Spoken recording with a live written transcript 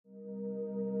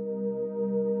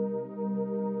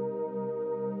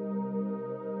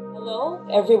Hello,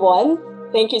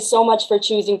 everyone. Thank you so much for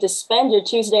choosing to spend your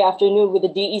Tuesday afternoon with the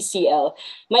DECL.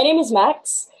 My name is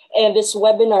Max, and this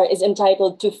webinar is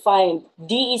entitled To Find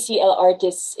DECL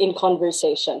Artists in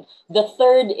Conversation, the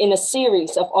third in a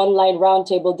series of online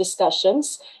roundtable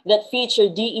discussions that feature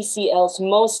DECL's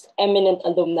most eminent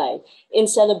alumni in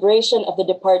celebration of the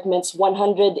department's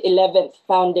 111th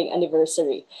founding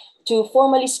anniversary. To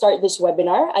formally start this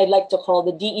webinar, I'd like to call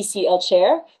the DECL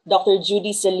Chair, Dr.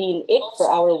 Judy Celine Ick, for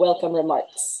our welcome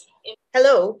remarks.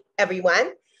 Hello,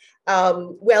 everyone.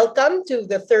 Welcome to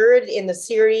the third in the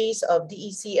series of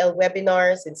DECL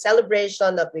webinars in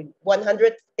celebration of the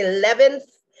 111th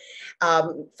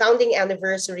founding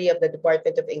anniversary of the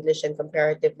Department of English and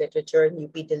Comparative Literature in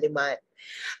UP Diliman.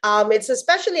 It's a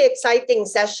especially exciting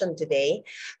session today.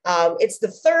 It's the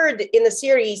third in a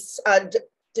series.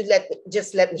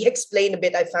 Let me explain a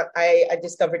bit. I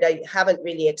discovered I haven't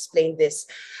really explained this.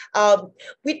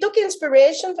 We took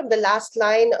inspiration from the last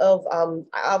line of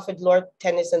Alfred Lord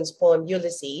Tennyson's poem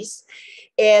Ulysses,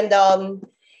 and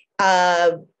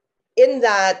in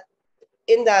that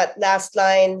last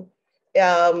line,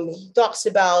 he talks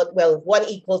about, well, one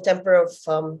equal temper of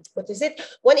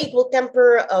one equal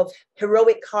temper of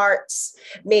heroic hearts,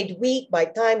 made weak by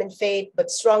time and fate,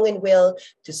 but strong in will,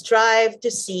 to strive,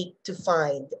 to seek, to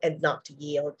find, and not to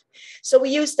yield. So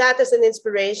we used that as an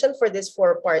inspiration for this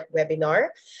 4-part webinar.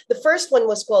 The first one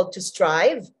was called To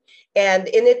Strive, and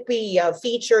in it, we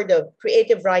featured the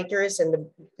creative writers and the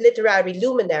literary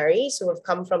luminaries who have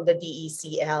come from the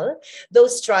DECL,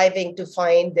 those striving to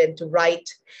find and to write,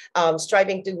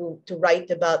 striving to write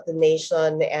about the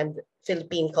nation and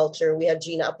Philippine culture. We had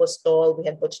Gina Apostol, we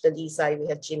had Butch Dalisay, we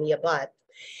had Jimmy Abad.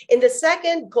 In the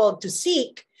second, called To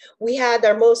Seek, we had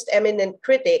our most eminent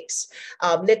critics,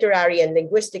 literary and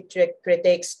linguistic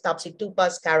critics, Topsy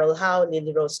Tupas, Carol Howe,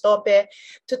 Lily Rose Tope,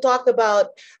 to talk about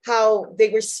how they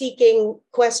were seeking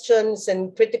questions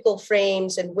and critical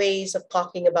frames and ways of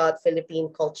talking about Philippine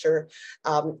culture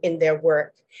in their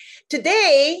work.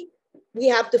 Today, we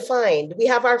have to find. We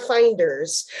have our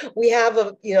finders. We have,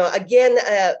 a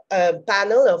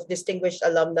panel of distinguished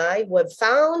alumni who have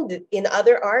found in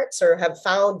other arts or have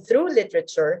found through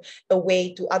literature a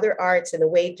way to other arts and a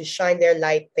way to shine their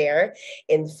light there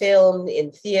in film,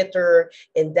 in theater,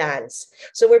 in dance.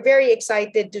 So we're very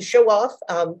excited to show off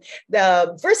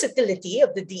the versatility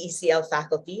of the DECL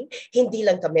faculty. Hindi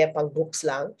lang kami pang books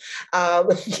lang.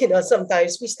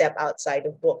 Sometimes we step outside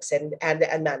of books and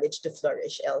manage to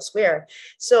flourish elsewhere.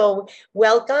 So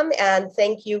welcome and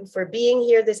thank you for being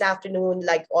here this afternoon.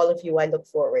 Like all of you, I look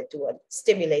forward to a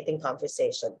stimulating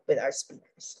conversation with our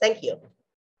speakers. Thank you.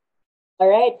 All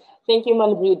right. Thank you,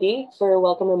 Ma'am Rudy, for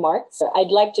welcome remarks. I'd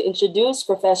like to introduce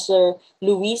Professor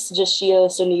Luis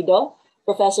Jaciel Sonido.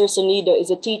 Professor Sonido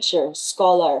is a teacher,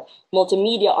 scholar,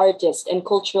 multimedia artist, and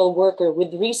cultural worker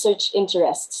with research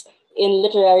interests in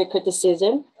literary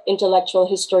criticism, intellectual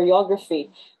historiography,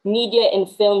 media and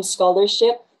film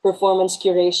scholarship, performance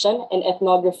curation, and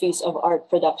ethnographies of art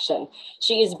production.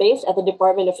 She is based at the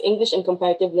Department of English and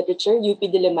Comparative Literature, UP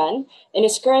Diliman, and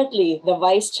is currently the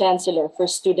Vice Chancellor for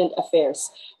Student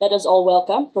Affairs. Let us all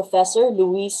welcome Professor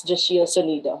Luis Jaciel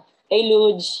Sonido. Hey,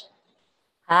 Luj.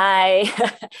 Hi.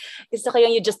 Gusto ko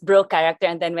yung you just broke character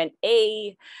and then went,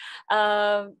 hey.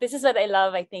 This is what I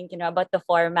love, I think, about the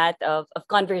format of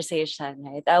conversation,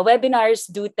 right? Webinars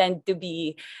do tend to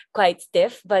be quite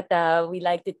stiff, but we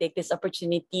like to take this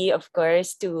opportunity, of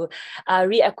course, to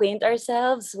reacquaint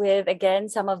ourselves with, again,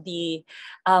 some of the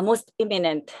most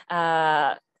eminent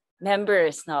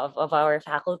members of our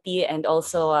faculty and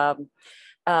also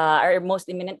our most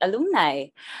eminent alumni.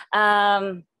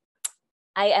 I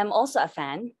am also a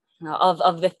fan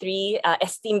of the three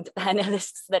esteemed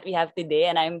panelists that we have today,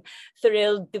 and I'm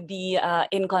thrilled to be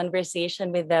in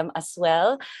conversation with them as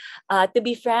well. To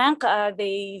be frank,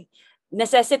 they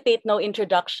necessitate no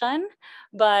introduction,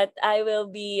 but I will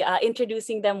be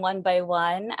introducing them one by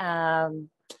one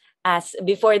as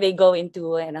before they go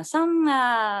into some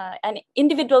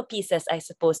individual pieces, I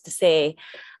suppose to say,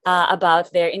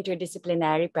 about their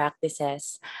interdisciplinary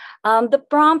practices. The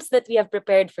prompts that we have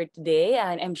prepared for today,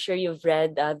 and I'm sure you've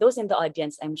read, those in the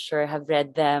audience, I'm sure have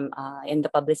read them in the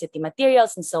publicity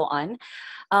materials and so on,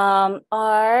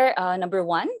 are number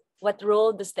one, what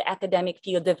role does the academic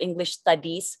field of English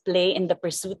studies play in the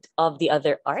pursuit of the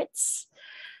other arts?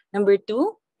 Number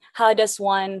two, how does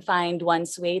one find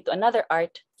one's way to another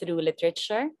art through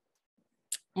literature?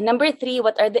 And number three,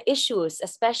 what are the issues,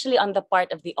 especially on the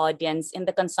part of the audience in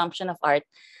the consumption of art,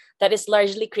 that is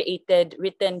largely created,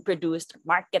 written, produced,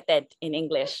 marketed in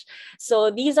English. So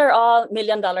these are all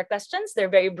million-dollar questions. They're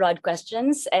very broad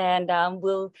questions, and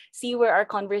we'll see where our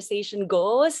conversation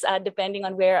goes, depending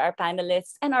on where our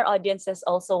panelists and our audiences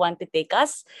also want to take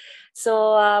us.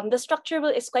 So the structure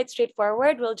is quite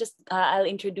straightforward. I'll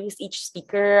introduce each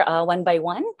speaker one by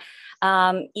one.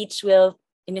 Each will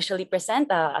initially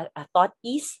present a thought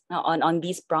piece on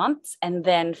these prompts. And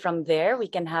then from there, we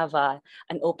can have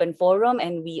an open forum.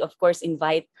 And we, of course,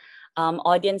 invite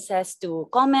audiences to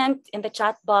comment in the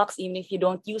chat box, even if you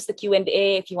don't use the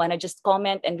Q&A, if you want to just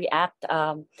comment and react.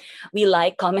 We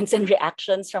like comments and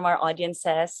reactions from our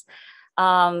audiences.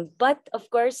 But of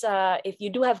course, if you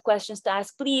do have questions to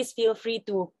ask, please feel free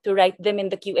to write them in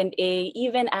the Q&A,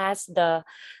 even as the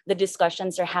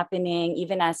discussions are happening,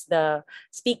 even as the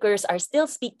speakers are still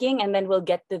speaking, and then we'll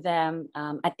get to them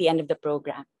at the end of the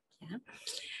program. Yeah.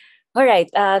 All right,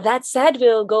 that said,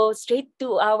 we'll go straight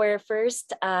to our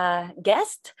first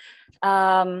guest.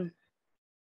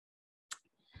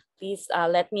 Please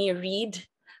let me read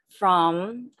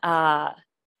from her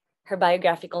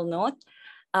biographical note.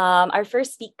 Our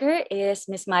first speaker is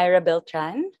Ms. Myra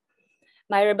Beltran.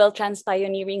 Myra Beltran's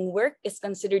pioneering work is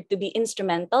considered to be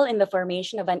instrumental in the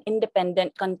formation of an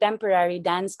independent contemporary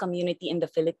dance community in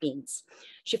the Philippines.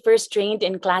 She first trained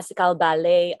in classical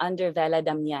ballet under Vela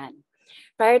Damian.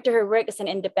 Prior to her work as an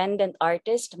independent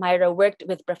artist, Myra worked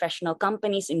with professional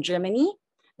companies in Germany,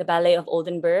 the Ballet of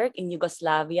Oldenburg in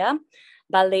Yugoslavia,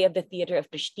 Ballet of the Theater of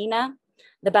Pristina,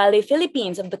 the Ballet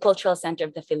Philippines of the Cultural Center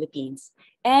of the Philippines,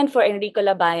 and for Enrico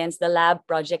Labayan's The Lab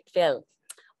Project Phil,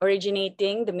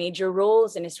 originating the major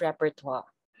roles in his repertoire.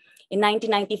 In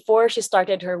 1994, she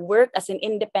started her work as an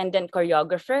independent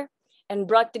choreographer and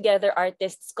brought together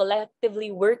artists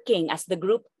collectively working as the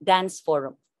group Dance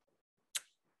Forum.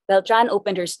 Beltran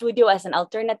opened her studio as an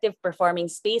alternative performing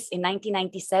space in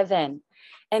 1997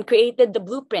 and created the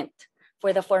blueprint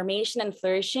for the formation and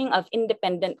flourishing of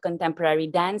independent contemporary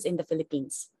dance in the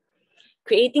Philippines,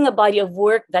 creating a body of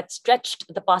work that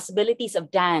stretched the possibilities of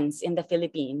dance in the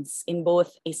Philippines in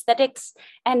both aesthetics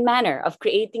and manner of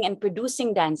creating and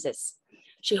producing dances.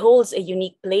 She holds a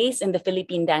unique place in the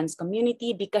Philippine dance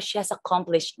community because she has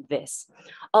accomplished this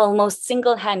almost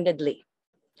single-handedly.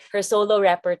 Her solo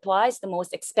repertoire is the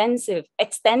most extensive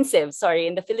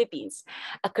in the Philippines,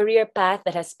 a career path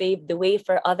that has paved the way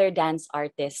for other dance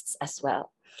artists as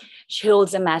well. She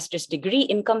holds a master's degree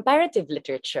in comparative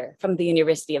literature from the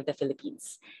University of the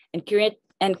Philippines and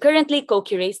currently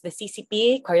co-curates the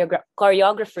CCPA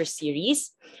Choreographer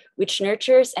Series, which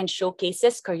nurtures and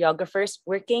showcases choreographers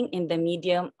working in the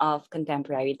medium of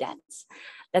contemporary dance.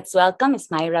 Let's welcome Ms.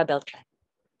 Myra Beltran.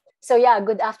 So yeah,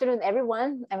 good afternoon,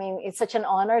 everyone. I mean, it's such an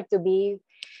honor to be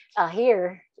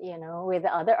here, with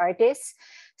the other artists.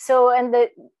 So, and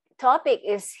the topic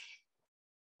is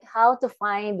how to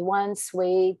find one's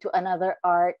way to another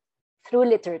art through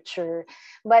literature.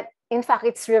 But in fact,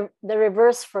 it's the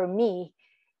reverse for me.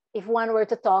 If one were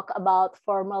to talk about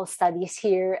formal studies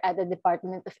here at the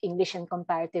Department of English and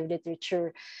Comparative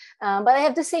Literature. But I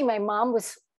have to say, my mom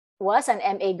was an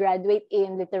MA graduate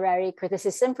in literary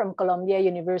criticism from Columbia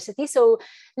University. So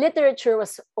literature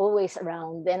was always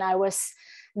around, and I was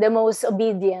the most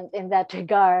obedient in that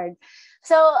regard.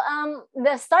 So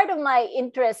the start of my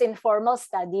interest in formal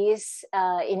studies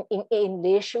in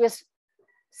English was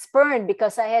spurred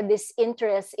because I had this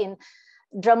interest in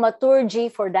dramaturgy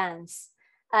for dance,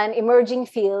 an emerging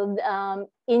field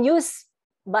in use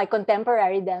by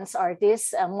contemporary dance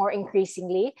artists more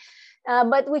increasingly,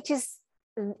 but which is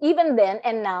even then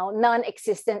and now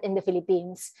non-existent in the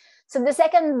Philippines. So the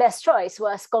second best choice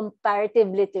was comparative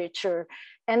literature.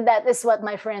 And that is what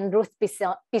my friend Ruth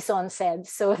Pison said.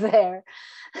 So there.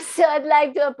 So I'd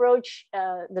like to approach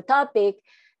the topic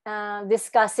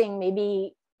discussing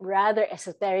maybe rather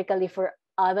esoterically for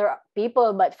other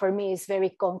people, but for me it's very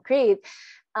concrete.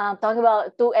 Talking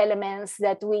about two elements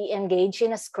that we engage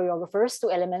in as choreographers, two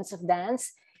elements of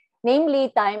dance,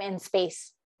 namely time and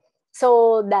space.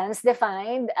 So dance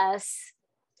defined as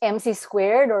MC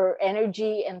squared, or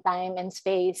energy and time and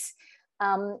space.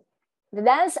 The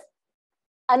dance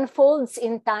unfolds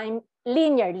in time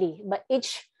linearly, but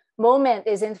each moment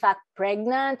is in fact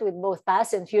pregnant with both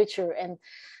past and future. And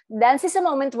dance is a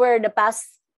moment where the past,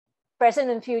 present,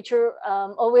 and future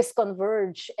always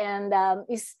converge and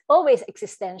is always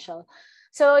existential.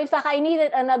 So in fact, I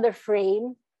needed another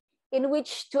frame in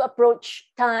which to approach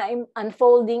time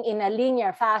unfolding in a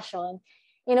linear fashion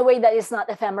in a way that is not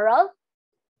ephemeral,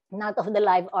 not of the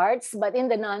live arts, but in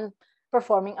the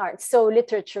non-performing arts. So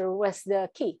literature was the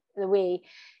key, the way.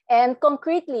 And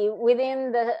concretely,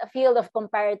 within the field of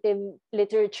comparative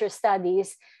literature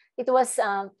studies, it was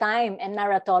time and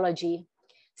narratology.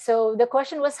 So the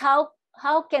question was, how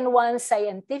can one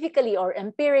scientifically or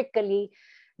empirically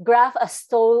graph a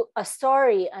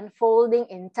story unfolding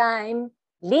in time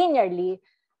linearly,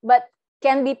 but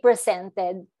can be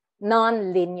presented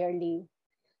non-linearly?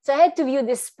 So I had to view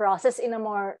this process in a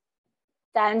more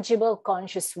tangible,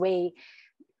 conscious way,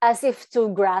 as if to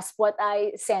grasp what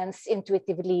I sense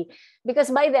intuitively.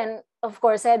 Because by then, of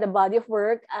course, I had a body of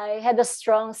work. I had a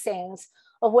strong sense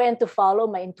of when to follow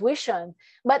my intuition.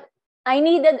 But I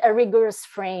needed a rigorous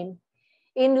frame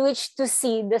in which to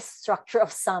see the structure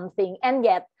of something and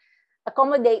yet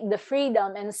accommodate the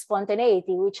freedom and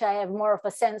spontaneity, which I have more of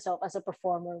a sense of as a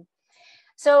performer.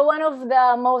 So one of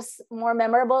the more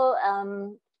memorable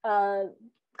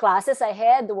classes I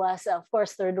had was, of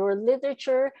course, Third World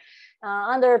Literature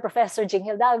under Professor Jing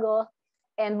Hidalgo,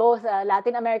 and both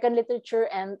Latin American literature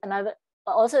and another,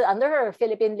 also under her,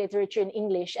 Philippine literature in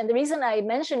English. And the reason I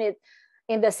mention it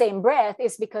in the same breath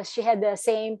is because she had the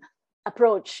same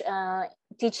approach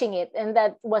teaching it, and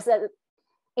that was that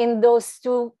in those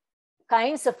two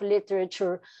kinds of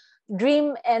literature,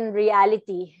 dream and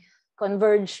reality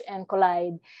converge and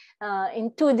collide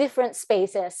in two different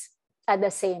spaces at the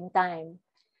same time.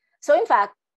 So in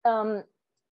fact, time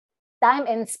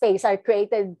and space are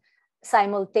created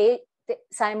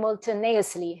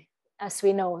simultaneously, as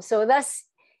we know. So thus,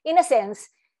 in a sense,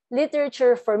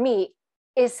 literature for me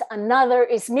is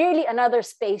merely another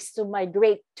space to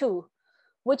migrate to,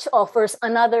 which offers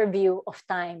another view of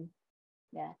time.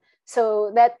 Yeah.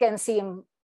 So that can seem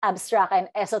abstract and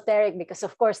esoteric because,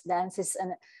 of course, dance is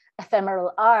an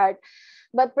ephemeral art.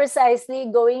 But precisely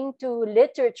going to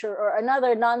literature or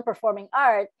another non-performing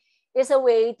art is a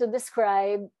way to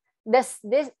describe this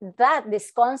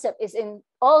concept is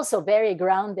also very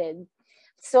grounded.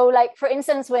 So, like, for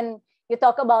instance, when you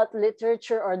talk about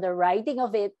literature or the writing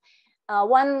of it, a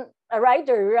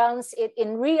writer runs it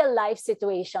in real life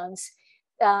situations,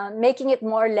 making it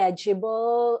more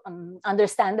legible,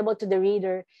 understandable to the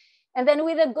reader. And then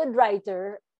with a good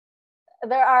writer,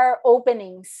 there are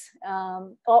openings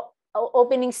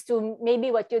to maybe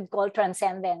what you'd call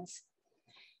transcendence.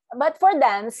 But for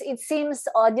dance, it seems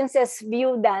audiences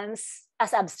view dance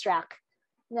as abstract.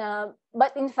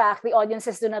 But in fact, the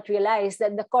audiences do not realize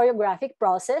that the choreographic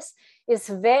process is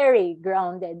very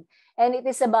grounded. And it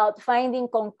is about finding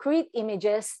concrete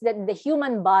images that the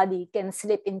human body can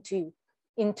slip into.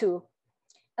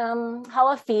 How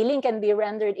a feeling can be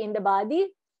rendered in the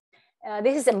body.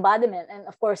 This is embodiment, and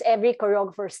of course, every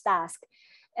choreographer's task.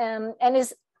 And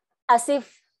it's as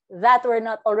if that were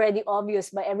not already obvious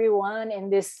by everyone in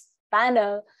this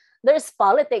panel, there's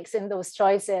politics in those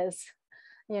choices.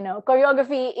 You know,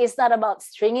 choreography is not about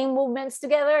stringing movements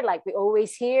together like we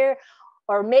always hear,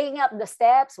 or making up the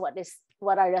steps. What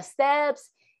are the steps?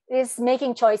 It is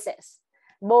making choices,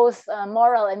 both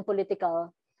moral and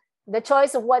political. The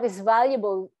choice of what is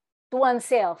valuable to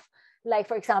oneself, like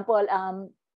for example,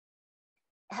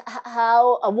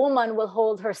 how a woman will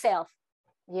hold herself.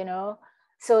 You know,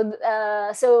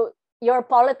 so your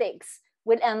politics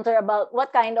will enter about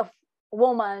what kind of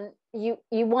woman you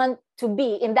want to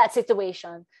be in that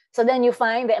situation. So then you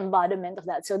find the embodiment of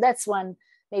that. So that's one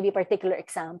maybe particular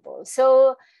example.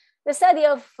 So the study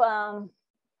of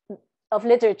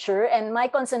literature, and my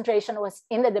concentration was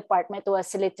in the department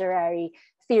was literary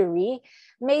theory,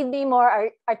 made me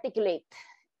more articulate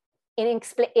in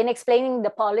explaining the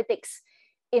politics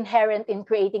inherent in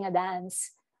creating a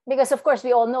dance. Because of course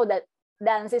we all know that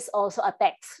dance is also a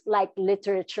text like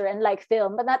literature and like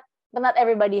film, but not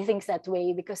everybody thinks that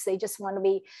way because they just want to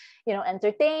be, you know,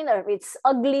 entertained, or if it's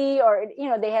ugly, or, you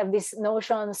know, they have these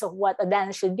notions of what a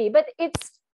dance should be. But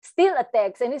it's still a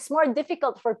text, and it's more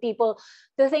difficult for people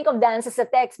to think of dance as a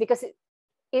text because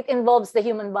it involves the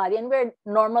human body, and we're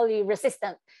normally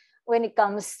resistant when it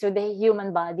comes to the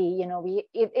human body. You know,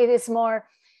 it is more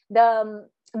the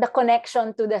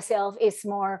connection to the self is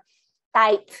more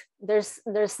tight.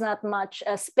 There's not much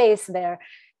space there,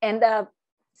 and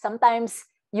sometimes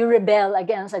you rebel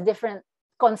against a different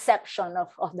conception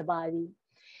of the body.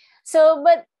 So,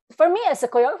 but for me as a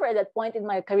choreographer at that point in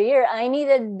my career, I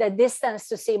needed the distance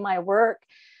to see my work.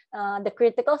 The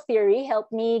critical theory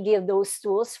helped me give those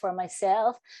tools for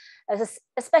myself.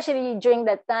 Especially during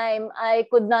that time, I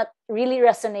could not really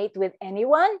resonate with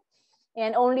anyone,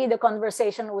 and only the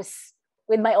conversation was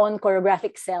with my own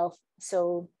choreographic self.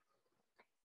 So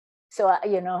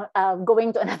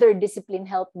going to another discipline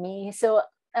helped me. So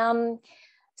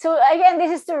again,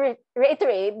 this is to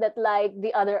reiterate that, like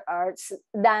the other arts,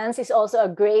 dance is also a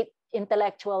great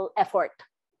intellectual effort.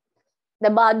 The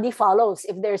body follows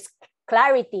if there's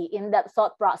clarity in that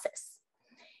thought process.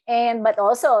 But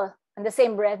also in the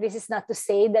same breath, this is not to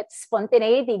say that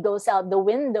spontaneity goes out the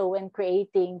window when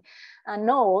creating.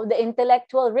 No, the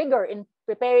intellectual rigor in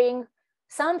preparing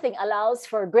something allows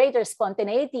for greater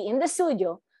spontaneity in the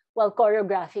studio while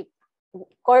choreographing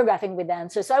with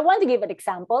dancers. So I want to give an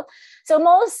example. So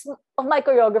most of my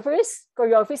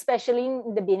choreography, especially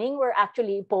in the beginning, were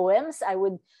actually poems. I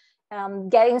would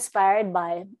get inspired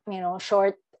by,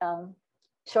 short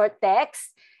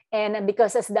text. And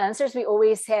because as dancers, we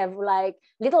always have like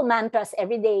little mantras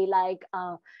every day, like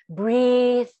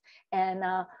breathe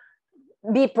and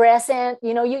be present.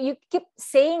 You keep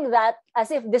saying that as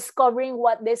if discovering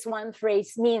what this one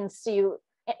phrase means to you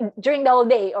during the whole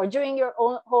day or during your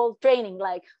own whole training,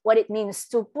 like what it means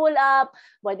to pull up,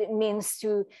 what it means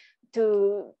to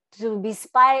be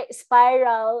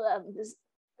spiral,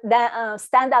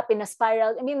 stand up in a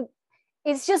spiral. I mean,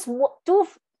 it's just two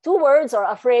words or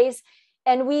a phrase,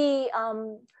 and we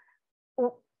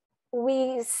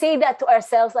say that to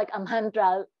ourselves like a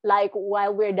mantra, like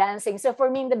while we're dancing. So for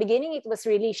me in the beginning, it was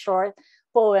really short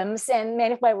poems, and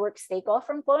many of my works take off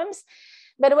from poems.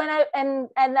 But when and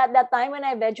at that time when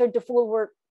I ventured to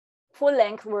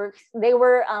full-length works, they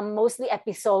were mostly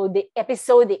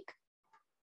episodic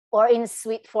or in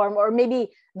suite form, or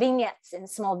maybe vignettes, in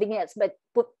small vignettes, but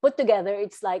put together,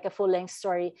 it's like a full-length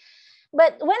story.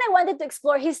 But when I wanted to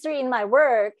explore history in my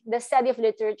work, the study of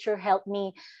literature helped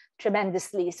me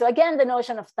tremendously. So again, the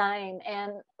notion of time,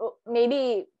 and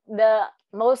maybe the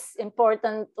most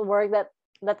important work that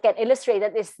can illustrate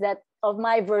that is that of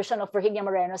my version of Virginia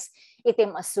Moreno's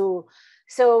Itim Asu.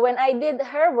 So when I did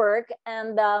her work,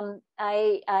 and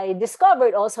I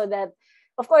discovered also that,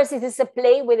 of course, it is a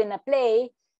play within a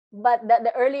play, but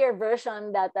the earlier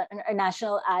version that our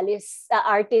national artist,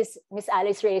 Miss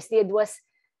Alice Reyes, did was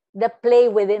the play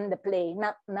within the play,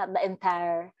 not the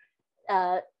entire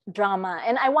drama.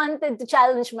 And I wanted to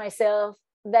challenge myself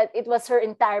that it was her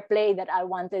entire play that I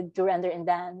wanted to render in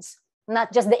dance,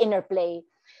 not just the inner play.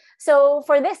 So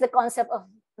for this, the concept of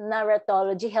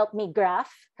narratology helped me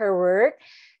graph her work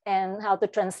and how to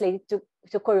translate it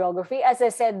to choreography. As I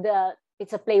said,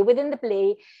 it's a play within the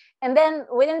play. And then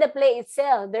within the play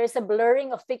itself, there's a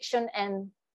blurring of fiction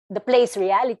and the play's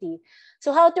reality.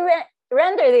 So how to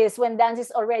render this when dance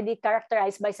is already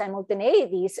characterized by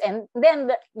simultaneities, and then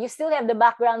you still have the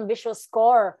background visual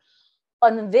score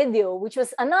on video, which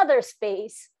was another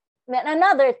space,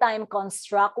 another time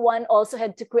construct one also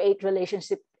had to create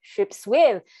relationships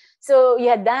with. So you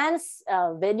had dance,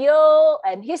 video,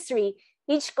 and history,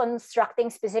 each constructing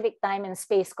specific time and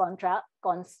space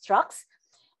constructs.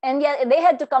 And yet they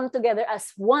had to come together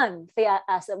as one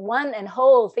and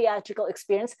whole theatrical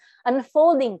experience,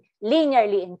 unfolding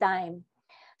linearly in time.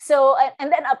 So,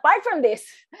 and then apart from this,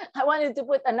 I wanted to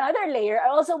put another layer. I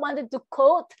also wanted to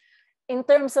quote, in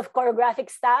terms of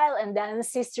choreographic style and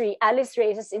dance history, Alice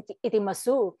Reyes' Itim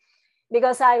Asu,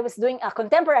 because I was doing a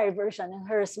contemporary version and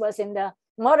hers was in the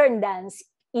modern dance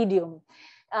idiom.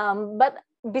 But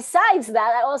besides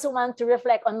that, I also want to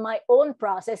reflect on my own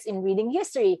process in reading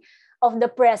history, of the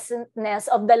presentness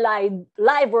of the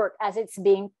live work as it's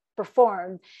being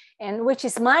performed, and which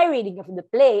is my reading of the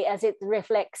play as it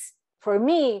reflects, for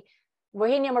me,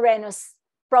 Virginia Moreno's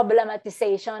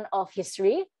problematization of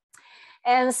history.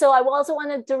 And so I also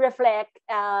wanted to reflect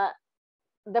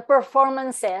the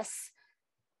performances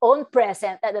own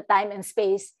present at the time and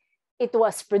space it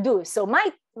was produced. So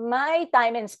my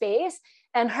time and space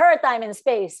and her time and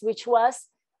space, which was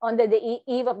on the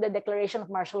eve of the declaration of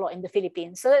martial law in the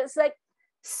Philippines. So it's like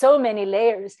so many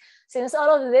layers. Since all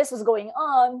of this was going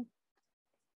on,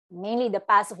 mainly the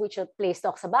past of which the play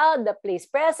talks about, the play's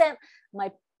present,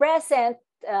 my present,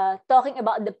 talking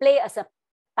about the play as a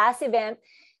past event.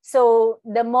 So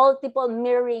the multiple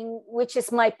mirroring, which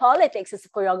is my politics as a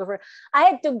choreographer, I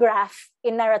had to graph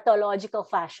in narratological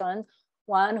fashion,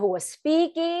 one who was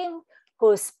speaking,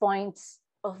 whose points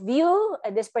of view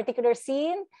at this particular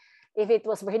scene, if it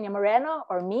was Virginia Moreno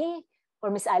or me or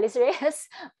Miss Alice Reyes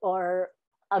or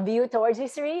a view towards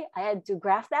history, I had to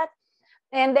graph that.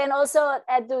 And then also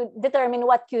had to determine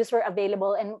what cues were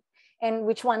available and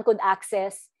which one could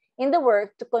access in the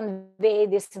work to convey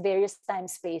this various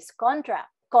time-space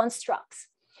constructs.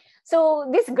 So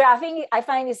this graphing, I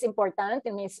find, is important.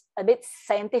 I mean, it's a bit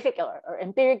scientific or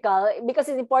empirical because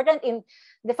it's important in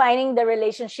defining the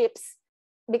relationships,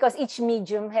 because each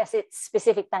medium has its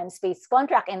specific time-space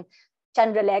contract. And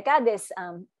Chandralekha, this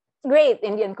great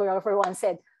Indian choreographer, once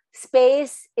said,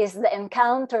 space is the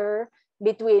encounter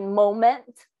between moment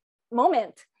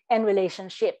and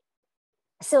relationship.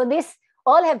 So this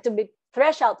all have to be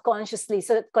threshed out consciously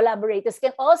so that collaborators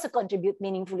can also contribute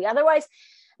meaningfully. Otherwise,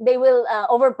 they will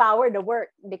overpower the work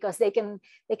because they can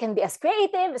be as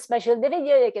creative, especially the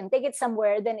video. They can take it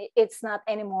somewhere, then it's not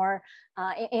anymore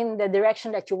in the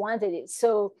direction that you wanted it.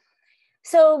 So,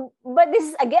 but this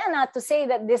is again not to say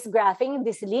that this graphing,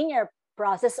 this linear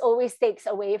process always takes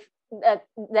away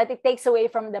that it takes away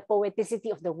from the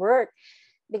poeticity of the work,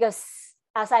 because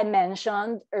as I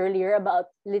mentioned earlier about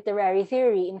literary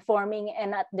theory informing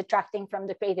and not detracting from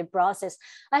the creative process,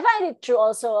 I find it true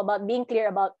also about being clear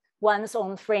about one's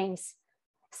own frames,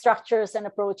 structures, and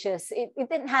approaches.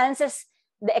 It enhances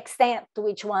the extent to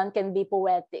which one can be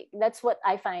poetic. That's what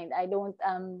I find. I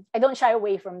don't shy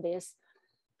away from this.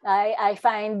 I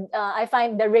find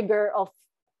the rigor of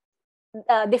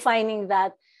defining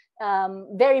that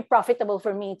very profitable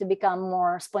for me to become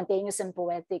more spontaneous and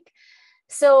poetic.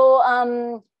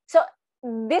 So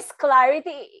this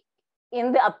clarity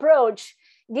in the approach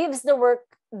gives the work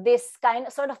this kind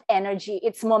of sort of energy,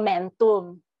 its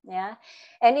momentum. Yeah.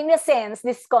 And in a sense,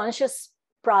 this conscious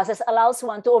process allows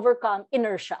one to overcome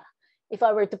inertia, if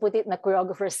I were to put it in a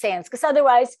choreographer's sense, because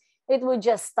otherwise it would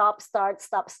just stop, start.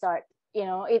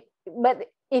 But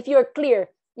if you're clear,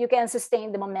 you can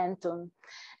sustain the momentum.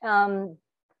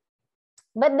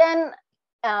 But then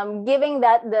giving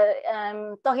that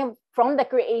talking from the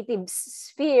creative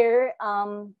sphere,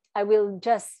 I will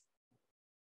just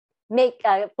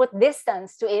put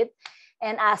distance to it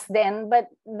and ask them, but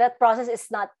that process is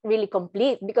not really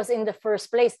complete, because in the first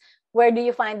place, where do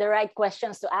you find the right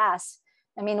questions to ask?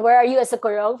 I mean, where are you as a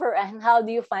choreographer, and how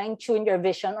do you fine tune your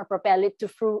vision or propel it to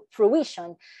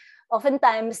fruition?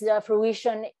 Oftentimes the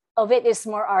fruition of it is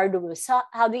more arduous.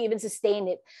 How do you even sustain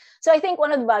it? So I think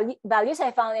one of the values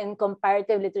I found in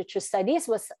comparative literature studies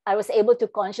was I was able to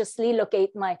consciously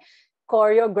locate my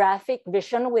choreographic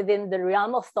vision within the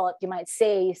realm of thought, you might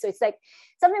say. So it's like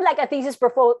something like a thesis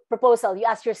proposal. You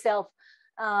ask yourself,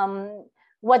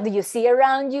 what do you see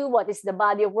around you? What is the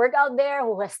body of work out there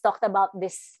who has talked about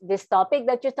this topic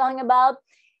that you're talking about?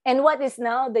 And what is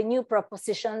now the new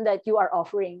proposition that you are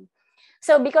offering?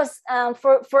 So because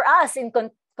for us in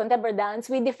contemporary dance,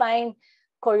 we define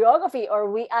choreography,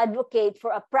 or we advocate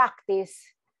for a practice,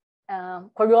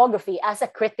 choreography as a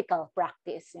critical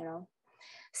practice,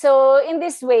 So in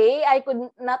this way,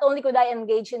 not only could I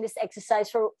engage in this exercise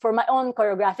for my own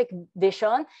choreographic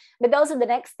vision, but also the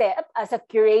next step as a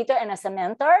curator and as a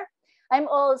mentor, I'm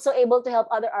also able to help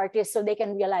other artists so they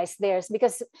can realize theirs.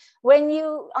 Because when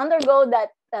you undergo that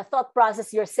thought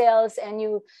process yourselves and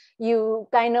you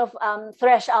kind of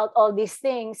thresh out all these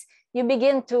things, you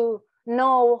begin to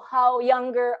know how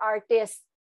younger artists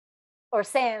or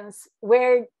sense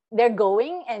where they're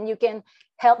going, and you can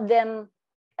help them.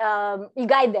 You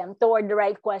guide them toward the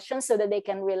right questions so that they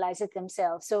can realize it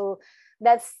themselves. So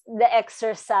that's the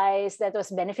exercise that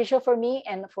was beneficial for me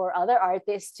and for other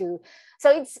artists too. So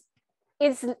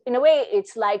it's in a way,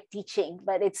 it's like teaching,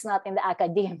 but it's not in the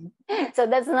academe. So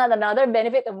that's not another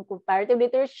benefit of comparative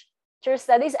literature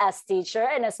studies as teacher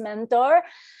and as mentor.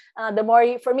 The more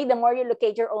you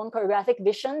locate your own choreographic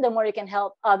vision, the more you can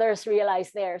help others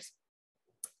realize theirs.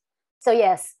 So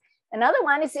yes. Another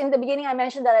one is, in the beginning, I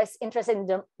mentioned that I was interested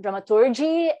in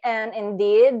dramaturgy, and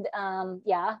indeed,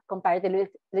 comparative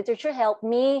literature helped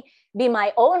me be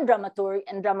my own dramaturg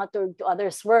and dramaturg to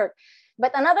others' work.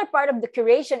 But another part of the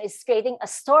curation is creating a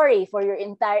story for your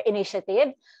entire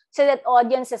initiative so that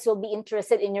audiences will be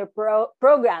interested in your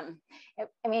program.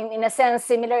 I mean, in a sense,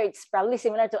 it's probably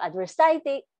similar to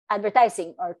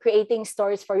advertising or creating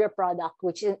stories for your product,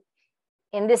 which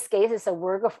in this case is a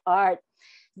work of art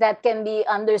that can be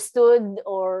understood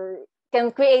or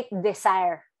can create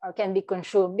desire or can be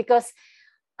consumed. Because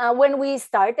when we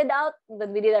started out,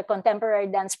 when we did a contemporary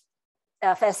dance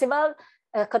festival,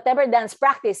 contemporary dance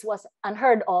practice was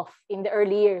unheard of in the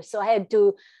early years. So I had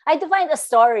to find a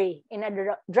story in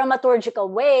a dramaturgical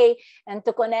way and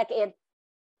to connect it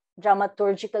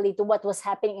dramaturgically to what was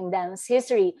happening in dance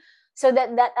history, so that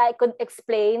I could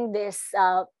explain this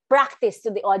practice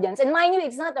to the audience. And mind you,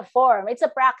 it's not a form, it's a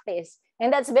practice.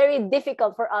 And that's very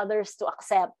difficult for others to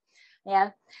accept.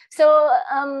 Yeah. So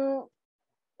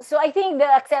I think the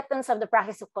acceptance of the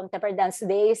practice of contemporary dance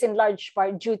today is in large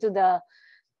part due to the,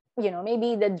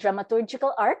 maybe the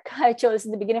dramaturgical arc I chose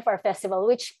at the beginning of our festival,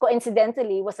 which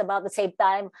coincidentally was about the same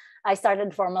time I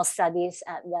started formal studies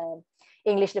at the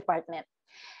English department.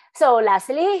 So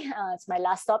lastly, it's my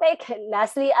last topic.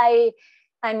 Lastly,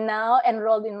 I'm now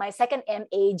enrolled in my second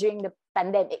MA during the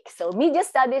pandemic. So media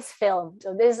studies film.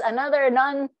 So this is another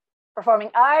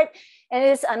non-performing art, and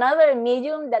it's another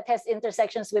medium that has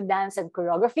intersections with dance and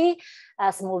choreography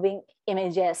as moving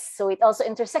images. So it also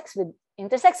intersects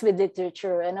with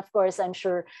literature. And of course, I'm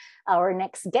sure our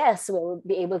next guest will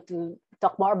be able to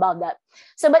talk more about that.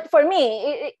 So, but for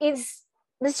me, it's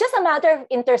just a matter of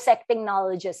intersecting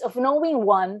knowledges, of knowing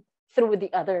one through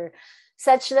the other,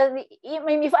 such that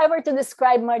if I were to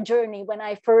describe my journey when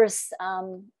I first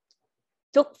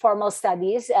took formal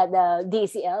studies at the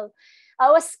DECL, I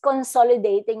was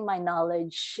consolidating my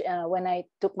knowledge when I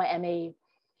took my MA.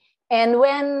 And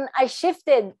when I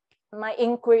shifted my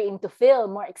inquiry into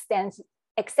film more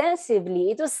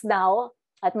extensively, it was now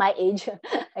at my age,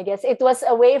 I guess, it was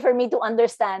a way for me to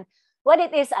understand what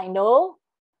it is I know,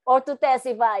 or to test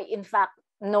if I, in fact,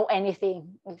 know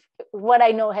anything. If what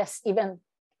I know has even,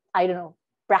 I don't know,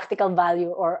 practical value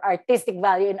or artistic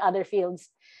value in other fields.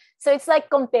 So it's like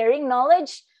comparing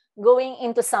knowledge, going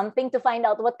into something to find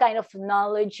out what kind of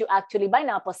knowledge you actually by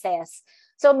now possess.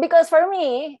 So because for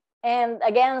me, and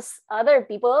against other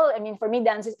people, I mean, for me,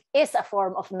 dance is a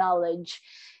form of knowledge.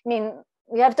 I mean,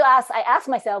 we have to ask, I ask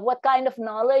myself, what kind of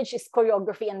knowledge is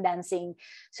choreography and dancing?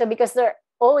 So because there are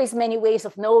always many ways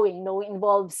of knowing. Knowing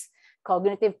involves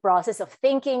cognitive process of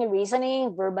thinking,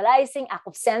 reasoning, verbalizing, act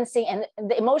of sensing, and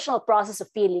the emotional process of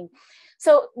feeling.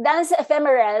 So dance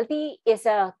ephemerality is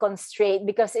a constraint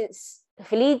because it's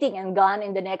fleeting and gone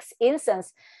in the next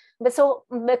instance. But so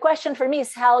the question for me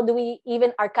is, how do we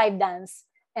even archive dance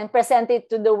and present it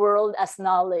to the world as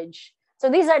knowledge? So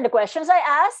these are the questions I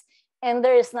ask, and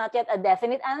there is not yet a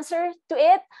definite answer to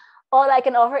it. All I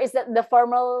can offer is that the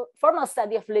formal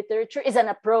study of literature is an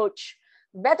approach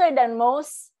better than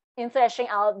most in threshing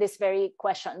out this very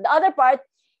question. The other part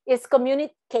is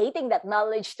communicating that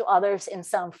knowledge to others in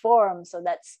some form. So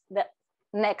that's the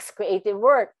next creative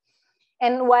work.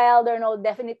 And while there are no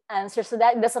definite answers to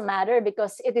that, it doesn't matter,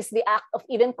 because it is the act of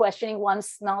even questioning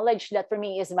one's knowledge that for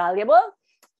me is valuable.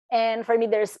 And for me,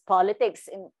 there's politics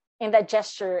in that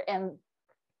gesture. And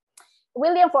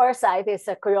William Forsythe is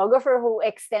a choreographer who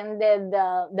extended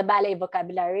the ballet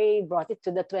vocabulary, brought it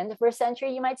to the 21st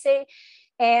century, you might say.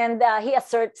 And he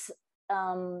asserts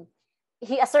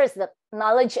that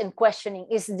knowledge and questioning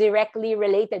is directly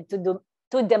related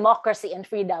to democracy and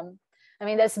freedom. I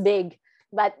mean, that's big,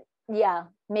 but yeah,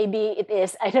 maybe it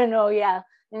is. I don't know. Yeah,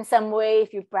 in some way,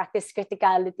 if you practice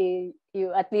criticality,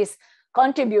 you at least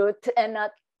contribute and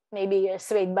not maybe you're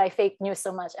swayed by fake news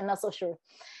so much. I'm not so sure.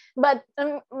 But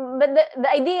the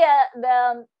idea,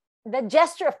 the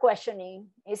gesture of questioning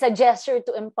is a gesture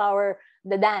to empower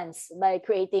the dance by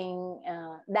creating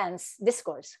dance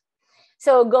discourse.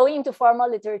 So going into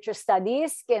formal literature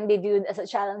studies can be viewed as a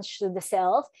challenge to the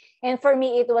self. And for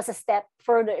me, it was a step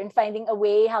further in finding a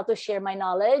way how to share my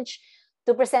knowledge,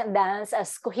 to present dance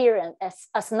as coherent,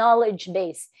 as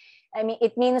knowledge-based. I mean,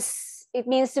 it means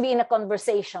to be in a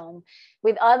conversation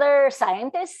with other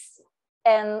scientists.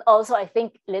 And also, I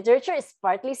think literature is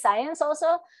partly science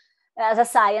also, as a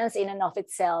science in and of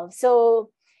itself. So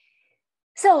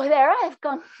there I've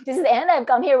come. This is the end. I've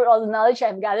come here with all the knowledge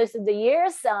I've gathered through the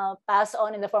years, passed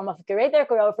on in the form of a curator,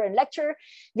 choreographer, and lecturer.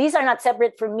 These are not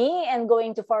separate from me, and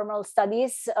going to formal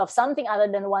studies of something other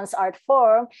than one's art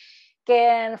form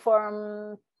can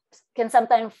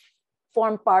sometimes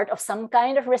form part of some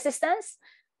kind of resistance,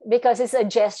 because it's a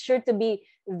gesture to be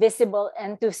visible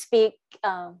and to speak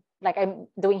like I'm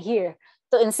doing here,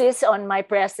 to insist on my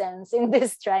presence in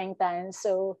this trying time.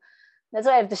 So that's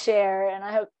what I have to share, and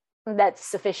I hope that's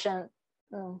sufficient.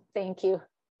 Thank you.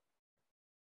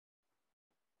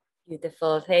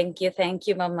 Beautiful. Thank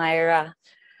you, Ma'am Myra.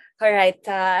 All right,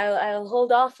 I'll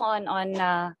hold off on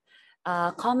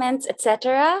comments,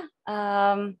 etc.,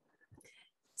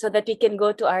 so that we can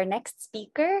go to our next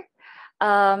speaker.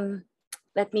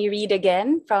 Let me read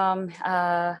again from.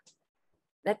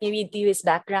 Let me read to you his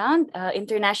background.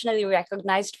 Internationally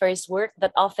recognized for his work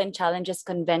that often challenges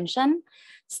convention,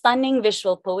 stunning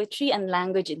visual poetry and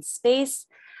language in space,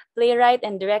 playwright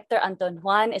and director Anton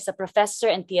Juan is a professor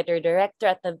and theater director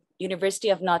at the University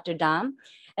of Notre Dame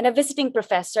and a visiting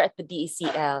professor at the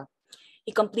DECL.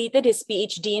 He completed his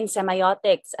PhD in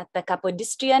semiotics at the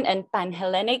Kapodistrian and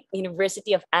Panhellenic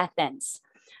University of Athens.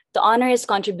 To honor his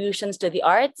contributions to the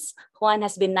arts, Juan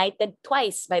has been knighted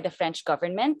twice by the French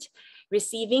government,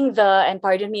 receiving and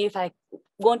pardon me if I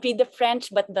won't read the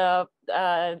French, but the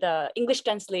English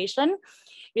translation,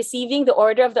 receiving the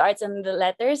Order of the Arts and the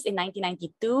Letters in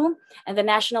 1992 and the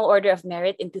National Order of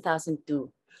Merit in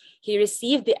 2002. He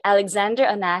received the Alexander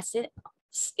Onassis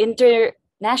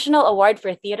International Award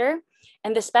for Theater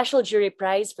and the Special Jury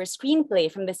Prize for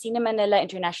Screenplay from the Cine Manila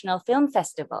International Film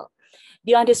Festival.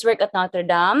 Beyond his work at Notre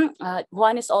Dame,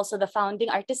 Juan is also the founding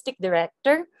artistic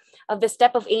director of the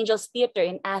Step of Angels Theater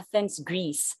in Athens,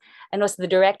 Greece, and was the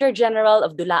Director General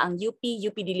of Dulaang UP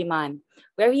Diliman,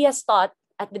 where he has taught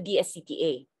at the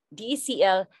DSCTA,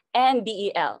 DECL, and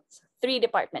DEL, 3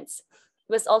 departments.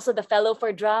 was also the Fellow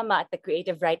for Drama at the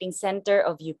Creative Writing Center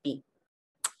of UP.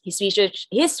 His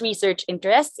research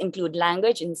interests include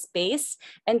language in space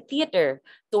and theater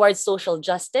towards social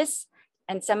justice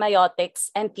and semiotics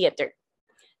and theater.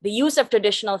 The use of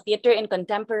traditional theater in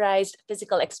contemporized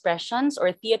physical expressions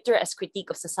or theater as critique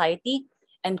of society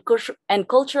and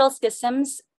cultural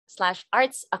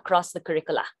schisms/arts across the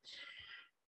curricula.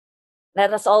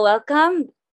 Let us all welcome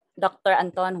Dr.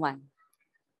 Anton Juan.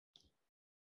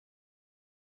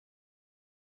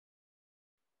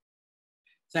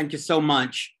 Thank you so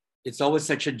much. It's always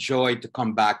such a joy to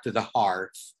come back to the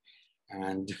hearth.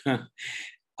 And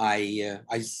I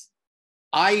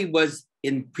was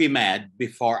in pre-med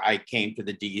before I came to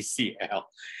the DECL.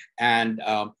 And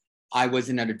I was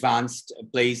in an advanced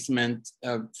placement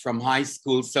from high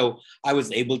school. So I was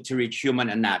able to reach human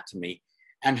anatomy.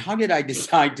 And how did I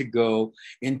decide to go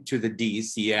into the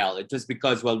DECL? It was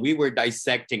because, well, we were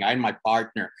dissecting, I and my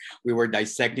partner, we were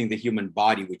dissecting the human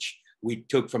body, which we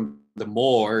took from the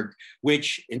morgue,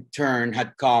 which in turn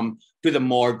had come to the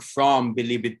morgue from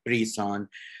Bilibid prison.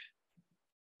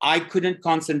 I couldn't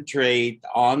concentrate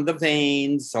on the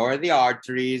veins or the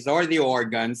arteries or the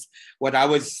organs. What I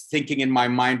was thinking in my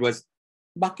mind was,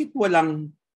 bakit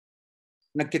walang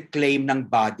nagkiklaim ng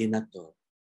body na to?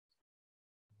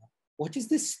 What is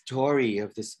the story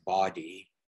of this body?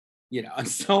 And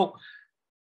so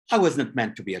I wasn't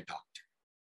meant to be a doctor.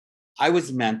 I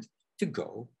was meant to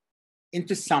go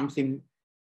into something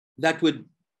that would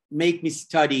make me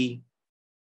study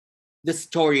the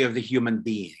story of the human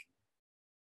being.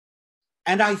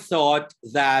 And I thought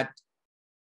that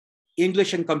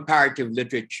English and comparative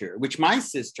literature, which my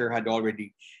sister had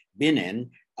already been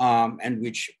in, and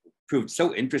which proved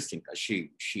so interesting because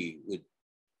she would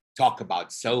talk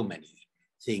about so many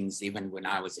things, even when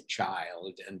I was a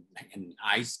child and in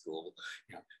high school,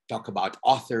 talk about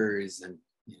authors and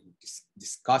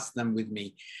discuss them with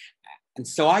me. And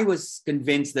so I was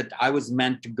convinced that I was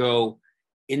meant to go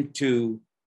into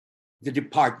the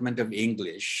Department of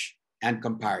English and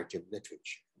Comparative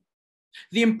Literature.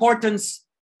 The importance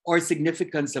or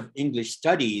significance of English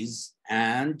studies,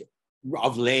 and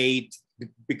of late,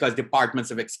 because departments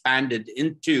have expanded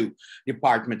into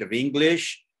Department of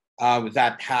English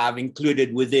that have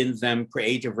included within them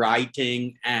creative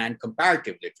writing and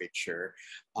comparative literature,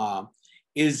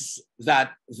 is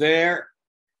that there,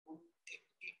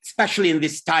 especially in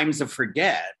these times of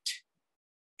forget,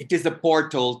 it is a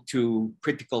portal to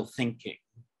critical thinking.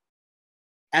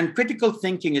 And critical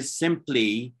thinking is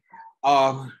simply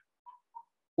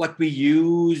what we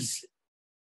use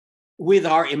with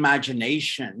our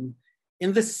imagination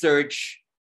in the search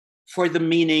for the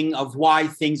meaning of why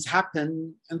things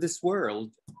happen in this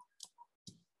world.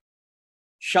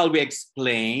 Shall we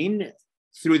explain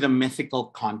through the mythical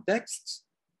contexts,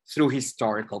 through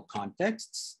historical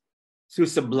contexts, through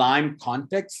sublime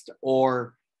context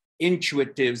or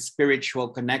intuitive spiritual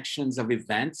connections of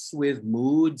events with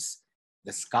moods,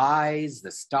 the skies,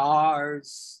 the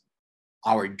stars,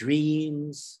 our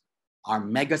dreams, our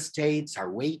megastates,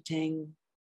 our waiting?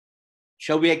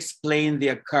 Shall we explain the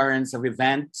occurrence of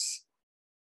events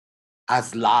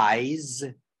as lies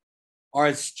or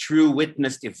as true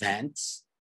witnessed events?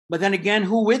 But then again,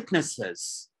 who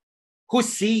witnesses? Who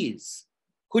sees?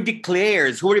 Who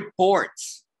declares? Who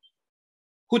reports?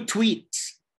 Who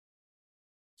tweets?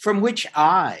 From which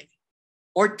eye?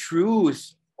 Or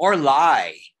truth or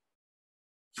lie?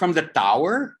 From the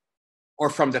tower or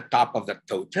from the top of the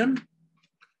totem?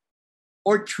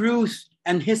 Or truth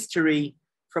and history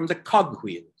from the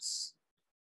cogwheels?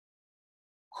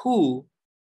 Who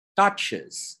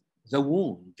touches the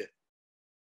wound?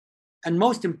 And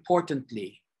most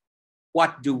importantly,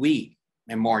 what do we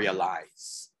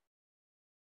memorialize?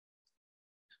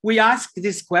 We ask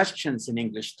these questions in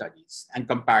English studies and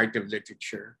comparative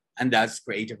literature and as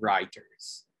creative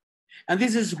writers. And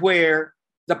this is where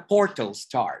the portal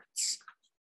starts.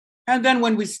 And then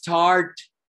when we start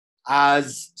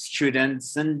as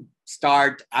students and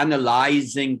start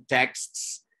analyzing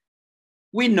texts,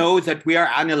 we know that we are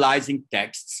analyzing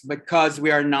texts because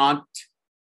we are not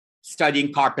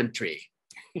studying carpentry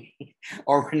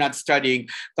or we're not studying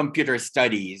computer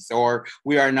studies, or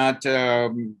we are not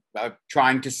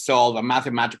trying to solve a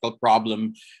mathematical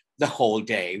problem the whole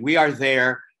day. We are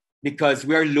there because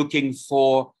we are looking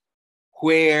for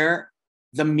where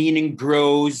the meaning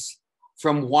grows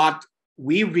from what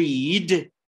we read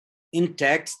in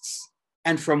texts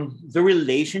and from the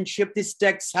relationship these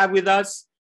texts have with us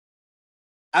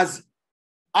as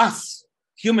us,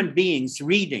 human beings,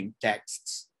 reading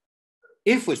texts,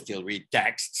 if we still read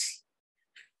texts.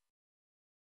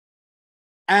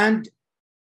 And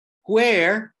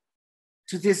where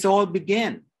to this all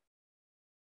begin?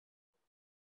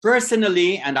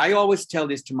 Personally, and I always tell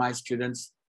this to my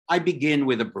students, I begin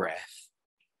with a breath.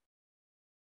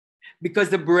 Because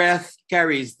the breath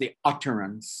carries the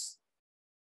utterance.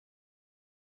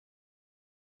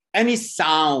 Any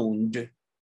sound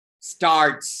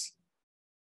starts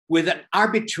with an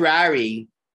arbitrary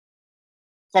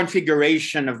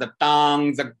configuration of the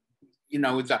tongue, the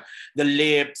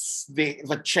lips,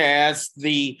 the chest,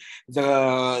 the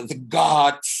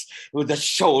guts, the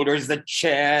shoulders, the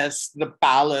chest, the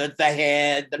palate, the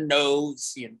head, the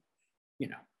nose,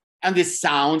 and these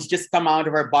sounds just come out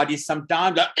of our bodies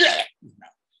sometimes,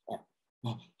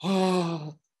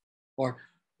 or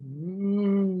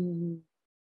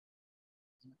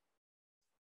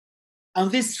and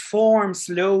this forms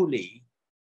slowly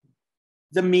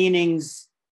the meanings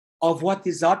of what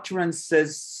these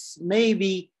utterances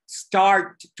maybe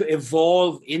start to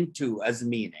evolve into as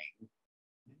meaning.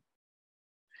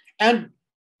 And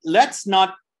let's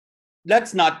not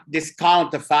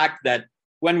discount the fact that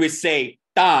when we say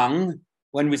tongue,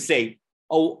 when we say,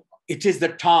 oh, it is the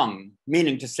tongue,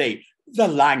 meaning to say the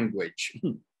language,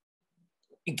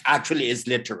 it actually is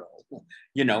literal.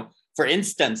 For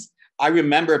instance, I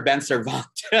remember Ben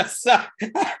Cervantes,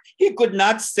 he could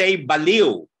not say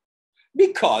baliw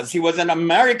because he was an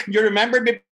American. You remember,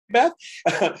 Beth?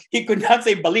 He could not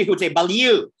say baliw, he would say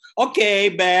baliw. Okay,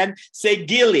 Ben, say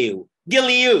giliw,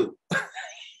 giliw.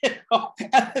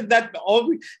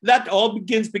 That all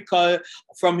begins because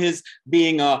from his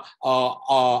being a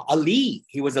Lee.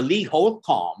 He was a Lee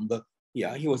Holcomb.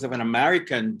 Yeah, he was of an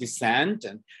American descent,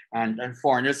 and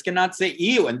foreigners cannot say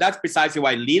ew, and that's precisely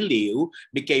why Liliu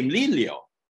became Lilio,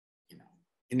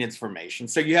 in its formation.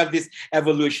 So you have this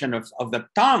evolution of the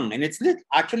tongue, and it's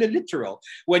actually literal.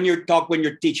 When you're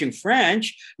teaching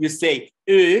French, you say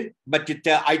but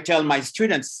I tell my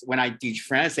students when I teach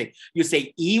French, you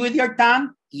say e with your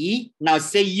tongue, e. Now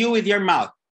say u with your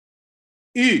mouth,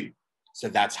 u. So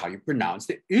that's how you pronounce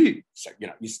the U. So,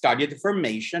 you study the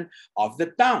formation of the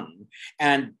tongue.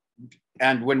 And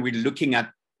when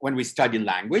we study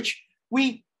language,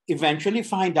 we eventually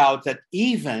find out that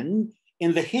even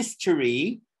in the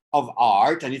history of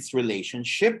art and its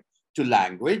relationship to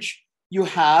language, you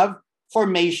have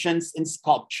formations in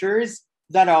sculptures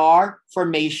that are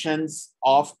formations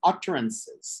of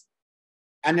utterances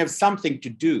and have something to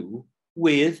do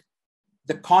with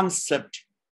the concept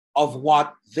of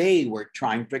what they were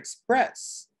trying to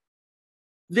express.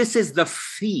 This is the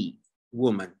phi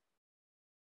woman.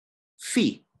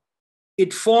 Phi.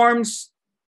 It forms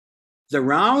the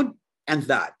round and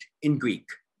that in Greek.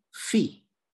 Phi.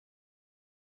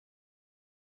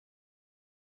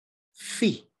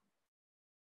 Phi.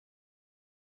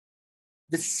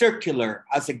 The circular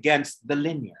as against the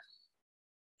linear.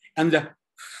 And the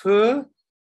f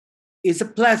is a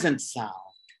pleasant sound.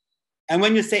 And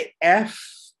when you say f,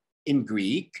 in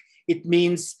Greek, it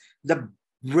means the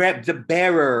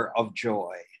bearer of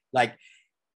joy, like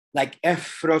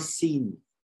Ephrosin,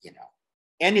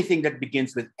 anything that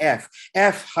begins with F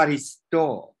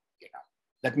Haristo,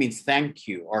 that means thank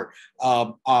you, or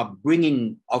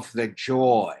bringing of the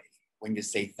joy when you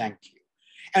say thank you.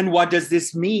 And what does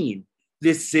this mean?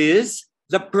 This is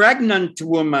the pregnant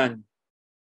woman.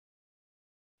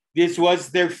 This was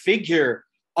their figure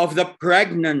of the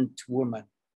pregnant woman.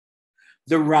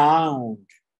 The round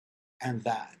and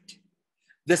that.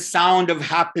 The sound of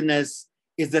happiness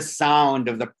is the sound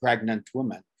of the pregnant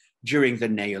woman during the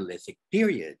Neolithic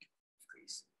period.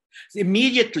 So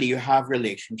immediately you have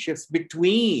relationships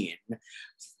between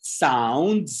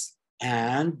sounds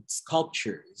and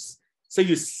sculptures. So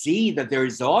you see that there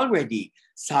is already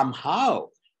somehow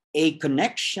a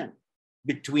connection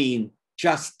between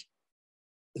just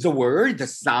the word, the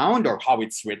sound, or how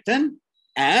it's written,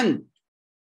 and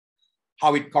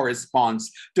how it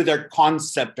corresponds to their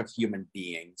concept of human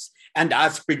beings and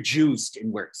as produced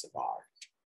in works of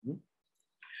art.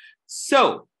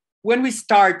 So when we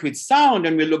start with sound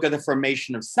and we look at the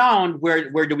formation of sound,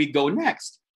 where do we go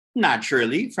next?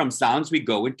 Naturally, from sounds, we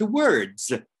go into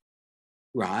words,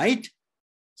 right?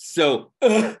 So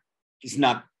is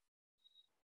not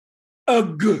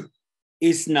ug,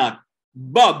 is not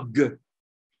bug,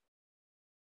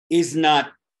 is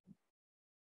not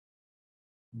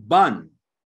bun,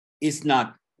 is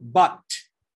not but,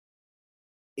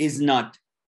 is not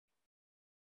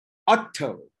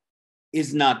otto,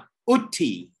 is not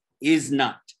uti, is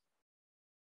not.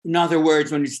 In other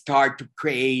words, when we start to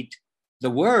create the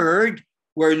word,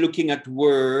 we're looking at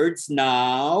words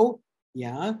now,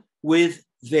 with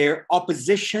their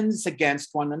oppositions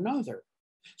against one another.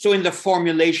 So in the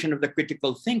formulation of the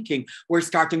critical thinking, we're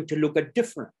starting to look at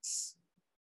difference.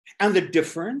 And the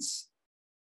difference,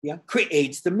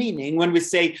 creates the meaning. When we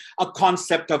say a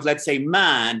concept of, let's say,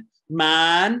 man,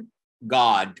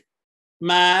 God,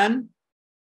 man,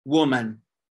 woman,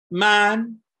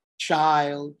 man,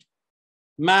 child,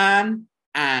 man,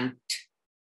 ant.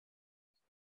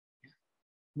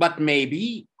 But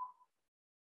maybe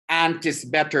ant is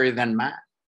better than man.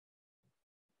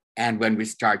 And when we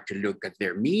start to look at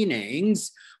their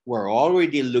meanings, we're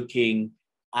already looking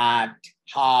at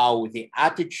how the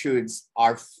attitudes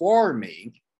are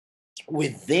forming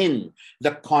within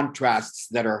the contrasts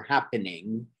that are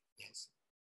happening. Yes.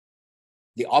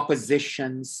 The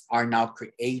oppositions are now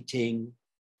creating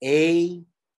an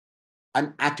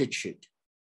attitude.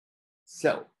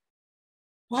 So,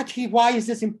 why is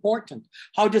this important?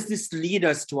 How does this lead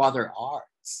us to other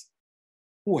arts?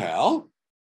 Well,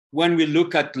 when we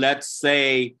look at, let's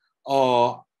say,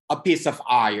 a piece of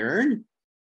iron,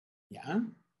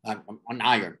 on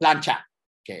iron, plancha,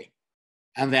 okay,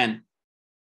 and then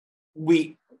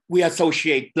we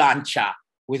associate plancha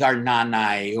with our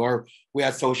nanay, or we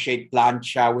associate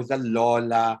plancha with a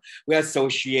lola, we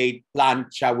associate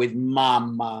plancha with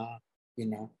mama,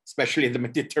 especially in the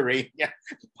Mediterranean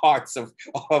parts of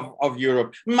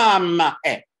Europe. Mama,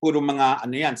 puro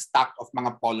mga stock of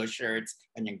mga polo shirts,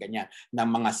 ganyan, na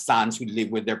mga sons who live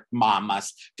with their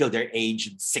mamas till they're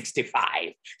aged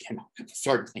 65,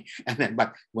 sort of thing. And then,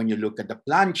 but when you look at the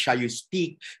plancha,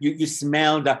 you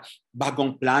smell the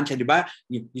bagong plancha, di ba?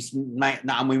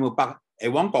 Naamoy mo pa,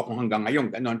 ewan ko kung hanggang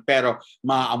ngayon, ganon, pero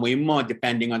maamoy mo,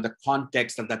 depending on the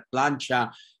context of that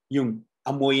plancha, yung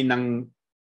amoy ng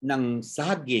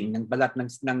saging, ng balat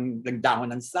ng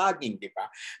dahon ng saging, di ba?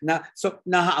 So,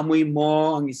 nahaamoy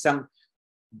mo ang isang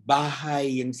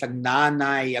bahay, ang isang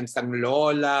nanay, ang isang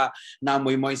lola,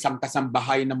 naamoy mo isang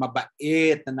kasambahay na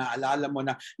mabait, na naalala mo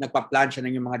na nagpa-plancha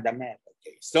ng yung mga damit.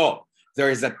 Okay, so,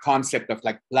 there is a concept of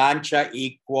like plancha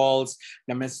equals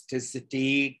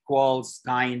domesticity, equals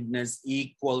kindness,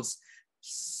 equals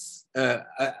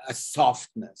a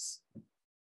softness.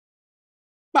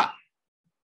 But,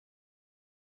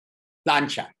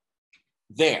 plancha,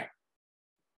 there,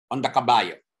 on the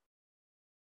caballo,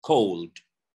 cold,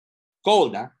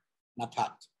 not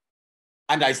hot.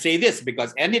 And I say this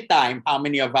because anytime, how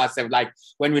many of us have, like,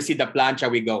 when we see the plancha,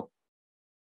 we go,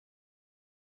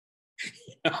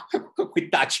 we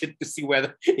touch it to see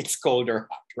whether it's cold or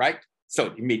hot, right?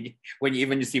 So immediately, when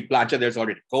you see plancha, there's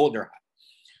already cold or hot.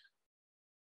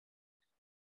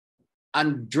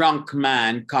 And drunk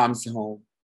man comes home,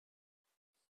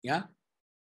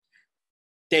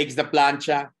 takes the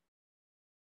plancha.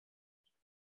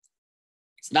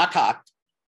 It's not hot,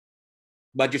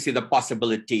 but you see the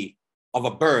possibility of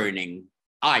a burning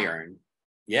iron,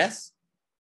 yes?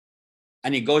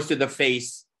 And he goes to the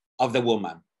face of the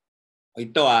woman.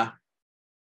 Ito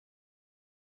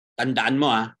tandaan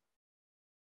mo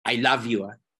I love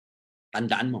you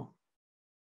tandaan mo.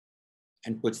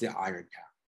 And puts the iron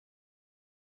down.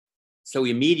 So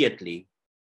immediately,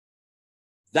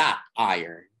 that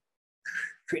iron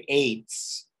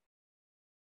creates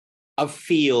a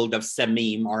field of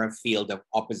semim, or a field of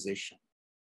opposition,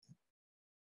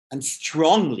 and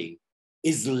strongly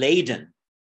is laden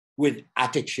with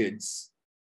attitudes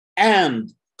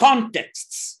and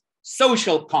contexts,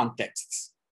 social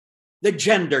contexts, the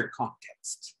gender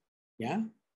context,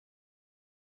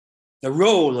 the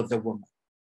role of the woman.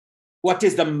 What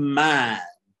is the man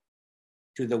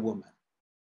to the woman?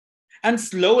 And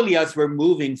slowly, as we're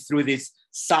moving through these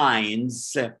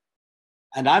signs,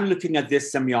 and I'm looking at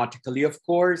this semiotically, of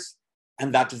course,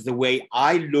 and that is the way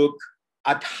I look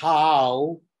at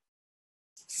how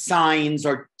signs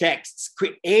or texts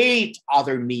create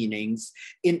other meanings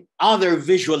in other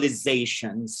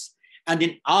visualizations and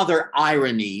in other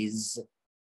ironies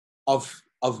of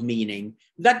meaning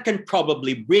that can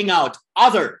probably bring out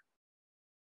other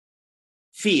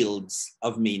fields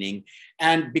of meaning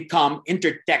and become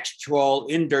intertextual,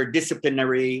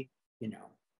 interdisciplinary,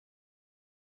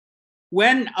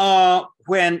 When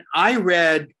I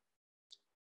read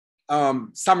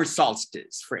Summer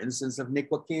Solstice, for instance, of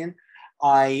Nick Joaquin,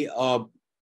 I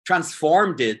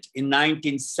transformed it in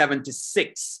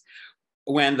 1976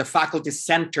 when the faculty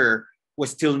center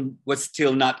was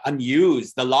still not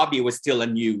unused. The lobby was still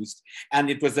unused. And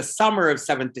it was the summer of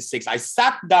 76. I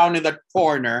sat down in that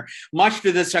corner, much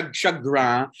to the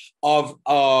chagrin of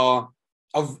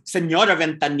Senora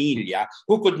Ventanilla,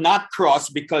 who could not cross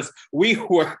because we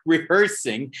were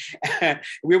rehearsing.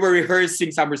 We were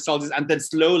rehearsing Summer Solstice, and then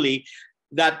slowly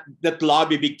that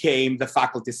lobby became the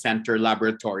faculty center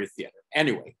laboratory theater.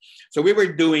 Anyway, so we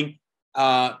were doing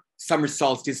Summer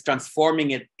Solstice,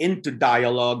 transforming it into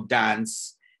dialogue,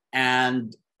 dance,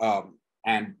 and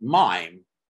and mime.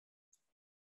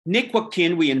 Nick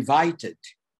Joaquin we invited.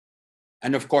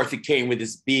 And of course, he came with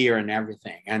his beer and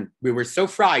everything. And we were so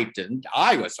frightened.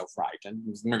 I was so frightened.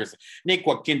 Nick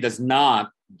Joaquin does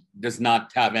not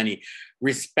have any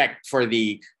respect for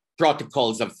the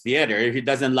protocols of theater. If he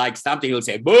doesn't like something, he'll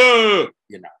say, boo,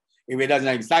 you know. If he doesn't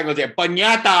like something, he'll say,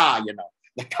 pañata, you know.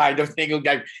 The kind of thing, he'll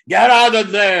get out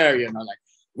of there, you know, like,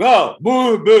 go,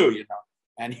 boo, boo, you know.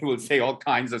 And he will say all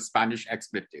kinds of Spanish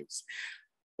expletives.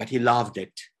 But he loved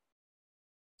it.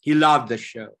 He loved the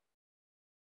show.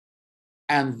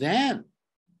 And then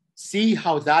see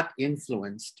how that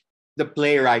influenced the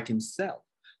playwright himself,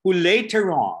 who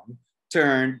later on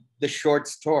turned the short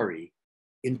story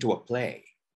into a play.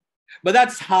 But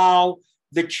that's how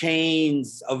the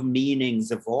chains of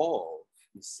meanings evolve,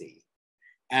 you see.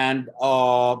 And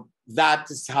that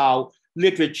is how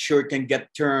literature can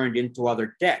get turned into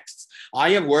other texts. I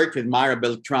have worked with Myra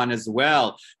Beltran as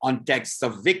well on texts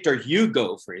of Victor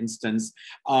Hugo, for instance,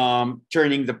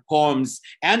 turning the poems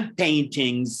and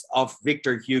paintings of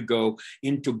Victor Hugo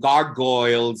into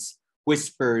gargoyles,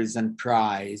 whispers, and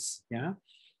cries, yeah,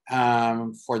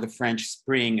 for the French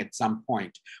Spring at some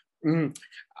point.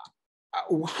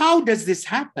 How does this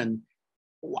happen?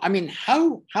 I mean,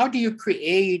 how do you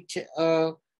create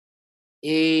a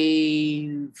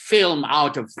film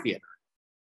out of theater?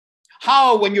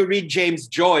 How, when you read James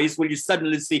Joyce, will you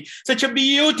suddenly see such a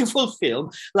beautiful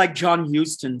film like John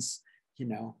Huston's, you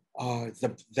know,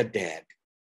 The Dead,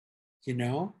 you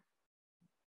know?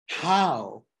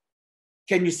 How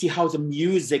can you see how the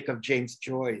music of James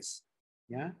Joyce,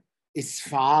 yeah, is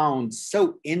found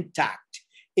so intact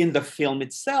in the film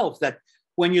itself that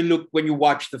when you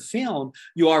watch the film,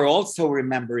 you are also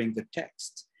remembering the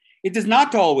text. It is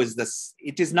not always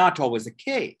the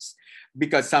case,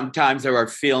 because sometimes there are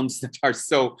films that are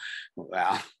so,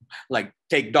 well, like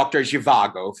take Dr.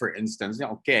 Zhivago, for instance.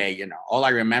 Okay, you know, all I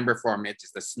remember from it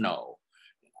is the snow.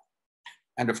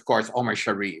 And of course, Omar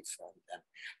Sharif.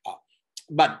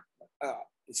 But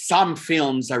some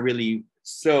films are really,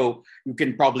 so you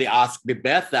can probably ask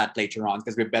Bibeth that later on,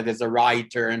 because Bibeth is a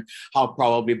writer, and how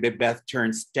probably Bibeth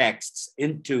turns texts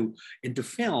into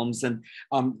films. And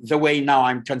the way now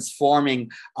I'm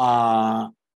transforming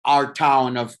our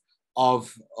town of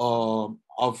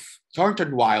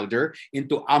Thornton Wilder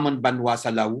into Amon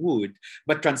Banwasa Lawood,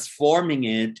 but transforming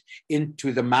it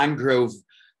into the mangrove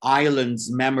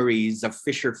islands memories of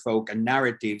fisher folk and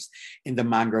narratives in the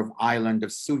mangrove island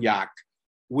of Suyak,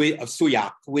 with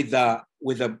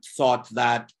a thought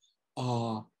that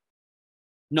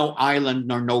no island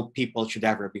nor no people should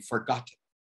ever be forgotten.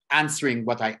 Answering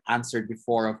what I answered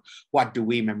before of what do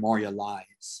we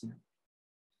memorialize?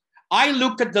 I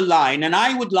look at the line, and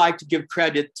I would like to give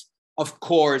credit, of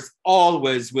course,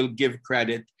 always will give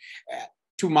credit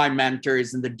to my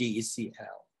mentors in the DECL.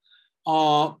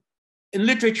 In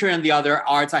literature and the other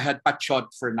arts, I had Pachot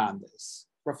Fernandez,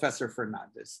 Professor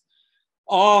Fernandez.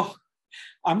 Oh,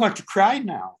 I'm going to cry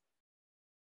now.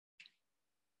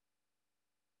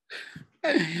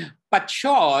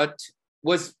 Pachot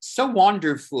was so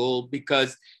wonderful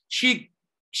because she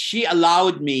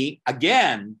allowed me,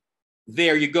 again,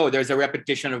 there you go, there's a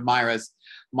repetition of Myra's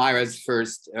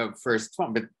first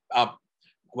one, but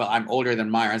well, I'm older than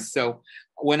Myra. So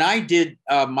when I did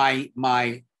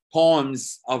my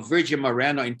poems of Virgin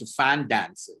Moreno into fan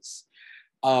dances,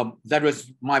 that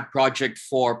was my project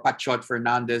for Pachot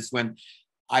Fernandez when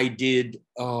I did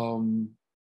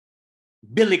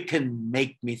Billy Can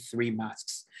Make Me Three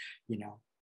Masks, you know,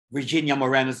 Virginia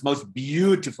Moreno's most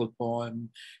beautiful poem,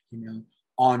 you know,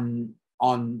 on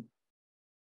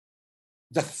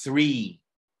the three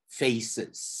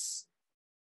faces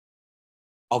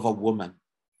of a woman.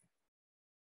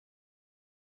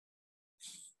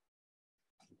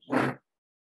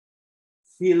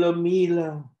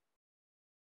 Philomela,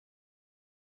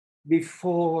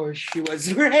 before she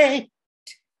was raped.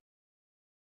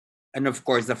 And of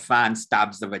course, the fan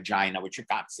stabs the vagina, which you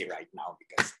can't see right now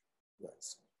because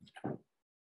yes.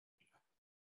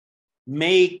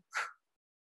 Make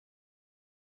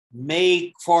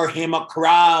for him a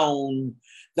crown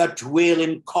that will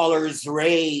in colors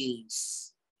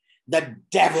raise the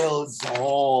devil's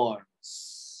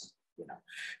horns. You know,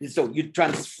 so you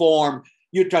transform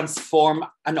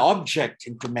an object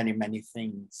into many, many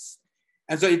things.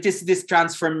 And so it is this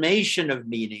transformation of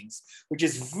meanings, which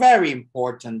is very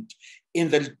important in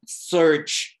the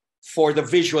search for the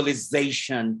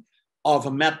visualization of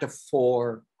a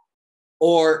metaphor,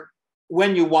 or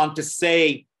when you want to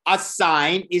say a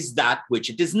sign is that which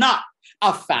it is not.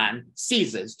 A fan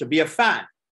ceases to be a fan.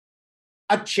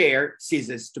 A chair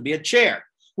ceases to be a chair.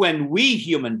 when we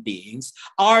human beings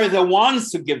are the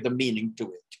ones who give the meaning to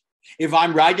it. If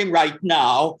I'm riding right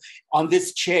now on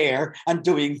this chair and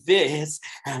doing this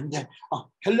and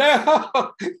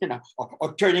hello,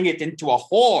 or turning it into a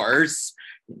horse,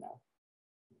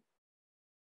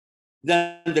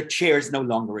 then the chair is no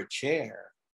longer a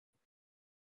chair.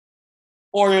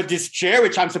 Or this chair,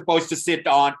 which I'm supposed to sit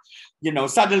on,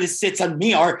 suddenly sits on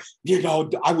me. Or,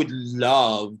 I would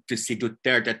love to see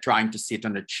Duterte trying to sit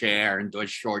on a chair and do a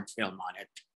short film on it.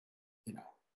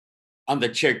 And the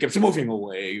chair keeps moving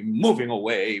away, moving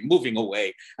away, moving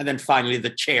away. And then finally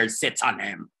the chair sits on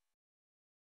him.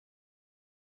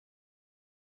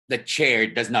 The chair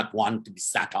does not want to be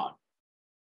sat on.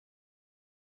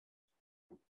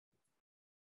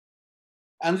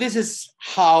 And this is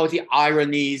how the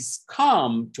ironies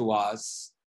come to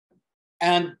us.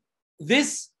 And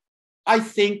this, I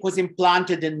think, was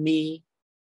implanted in me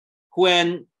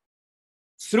when,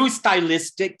 through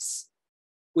stylistics,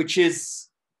 which is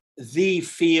the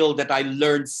field that I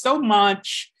learned so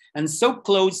much and so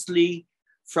closely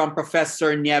from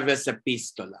Professor Nieves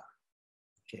Epistola.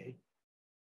 Okay.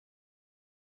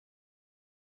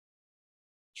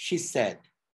 She said,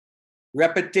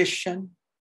 repetition,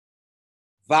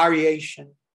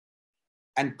 variation,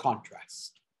 and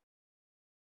contrast.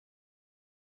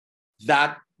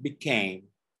 That became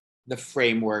the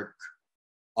framework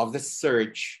of the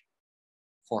search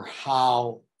for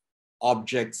how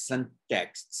objects and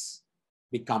texts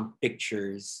become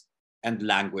pictures and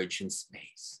language in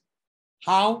space.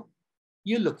 How?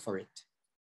 You look for it.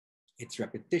 It's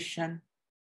repetition,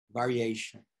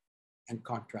 variation, and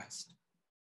contrast.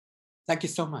 Thank you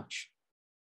so much.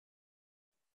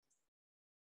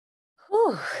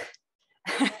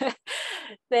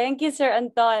 Thank you, Sir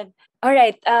Anton. All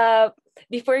right.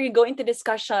 Before we go into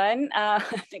discussion,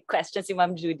 question si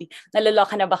Ma'am Judy.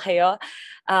 Naloloka na ba kayo?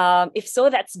 If so,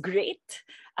 that's great.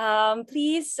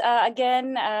 Please,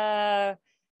 again,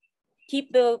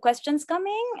 keep the questions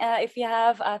coming. If you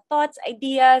have thoughts,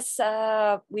 ideas,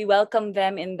 we welcome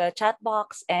them in the chat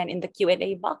box and in the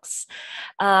Q&A box.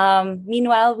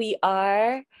 Meanwhile, we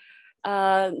are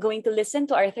going to listen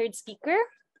to our third speaker.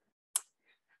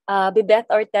 Bibeth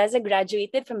Orteza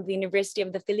graduated from the University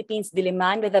of the Philippines,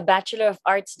 Diliman, with a Bachelor of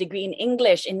Arts degree in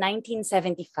English in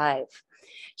 1975.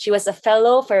 She was a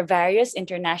fellow for various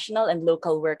international and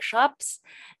local workshops,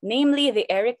 namely the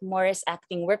Eric Morris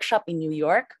Acting Workshop in New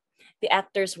York, the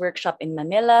Actors Workshop in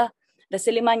Manila, the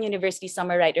Diliman University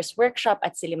Summer Writers Workshop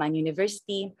at Diliman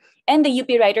University, and the UP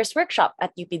Writers Workshop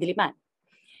at UP Diliman.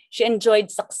 She enjoyed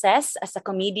success as a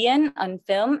comedian on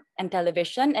film and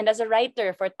television and as a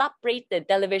writer for top-rated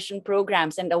television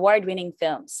programs and award-winning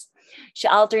films. She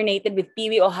alternated with Pee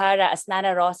Wee O'Hara as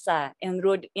Nana Rosa in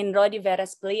Rodi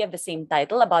Vera's play of the same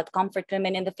title about comfort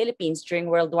women in the Philippines during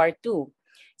World War II,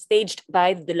 staged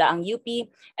by the Dulaang UP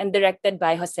and directed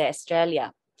by Jose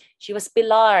Estrella. She was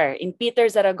Pilar in Peter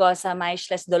Zaragoza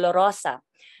Maisles Dolorosa,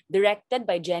 directed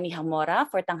by Jenny Hamora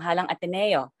for Tanghalang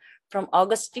Ateneo, from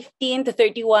August 15 to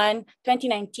 31,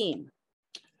 2019.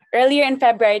 Earlier in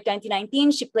February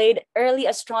 2019, she played early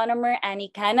astronomer Annie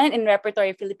Cannon in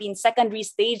Repertory Philippines' second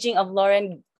restaging of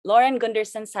Lauren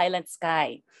Gunderson's Silent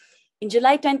Sky. In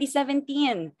July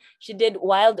 2017, she did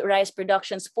Wild Rice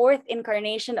Productions' fourth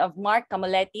incarnation of Mark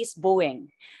Camoletti's Boeing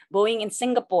in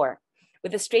Singapore,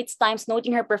 with the Straits Times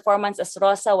noting her performance as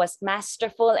Rosa was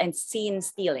masterful and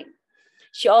scene-stealing.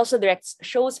 She also directs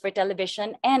shows for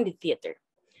television and theater.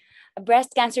 A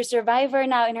breast cancer survivor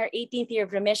now in her 18th year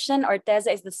of remission, Orteza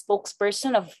is the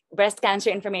spokesperson of Breast Cancer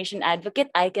Information Advocate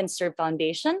I Can Serve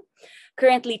Foundation.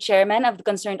 Currently chairman of the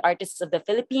Concerned Artists of the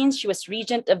Philippines, she was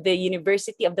regent of the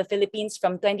University of the Philippines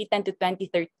from 2010 to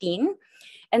 2013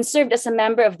 and served as a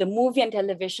member of the Movie and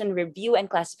Television Review and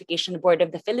Classification Board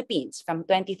of the Philippines from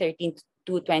 2013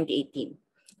 to 2018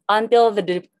 until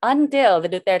the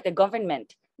Duterte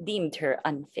government deemed her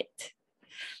unfit.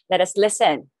 Let us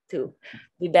listen to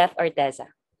Bibeth Orteza.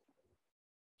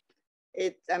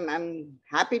 I'm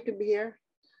happy to be here.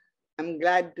 I'm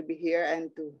glad to be here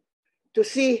and to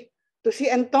see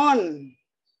Anton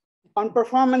on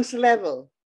performance level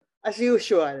as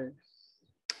usual.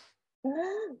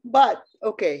 But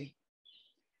okay,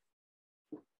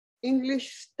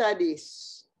 English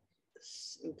studies,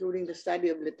 including the study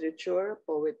of literature,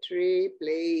 poetry,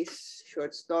 plays,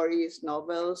 short stories,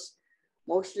 novels,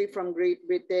 mostly from Great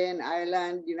Britain,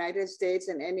 Ireland, United States,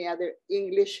 and any other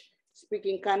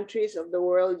English-speaking countries of the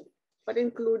world, but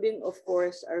including, of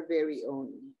course, our very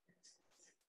own.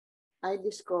 I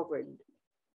discovered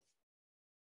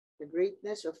the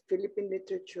greatness of Philippine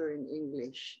literature in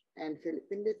English and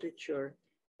Philippine literature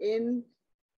in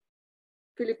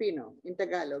Filipino, in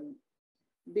Tagalog,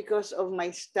 because of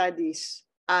my studies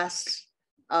as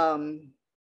an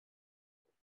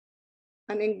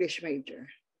English major.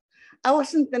 I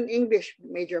wasn't an English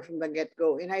major from the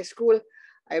get-go. In high school,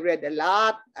 I read a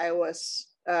lot. I was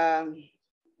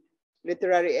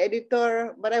literary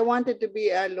editor, but I wanted to be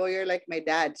a lawyer like my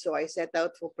dad. So I set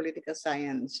out for political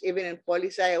science. Even in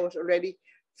poli-sci, I was already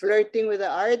flirting with the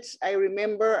arts. I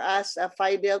remember as a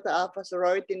Phi Delta Alpha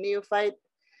sorority neophyte,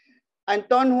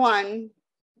 Anton Juan,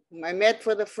 whom I met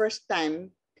for the first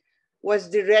time, was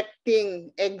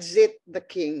directing Exit the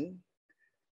King,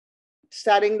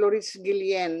 starring Loris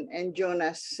Guillen and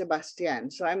Jonas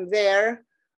Sebastian. So I'm there.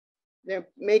 They're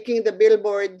making the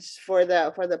billboards for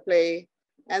the play.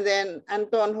 And then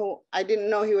Anton, who I didn't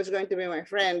know he was going to be my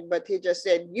friend, but he just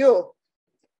said,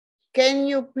 can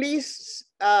you please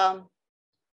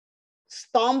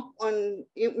stomp on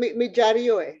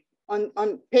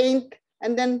on paint,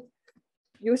 and then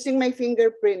using my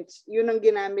fingerprints, yun ang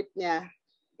ginamit niya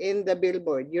in the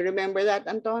billboard. You remember that,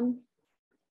 Anton?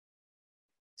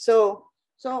 So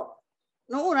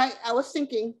no, I was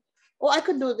thinking, I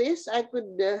could do this. I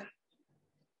could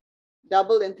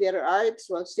double in theater arts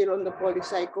while still on the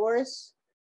poli-sci course.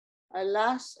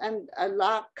 Alas and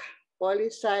alack,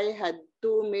 poli-sci had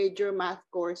two major math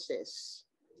courses,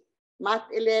 Math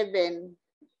 11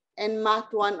 and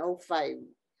Math 105,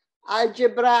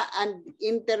 algebra and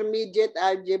intermediate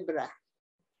algebra.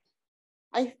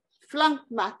 I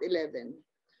flunked Math 11,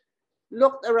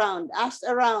 looked around, asked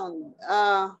around.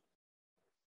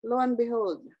 Lo and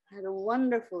behold, I had a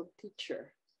wonderful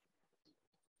teacher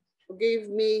who gave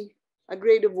me a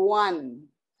grade of 1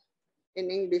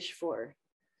 in English 4.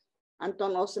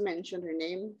 Anton also mentioned her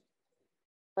name,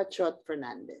 Pachot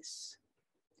Fernandez.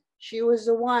 She was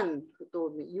the one who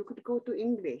told me, you could go to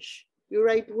English. You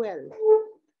write well.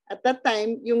 At that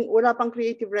time, yung wala pang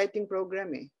creative writing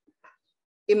program eh.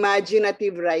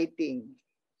 Imaginative writing.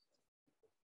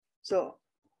 So,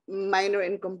 minor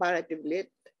in comparative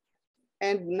lit.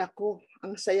 And naku,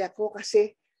 ang saya ko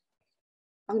kasi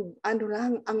ang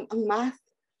math,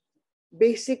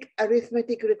 basic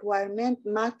arithmetic requirement,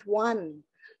 Math 1.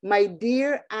 My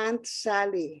dear Aunt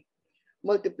Sally,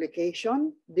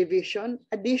 multiplication, division,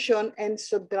 addition, and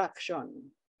subtraction.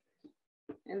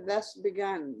 And thus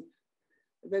began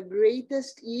the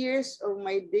greatest years of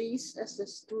my days as a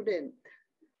student.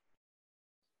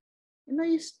 You know,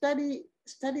 you study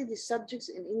these subjects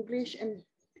in English and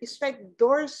it's like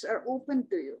doors are open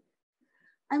to you.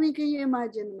 I mean, can you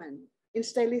imagine, man? In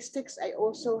stylistics, I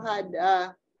also had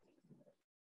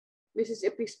Mrs.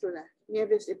 Epistola,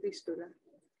 Nieves Epistola.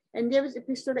 And Nieves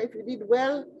Epistola, if you did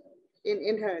well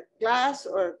in her class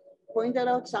or pointed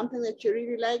out something that you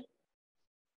really liked,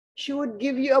 she would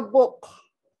give you a book.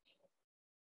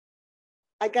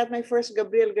 I got my first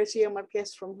Gabriel Garcia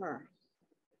Marquez from her.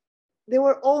 They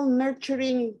were all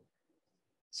nurturing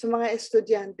sa mga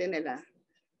estudyante nila.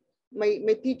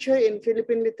 My teacher in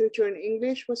Philippine literature and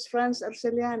English was Franz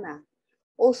Arceliana.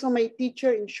 Also my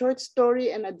teacher in short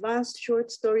story and advanced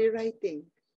short story writing.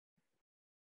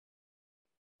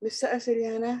 Mr.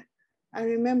 Arceliana, I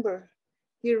remember,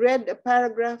 he read a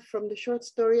paragraph from the short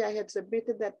story I had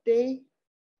submitted that day,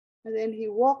 and then he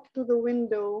walked to the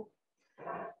window,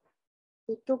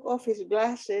 he took off his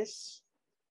glasses,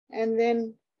 and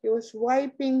then he was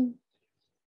wiping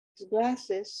his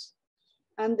glasses,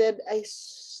 and then I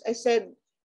said,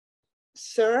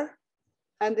 sir,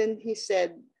 and then he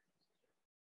said,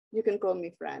 you can call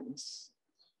me Franz.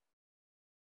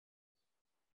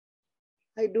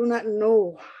 I do not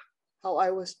know how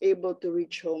I was able to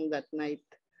reach home that night.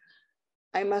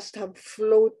 I must have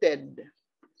floated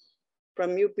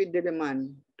from UP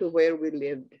Diliman to where we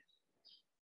lived.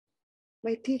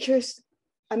 My teachers,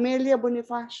 Amelia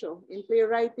Bonifacio in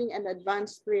playwriting and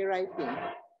advanced playwriting,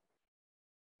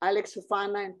 Alex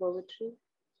Hufana in poetry,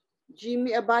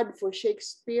 Jimmy Abad for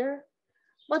Shakespeare,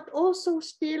 but also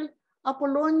still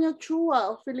Apollonia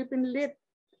Chua of Philippine Lit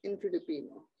in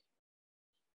Filipino.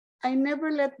 I never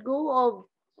let go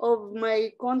of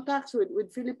my contacts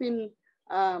with Philippine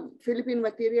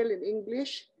material in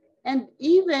English. And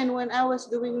even when I was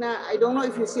doing I don't know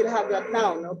if you still have that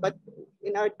now, no? But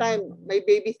in our time, my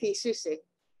baby thesis,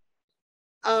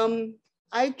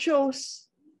 I chose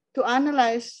to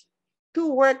analyze two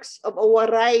works of a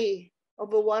waray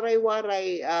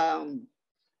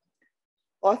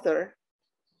author.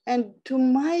 And to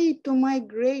my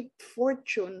great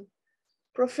fortune,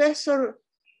 Professor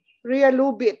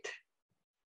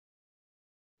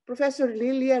Professor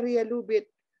Lilia Rialubit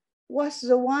was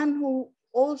the one who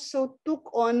also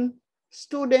took on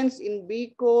students in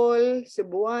Bicol,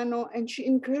 Cebuano, and she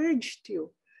encouraged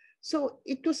you. So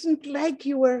it wasn't like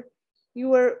you were you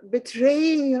were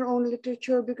betraying your own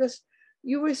literature because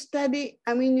you were studying.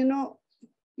 I mean, you know,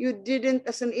 you didn't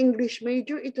as an English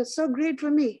major. It was so great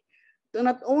for me to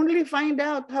not only find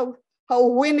out how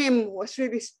Winim was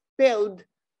really spelled,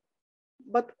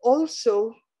 but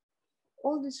also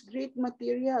all these great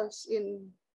materials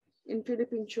in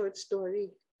Philippine short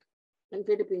story and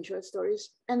Philippine short stories.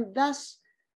 And thus,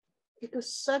 it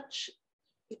was such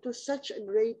a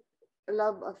great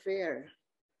love affair.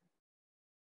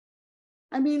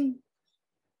 I mean,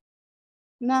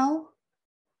 now,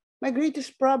 my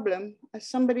greatest problem as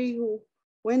somebody who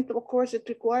went to a course that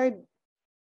required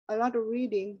a lot of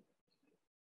reading,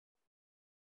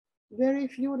 very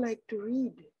few like to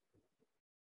read.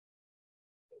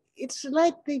 It's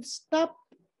like they've stopped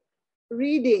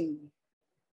reading.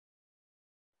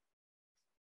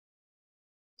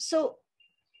 So,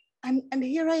 and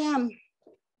here I am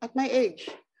at my age.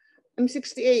 I'm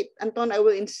 68. Anton, I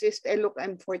will insist. Look,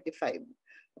 I'm 45.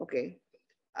 Okay.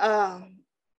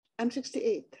 I'm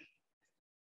 68.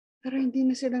 Pero hindi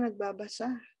na sila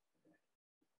nagbabasa.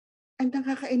 And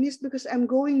nakakainis because I'm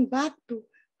going back to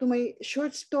my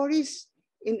short stories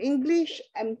in English.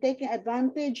 I'm taking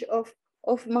advantage of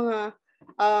mga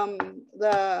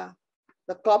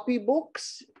the copy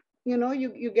books. You know,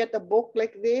 you get a book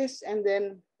like this, and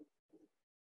then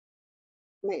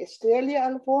my Estrella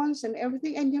Alphonse and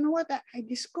everything. And you know what I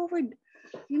discovered?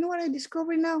 You know what I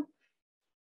discovered now?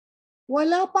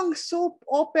 Wala pang soap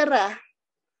opera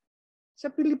sa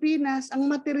Pilipinas. Ang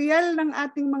material ng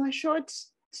ating mga short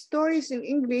stories in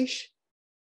English,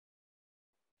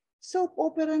 soap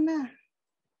opera na.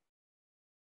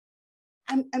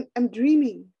 I'm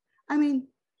dreaming. I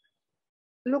mean,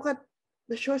 look at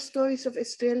the short stories of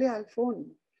Estrella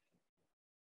Alphonse.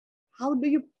 How do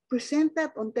you present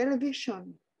that on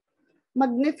television?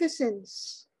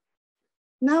 Magnificence.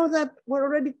 Now that we're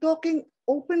already talking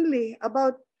openly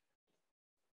about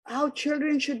how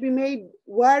children should be made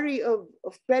wary of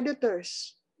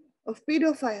predators, of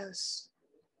pedophiles.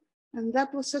 And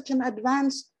that was such an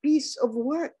advanced piece of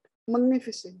work.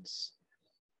 Magnificence.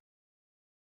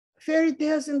 Fairy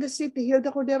Tales in the City,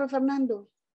 Hilda Cordero Fernando.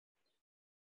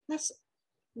 That's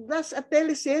a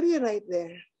teleserye right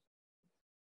there.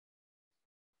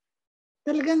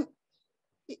 Talagang,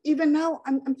 even now,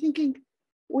 I'm thinking,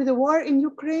 with the war in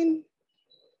Ukraine,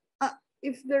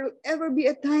 if there'll ever be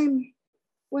a time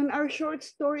when our short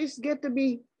stories get to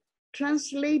be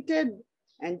translated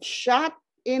and shot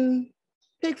in,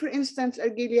 take for instance,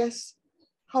 Argilia's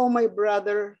How My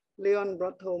Brother Leon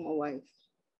Brought Home a Wife.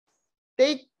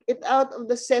 Take it out of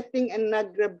the setting and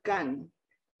Nagreb Khan.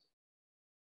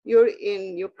 You're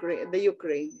in Ukraine, the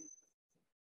Ukraine.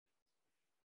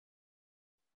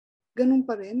 Ganun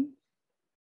pa rin?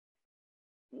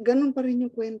 Ganun pa rin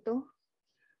yung kwento?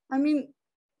 I mean,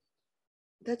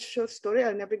 that short story,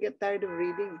 I'll never get tired of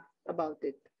reading about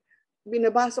it.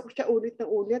 Binabasa ko siya ulit na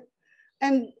ulit.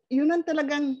 And yun ang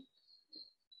talagang,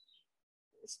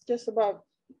 it's just about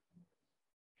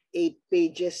 8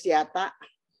 pages yata.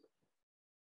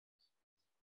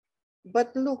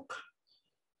 But look,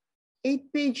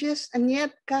 8 pages, and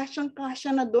yet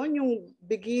kasyang-kasya na doon yung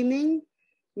beginning,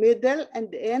 middle, and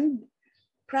end.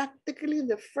 Practically,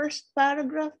 the first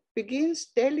paragraph begins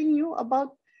telling you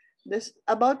about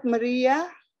Maria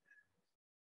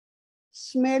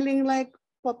smelling like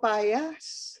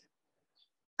papayas.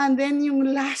 And then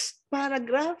yung last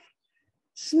paragraph,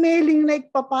 smelling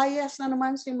like papayas na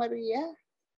naman si Maria.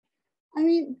 I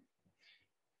mean,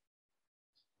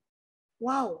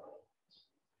 wow.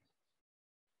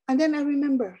 And then I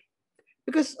remember,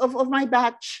 because of my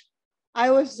batch,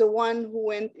 I was the one who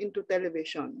went into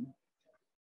television.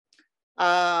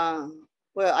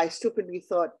 Well, I stupidly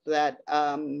thought that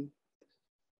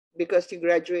because you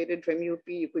graduated from UP,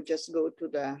 you could just go to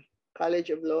the College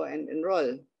of Law and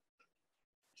enroll.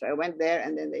 So I went there,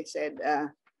 and then they said,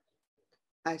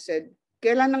 I said,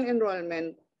 kailan ang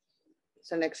enrollment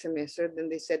sa next semester? Then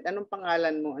they said, anong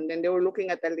pangalan mo? And then they were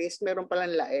looking at the list, meron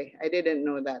palang lae. I didn't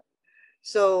know that.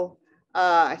 So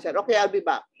I said, okay, I'll be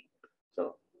back.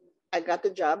 So I got a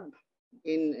job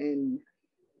in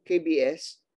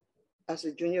KBS as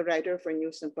a junior writer for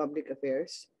News and Public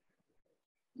Affairs.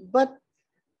 But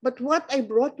what I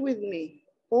brought with me,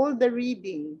 all the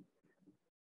reading,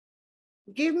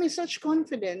 gave me such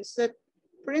confidence that,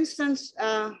 for instance,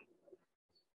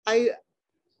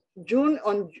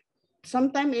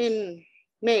 sometime in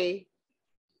May,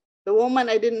 the woman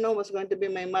I didn't know was going to be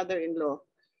my mother-in-law,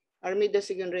 Armida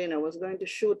Sigunrena, was going to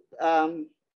shoot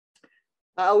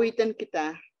Aawitan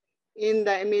Kita in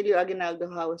the Emilio Aguinaldo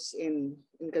house in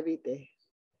Cavite.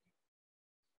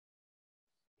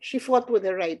 She fought with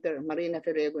her writer, Marina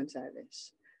Ferrer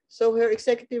Gonzalez. So her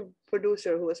executive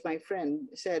producer, who was my friend,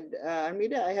 said,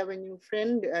 Armida, I have a new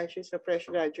friend. She's a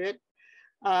fresh graduate.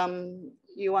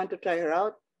 You want to try her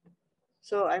out?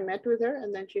 So I met with her,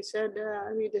 and then she said,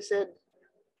 Armida said,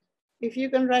 if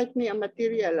you can write me a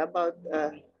material about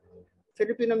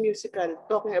Filipino musical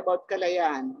talking about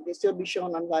Kalayaan, this will be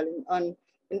shown on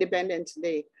Independence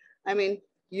Day. I mean,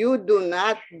 you do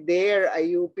not dare a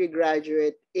UP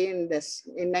graduate in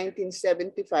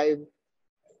 1975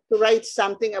 to write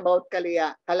something about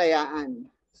Kalayaan.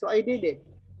 So I did it.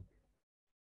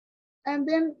 And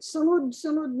then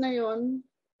sunod na yon,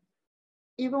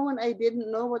 even when I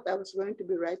didn't know what I was going to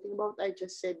be writing about, I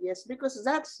just said yes, because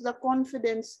that's the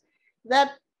confidence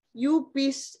that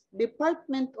UP's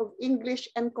Department of English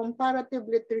and Comparative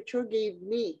Literature gave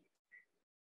me.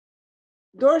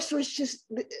 Doors was just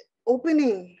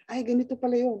opening. Ay, ganito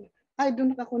pala yun. Ay,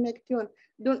 doon nakakonect yun.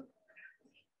 Doon.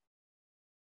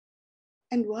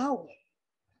 And wow,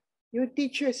 your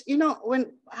teachers, you know,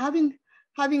 when having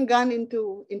gone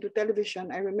into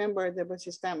television, I remember there was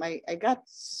this time I got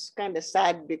kind of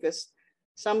sad because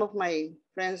some of my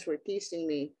friends were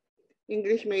teasing me.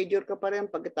 English major ka pa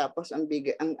rin pagkatapos ang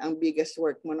biggest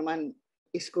work mo naman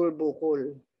is school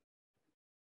bukol.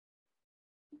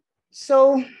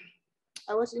 So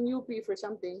I was in UP for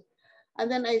something,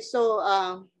 and then I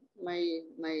saw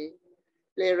my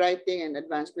playwriting and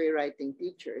advanced playwriting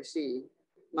teacher, si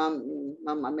Ma'am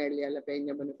Amelia La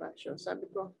Peña Bonifacio. Sabi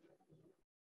ko,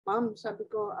 Ma'am,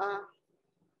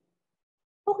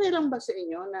 okay lang ba sa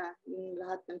inyo na yung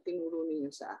lahat ng tinuro ninyo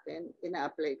sa akin,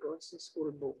 ina-apply ko sa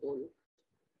school bukol?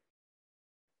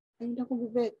 Ay, naku,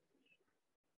 Bibeth.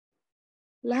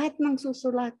 Lahat ng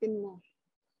susulatin mo,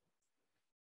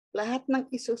 lahat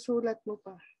ng isusulat mo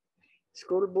pa,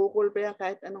 school bukol pa yan,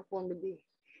 kahit anong comedy,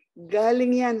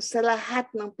 galing yan sa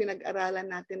lahat ng pinag-aralan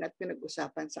natin at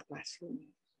pinag-usapan sa classroom.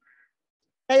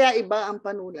 Kaya iba ang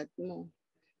panulat mo.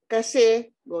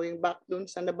 Kasi, going back dun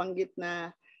sa nabanggit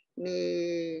na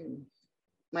ni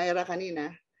Myra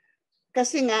kanina,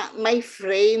 kasi nga, may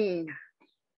frame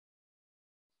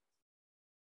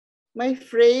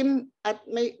at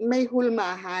may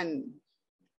hulmahan.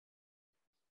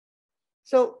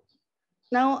 So,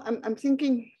 now I'm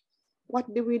thinking, what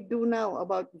do we do now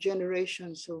about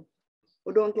generations who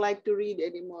don't like to read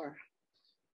anymore?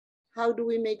 How do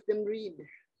we make them read?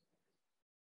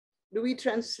 Do we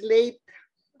translate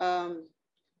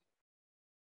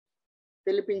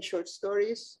Philippine short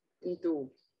stories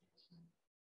into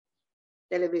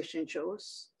television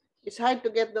shows? It's hard to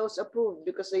get those approved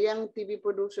because the young TV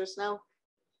producers now,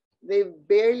 they've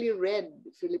barely read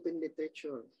Philippine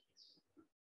literature.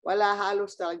 Wala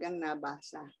halos talagang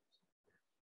nabasa.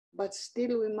 But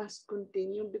still, we must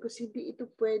continue because hindi ito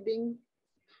pwedeng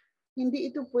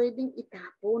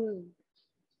itapon.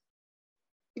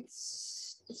 It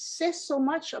says so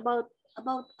much about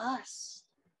us.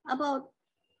 I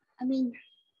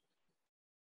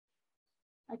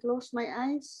close my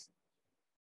eyes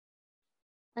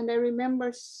and I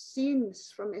remember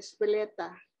scenes from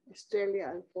Espeleta,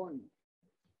 Estrella Alpon.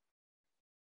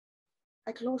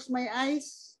 I close my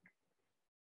eyes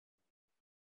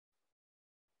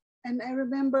and I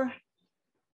remember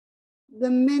the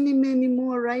many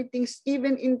more writings,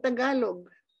 even in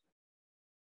Tagalog.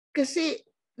 Kasi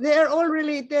they are all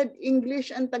related,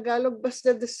 English and Tagalog, but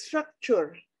the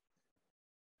structure.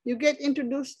 You get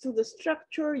introduced to the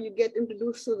structure, you get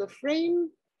introduced to the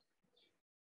frame,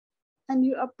 and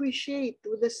you appreciate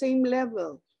with the same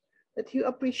level that you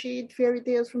appreciate fairy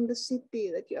tales from the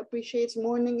city, that you appreciate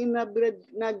Morning in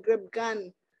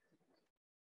Nagrabkan.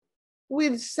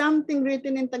 With something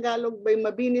written in Tagalog by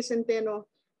Mabini Centeno,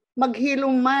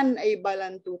 maghilom man ay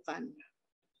balantukan.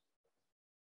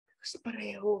 Kasi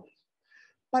pareho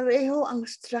ang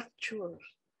structure.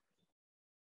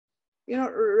 You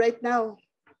know, right now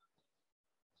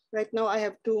I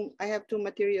have two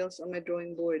materials on my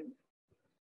drawing board.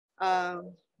 I've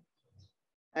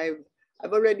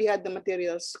already had the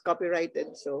materials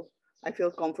copyrighted, so I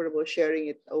feel comfortable sharing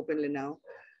it openly now.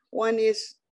 One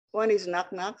is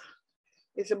Knock Knock.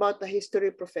 It's about a history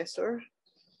professor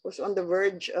who's on the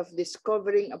verge of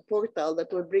discovering a portal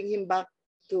that will bring him back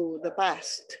to the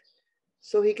past,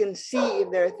 so he can see if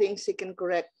there are things he can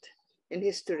correct in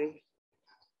history.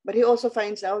 But he also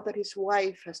finds out that his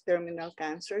wife has terminal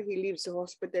cancer. He leaves the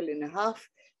hospital in a huff.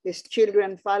 His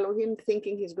children follow him,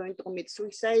 thinking he's going to commit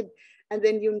suicide. And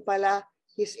then yun pala,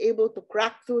 he's able to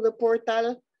crack through the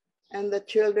portal and the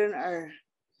children are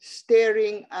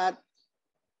staring at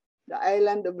the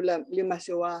island of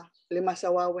Limasawa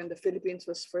when the Philippines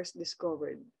was first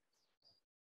discovered.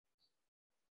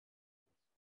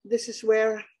 This is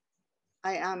where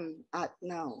I am at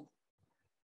now.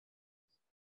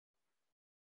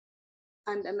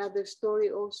 and another story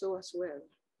also as well.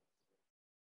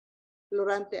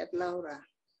 Florante at Laura,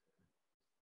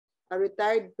 a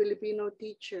retired Filipino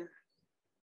teacher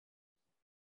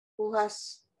who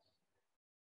has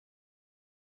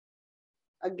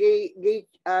a gay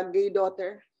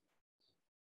daughter,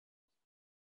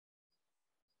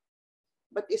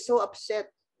 but is so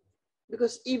upset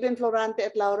because even Florante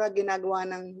at Laura ginagawa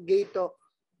ng gay talk.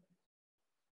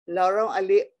 Laurang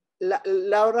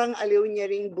aliw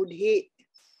niya ring budhi.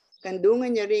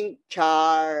 Kandungan niya ring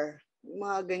char.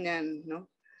 Mga ganyan, no?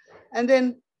 And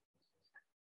then,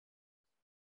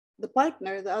 the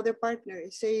other partner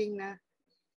is saying na,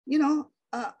 you know,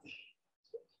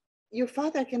 your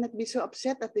father cannot be so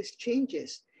upset at these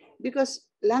changes because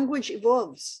language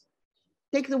evolves.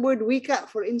 Take the word wika,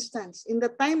 for instance. In the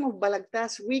time of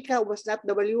Balagtas, wika was not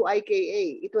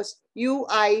W-I-K-A. It was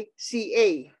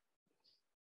U-I-C-A.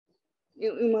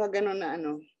 Yung mga ganon na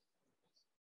ano.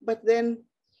 But then,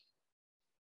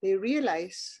 they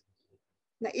realize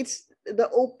na it's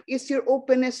your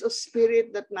openness of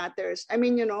spirit that matters. I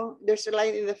mean, you know, there's a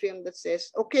line in the film that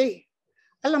says, okay,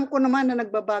 alam ko naman na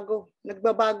nagbabago.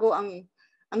 Nagbabago ang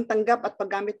tanggap at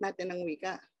paggamit natin ng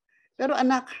wika. Pero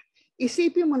anak,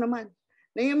 isipin mo naman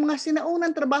na yung mga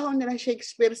sinaunang trabaho nila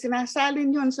Shakespeare,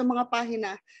 sinasalin yon sa mga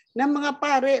pahina ng mga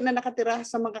pare na nakatira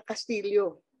sa mga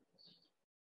kastilyo.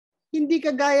 Hindi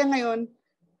kagaya ngayon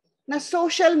na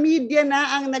social media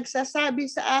na ang nagsasabi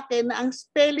sa akin na ang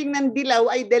spelling ng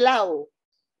dilaw ay delaw.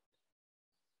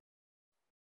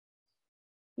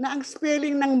 Na ang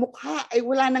spelling ng mukha ay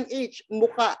wala ng H,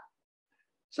 mukha.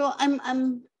 So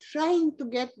I'm trying to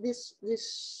get these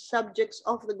subjects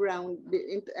off the ground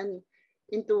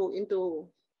into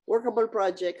workable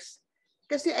projects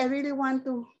kasi I really want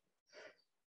to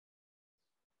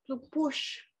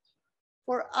push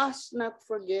for us not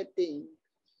forgetting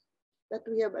that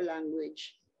we have a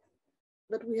language,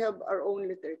 that we have our own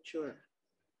literature.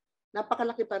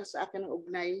 Napakalaki para sa akin ang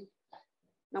ugnay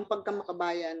ng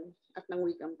pagkamakabayan at ng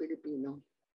wikang Pilipino.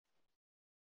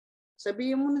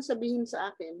 Sabihin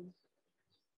sa akin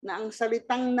na ang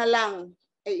salitang na lang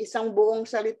ay isang buong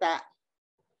salita,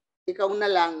 ikaw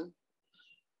na lang,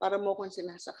 para mo kong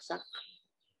sinasaksak.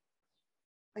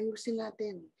 Ayusin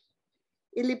natin.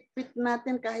 Ilipit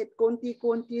natin kahit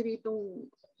konti-konti ritong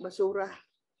basura.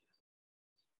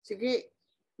 Sige,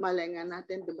 malay nga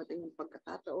natin dumating ang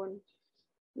pagkakataon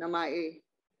na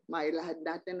mailahad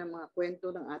natin ang mga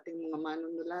kwento ng ating mga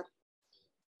manunulat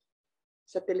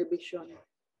sa telebisyon.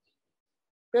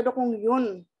 Pero kung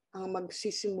yun ang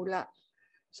magsisimula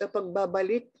sa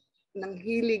pagbabalik ng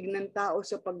hilig ng tao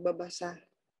sa pagbabasa,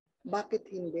 bakit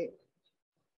hindi?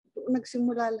 Ito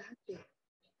nagsimula lahat eh.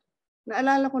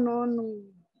 Naalala ko noon nung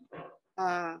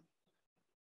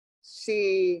si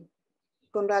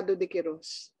Conrado de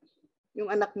Quiros,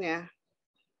 yung anak niya,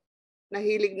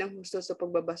 nahilig ng gusto sa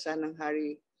pagbabasa ng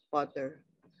Harry Potter.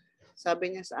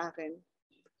 Sabi niya sa akin,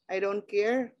 I don't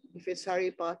care if it's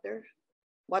Harry Potter.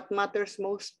 What matters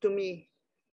most to me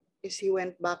is he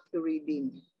went back to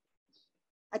reading.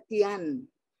 At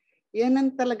yan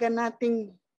ang talaga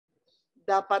nating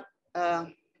dapat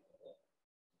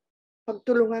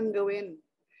pagtulungan gawin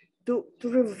to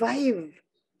revive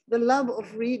the love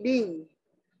of reading.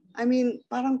 I mean,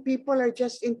 parang people are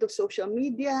just into social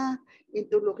media,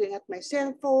 into looking at my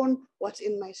cell phone, what's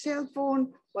in my cell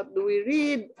phone, what do we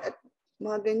read, at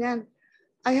mga ganyan.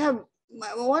 I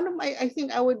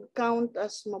think I would count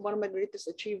as one of my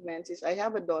greatest achievements is I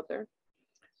have a daughter.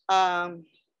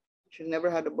 She's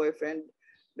never had a boyfriend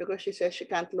because she says she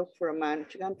can't look for a man.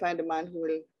 She can't find a man who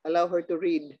will allow her to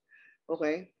read.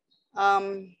 Okay.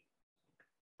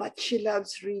 But she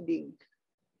loves reading.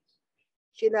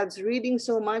 She loves reading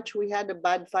so much. We had a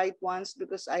bad fight once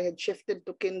because I had shifted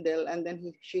to Kindle, and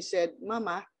then she said,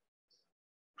 Mama,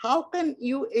 how can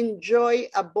you enjoy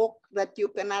a book that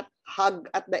you cannot hug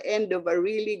at the end of a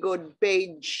really good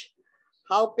page?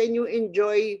 How can you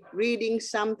enjoy reading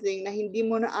something na hindi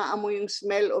mo naaamoy yung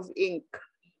smell of ink?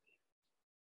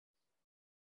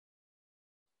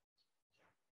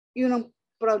 Yun ang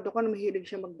proud ako na mahilig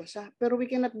siya magbasa. Pero we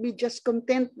cannot be just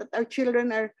content that our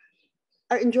children are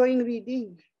enjoying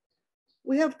reading.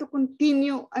 We have to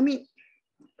continue. I mean,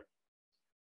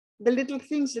 the little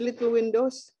things, the little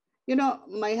windows. You know,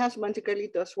 my husband, si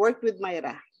Carlitos, worked with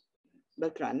Myra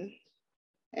Beltran.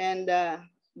 And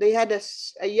they had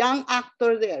a young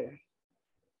actor there.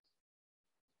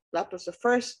 That was the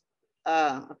first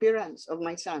appearance of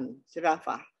my son, si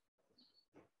Rafa,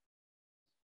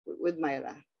 with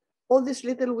Myra. All these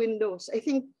little windows. I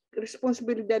think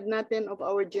responsibilidad natin of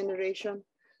our generation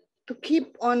to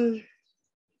keep on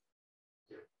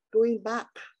going back,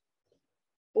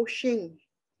 pushing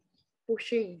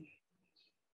pushing.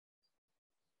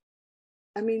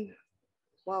 I mean,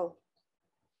 wow.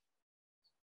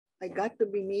 I got to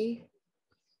be me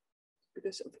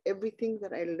because of everything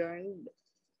that I learned,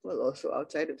 well, also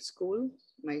outside of school,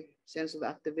 my sense of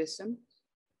activism,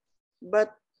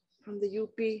 but from the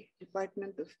UP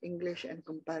Department of English and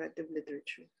Comparative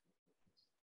Literature.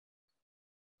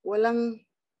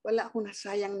 Wala akong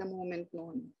nasayang na moment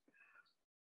noon.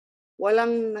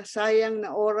 Walang nasayang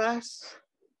na oras,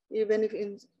 even if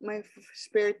in my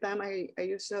spare time, I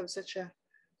used to have such a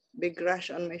big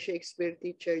rush on my Shakespeare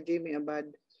teacher, Jimmy Abad.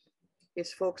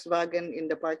 His Volkswagen in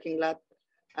the parking lot,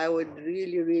 I would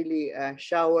really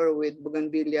shower with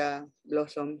bougainvillea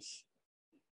blossoms.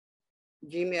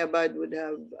 Jimmy Abad would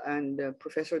have, and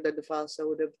Professor Dadufalsa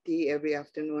would have tea every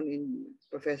afternoon in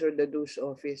Professor Dadu's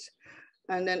office.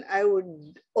 And then I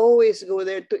would always go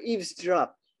there to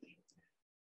eavesdrop.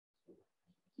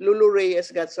 Lulu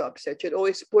Reyes got so upset. She'd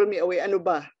always pull me away. Ano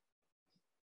ba?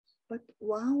 But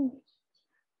wow,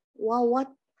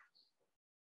 what?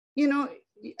 You know,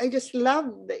 I just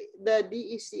loved the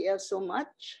DECL so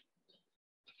much.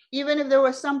 Even if there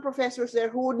were some professors there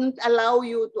who wouldn't allow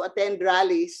you to attend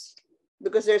rallies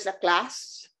because there's a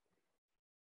class,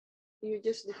 you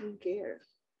just didn't care.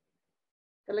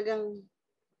 Talagang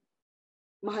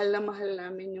mahal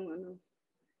namin yung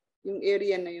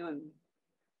area na yon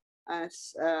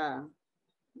as a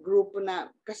grupo na.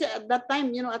 Kasi at that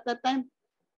time,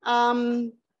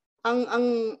 ang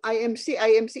IMC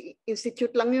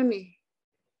Institute lang yun eh.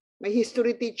 My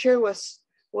history teacher was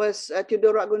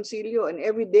Teodoro Agoncillo, and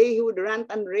every day he would rant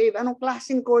and rave. Anong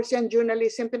klaseng course yan?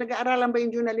 Journalism. Pinag-aaralan ba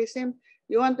yung journalism?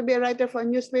 You want to be a writer for a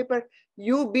newspaper?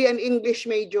 You be an English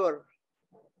major.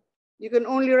 You can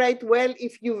only write well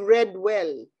if you've read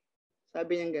well.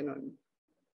 Sabi niya ganon.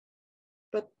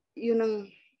 But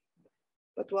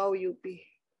wow, UP.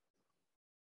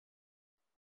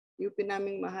 UP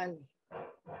naming mahal.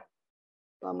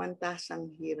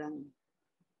 Pamantasang hirang.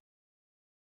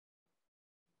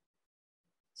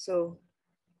 So,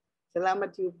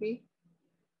 salamat UP.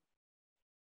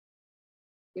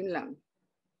 Yun lang.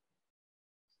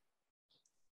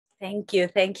 Thank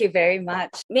you very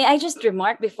much. May I just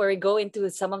remark before we go into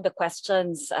some of the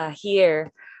questions here,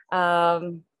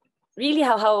 really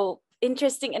how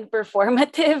interesting and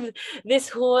performative this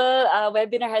whole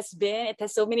webinar has been. It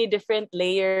has so many different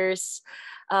layers,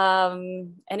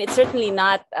 and it's certainly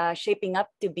not shaping up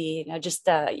to be just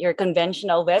your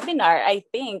conventional webinar. I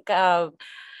think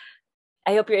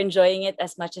I hope you're enjoying it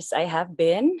as much as I have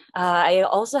been. I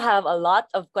also have a lot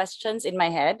of questions in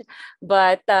my head,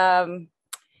 but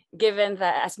given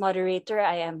that as moderator,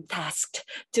 I am tasked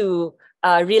to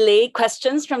relay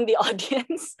questions from the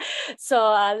audience. So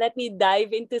let me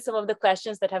dive into some of the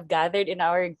questions that have gathered in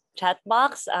our chat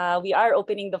box. We are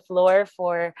opening the floor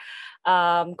for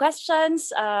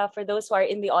questions for those who are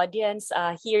in the audience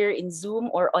here in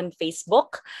Zoom or on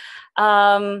Facebook.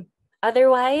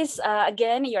 Otherwise,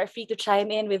 again, you are free to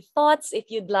chime in with thoughts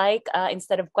if you'd like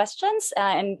instead of questions,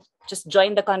 and just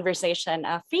join the conversation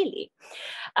freely.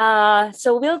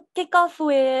 So we'll kick off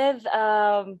with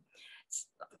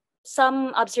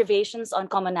some observations on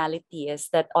commonalities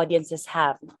that audiences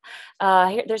have.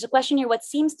 There's a question here: what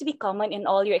seems to be common in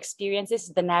all your experiences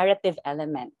is the narrative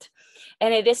element.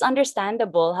 And it is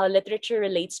understandable how literature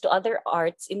relates to other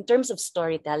arts in terms of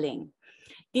storytelling.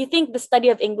 Do you think the study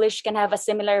of English can have a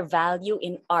similar value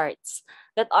in arts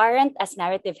that aren't as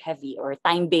narrative heavy or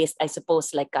time-based, I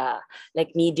suppose, like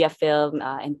media, film,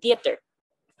 and theater?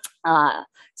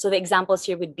 So the examples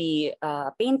here would be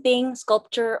painting,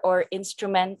 sculpture, or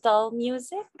instrumental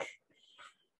music.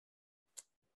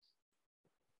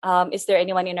 Is there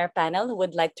anyone in our panel who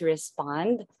would like to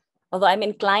respond? Although I'm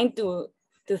inclined to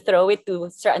throw it to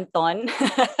Sir Anton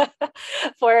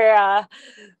for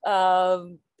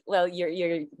well,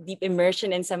 your deep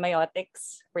immersion in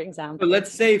semiotics, for example. So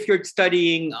let's say if you're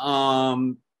studying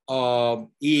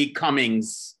E.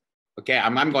 Cummings, okay,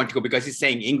 I'm going to go because he's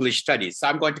saying English studies, so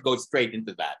I'm going to go straight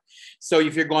into that. So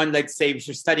if you're going, let's say, if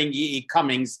you're studying E.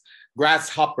 Cummings,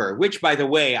 Grasshopper, which, by the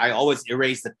way, I always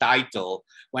erase the title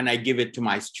when I give it to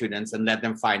my students and let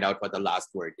them find out what the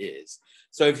last word is.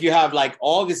 So if you have like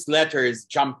all these letters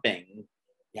jumping,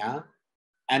 yeah,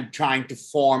 and trying to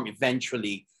form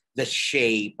eventually the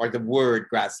shape or the word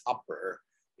grasshopper,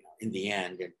 you know, in the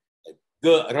end,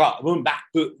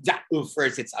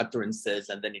 first it's utterances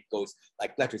and then it goes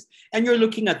like letters. And you're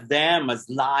looking at them as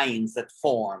lines that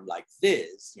form like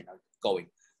this, you know, going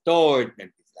toward and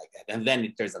like that. And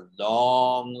then there's a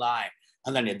long line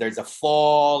and then there's a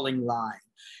falling line.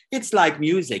 It's like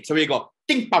music. So we go,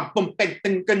 ting, pam, pum, ping,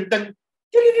 ting, ting, ting.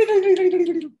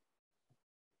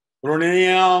 You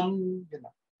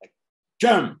know, like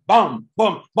jump, bum,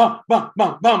 bum, bum, bum,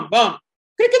 bum, bum, bum.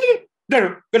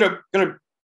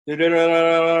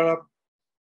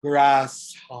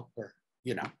 Grasshopper,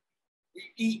 you know.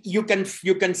 You can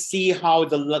see how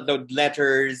the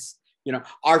letters, you know,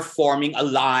 are forming a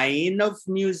line of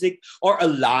music or a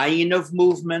line of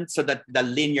movement, so that the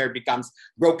linear becomes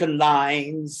broken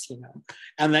lines, you know.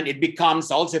 And then it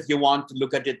becomes also, if you want to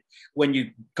look at it when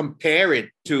you compare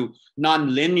it to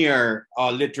nonlinear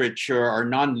literature or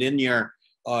nonlinear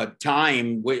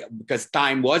time, because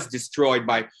time was destroyed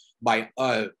by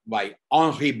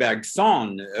Henri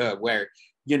Bergson, where,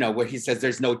 you know, where he says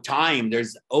there's no time,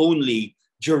 there's only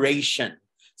duration.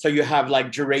 So you have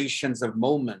like durations of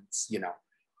moments, you know,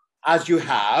 as you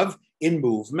have in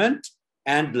movement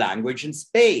and language and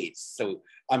space. So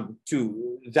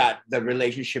to that, the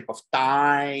relationship of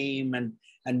time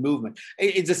and movement.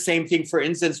 It's the same thing, for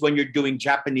instance, when you're doing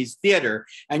Japanese theater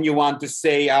and you want to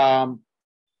say, I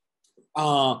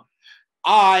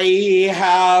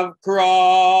have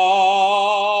crossed,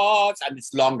 and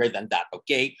it's longer than that.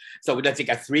 Okay, so let's take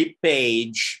a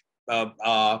three-page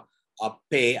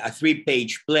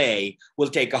play will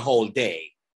take a whole day.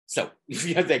 So if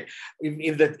you think,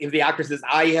 if the actor says,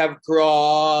 I have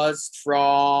crossed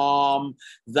from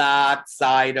that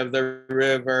side of the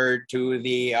river to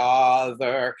the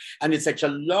other, and it's such a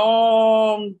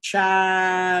long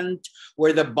chant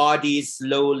where the body is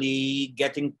slowly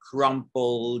getting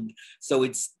crumpled. So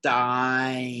it's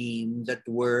time that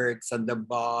works on the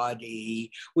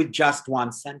body with just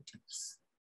one sentence.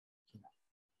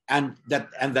 And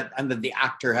that the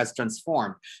actor has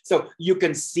transformed. So you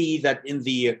can see that in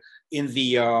the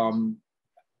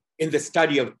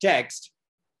study of text,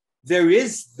 there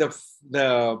is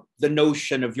the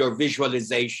notion of your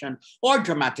visualization or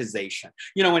dramatization.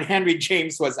 You know, when Henry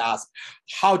James was asked,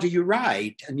 "How do you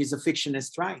write?" and he's a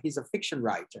fictionist, right? He's a fiction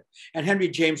writer. And Henry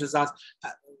James was asked,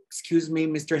 "Excuse me,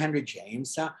 Mr. Henry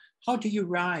James, how do you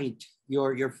write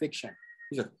your fiction?"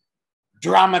 He said,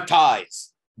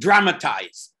 "Dramatize,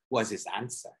 dramatize." Was his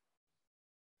answer.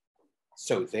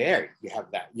 So there you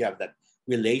have that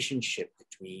relationship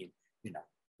between, you know,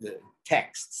 the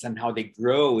texts and how they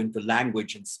grow into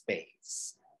language and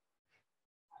space.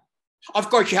 Of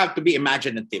course, you have to be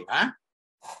imaginative, huh?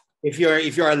 If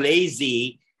you're a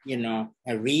lazy, you know,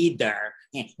 a reader,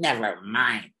 never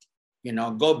mind. You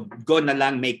know, go na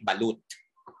lang make balut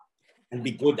and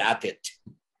be good at it,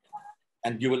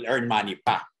 and you will earn money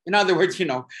pa. In other words, you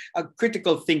know,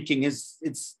 critical thinking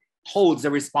holds the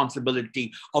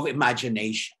responsibility of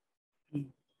imagination.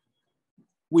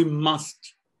 We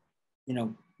must, you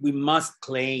know, we must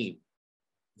claim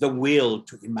the will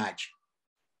to imagine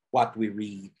what we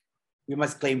read. We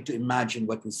must claim to imagine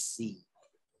what we see.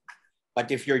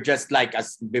 But if you're just like,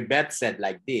 as Bibeth said,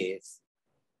 like this,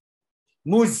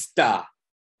 musta,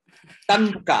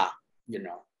 tanka, you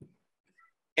know,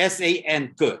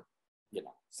 S-A-N-K, you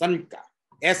know, sanka.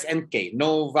 S and K,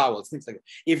 no vowels, things like that.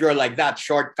 If you're like that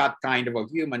shortcut kind of a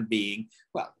human being,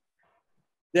 well,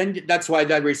 then that's why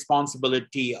the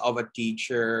responsibility of a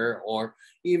teacher or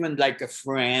even like a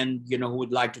friend, you know, who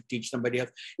would like to teach somebody else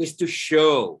is to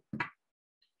show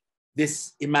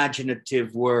this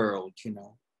imaginative world, you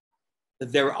know,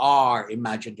 that there are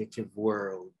imaginative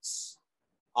worlds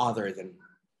other than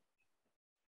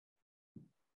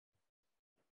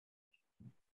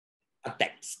a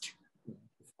text.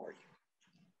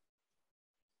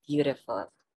 Beautiful.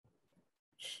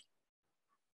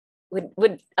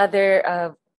 Would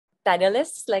other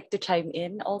panelists like to chime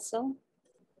in also?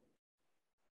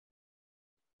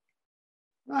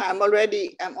 No, I'm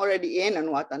already in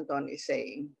on what Anton is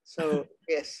saying. So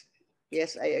yes,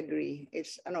 I agree.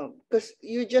 It's because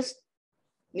you just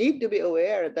need to be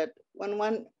aware that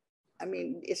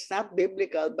it's not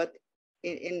biblical, but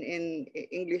in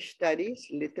English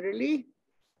studies, literally,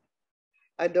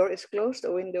 a door is closed,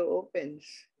 a window opens.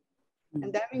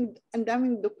 Ang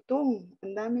daming duktong,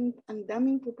 ang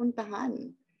daming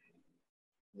pupuntahan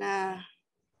na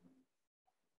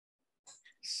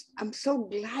I'm so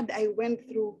glad I went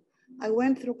through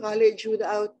college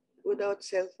without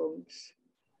cell phones.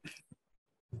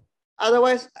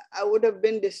 Otherwise, I would have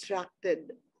been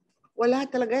distracted. Wala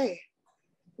talaga eh.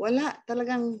 Wala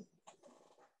talagang.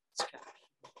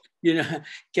 You know,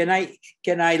 can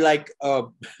I like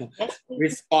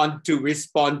respond to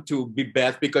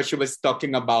Bibeth, because she was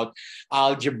talking about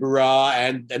algebra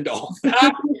and all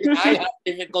that. I have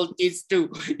difficulties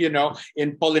too, you know,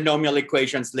 in polynomial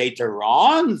equations later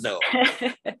on, though.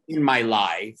 In my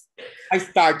life, I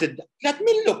started, let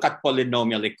me look at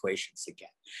polynomial equations again.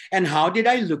 And how did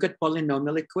I look at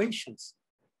polynomial equations?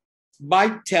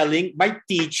 by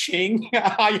teaching.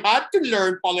 I had to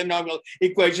learn polynomial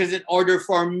equations in order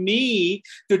for me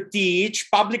to teach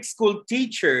public school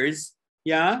teachers,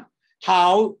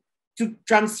 how to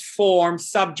transform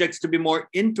subjects to be more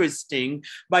interesting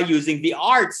by using the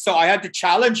arts. So I had to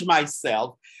challenge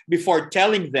myself before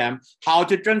telling them how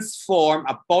to transform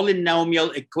a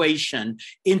polynomial equation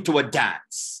into a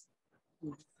dance.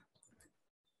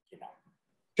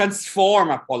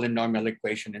 Transform a polynomial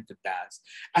equation into dance.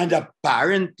 And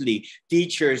apparently,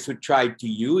 teachers who tried to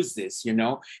use this,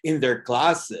 in their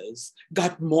classes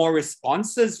got more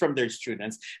responses from their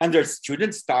students. And their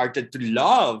students started to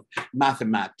love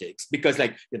mathematics because,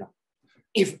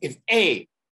 if A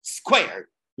squared,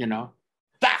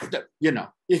 that's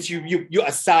it's you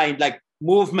assign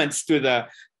movements to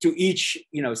each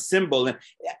symbol, and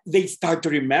they start to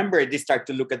remember. They start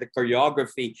to look at the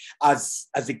choreography as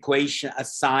equation,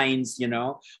 as signs,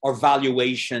 or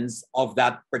valuations of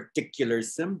that particular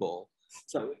symbol.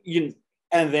 So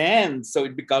so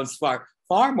it becomes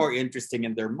far more interesting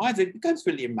in their minds. It becomes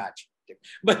really imaginative.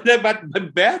 But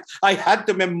Beth, I had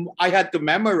to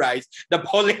memorize the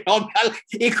polynomial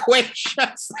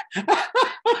equations.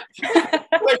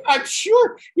 I'm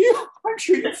sure you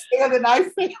failed and I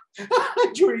failed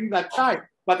during that time.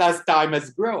 But as time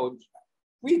has grown,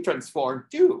 we transformed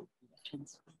too.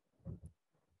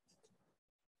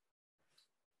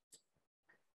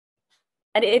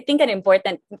 And I think an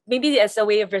important, maybe as a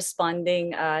way of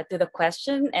responding to the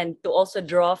question and to also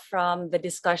draw from the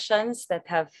discussions that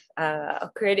have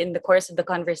occurred in the course of the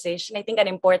conversation, I think an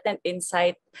important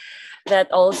insight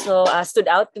that also stood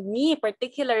out to me,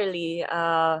 particularly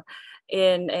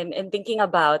in thinking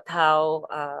about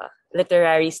how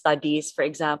literary studies, for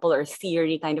example, or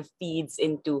theory kind of feeds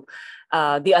into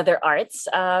the other arts.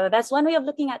 That's one way of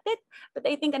looking at it. But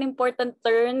I think an important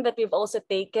turn that we've also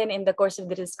taken in the course of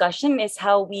the discussion is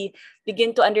how we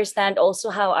begin to understand also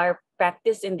how our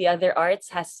practice in the other arts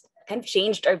has kind of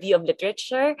changed our view of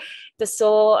literature. It was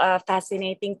so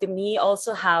fascinating to me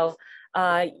also how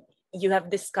you have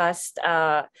discussed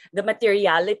the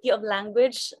materiality of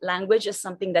language. Language is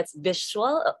something that's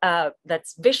visual,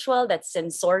 that's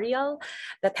sensorial,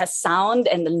 that has sound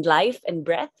and life and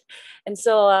breath. And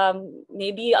so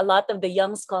maybe a lot of the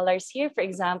young scholars here, for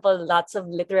example, lots of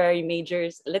literature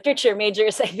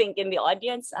majors, I think, in the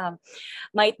audience,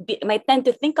 might tend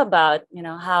to think about,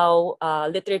 how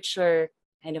literature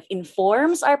kind of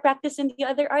informs our practice in the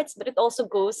other arts, but it also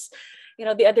goes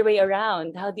the other way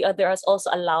around, how the other arts also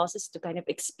allows us to kind of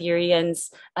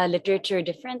experience literature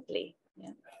differently.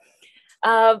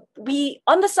 On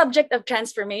the subject of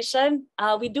transformation,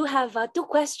 we do have 2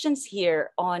 questions here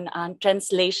on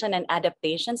translation and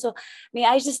adaptation. So may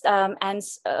I just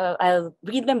answer, I'll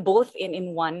read them both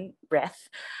in one breath.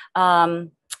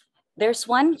 There's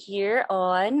one here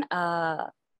on,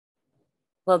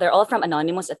 they're all from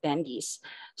anonymous attendees.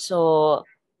 So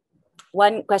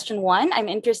question one, I'm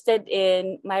interested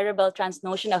in Myra Beltran's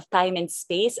notion of time and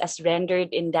space as rendered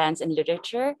in dance and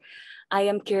literature. I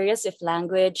am curious if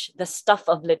language, the stuff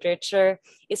of literature,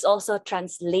 is also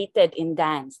translated in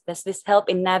dance. Does this help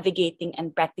in navigating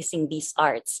and practicing these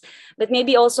arts? But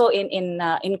maybe also in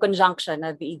conjunction,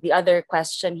 the other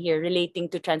question here relating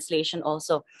to translation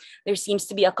also, there seems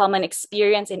to be a common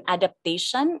experience in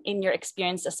adaptation in your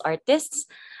experience as artists.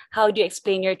 How do you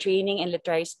explain your training in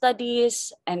literary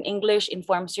studies and English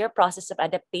informs your process of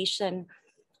adaptation?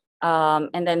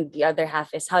 And then the other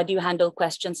half is, how do you handle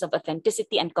questions of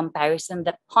authenticity and comparison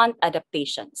that haunt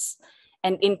adaptations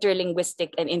and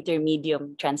interlinguistic and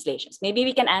intermedium translations? Maybe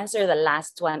we can answer the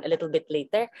last one a little bit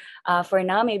later. For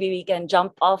now, maybe we can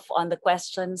jump off on the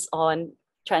questions on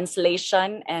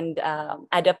translation and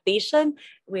adaptation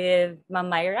with Ma'am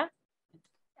Myra.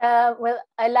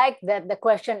 I like that the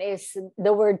question is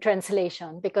the word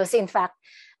translation, because in fact,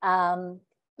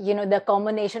 the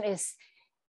combination is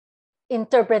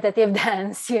interpretative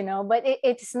dance, but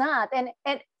it's not. And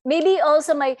maybe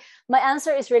also my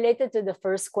answer is related to the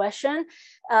first question,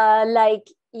 like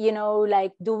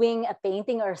doing a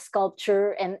painting or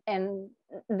sculpture, and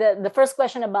the first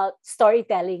question about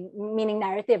storytelling, meaning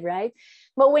narrative, right?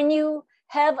 But when you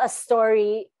have a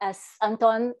story, as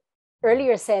Anton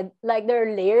earlier said, like there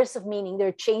are layers of meaning, there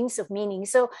are chains of meaning.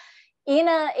 So in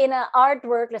a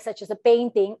artwork such as a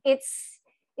painting, it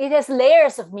has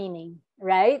layers of meaning,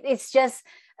 right? It's just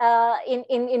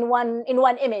in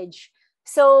one image.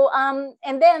 So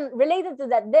and then related to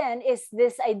that then is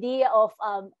this idea of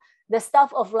the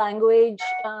stuff of language.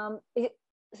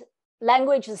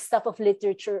 Language is stuff of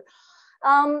literature.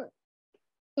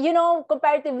 you know,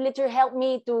 comparative literature helped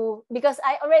me to, because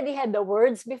I already had the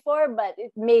words before, but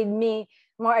it made me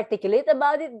more articulate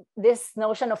about it, this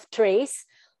notion of trace,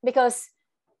 because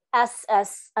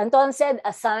as Anton said,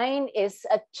 a sign is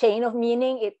a chain of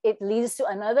meaning. It leads to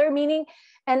another meaning.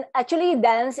 And actually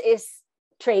dance is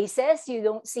traces. You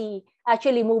don't see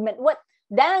actually movement. What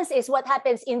dance is what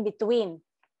happens in between.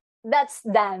 That's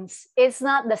dance. It's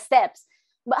not the steps,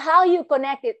 but how you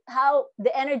connect it, how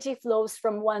the energy flows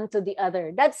from one to the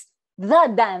other. That's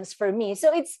the dance for me.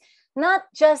 So it's not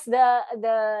just the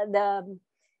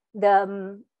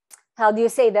how do you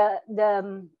say,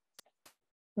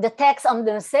 the text on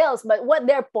themselves, but what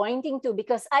they're pointing to.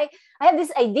 Because I have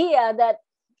this idea that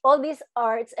all these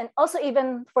arts, and also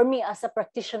even for me as a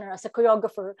practitioner, as a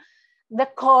choreographer, the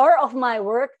core of my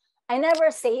work, I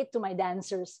never say it to my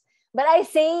dancers, but I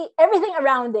say everything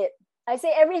around it. I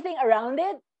say everything around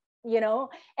it, you know,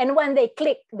 and when they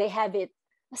click, they have it.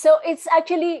 So it's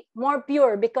actually more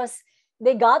pure because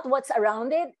they got what's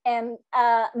around it, and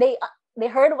they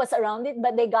heard what's around it,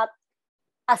 but they got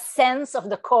a sense of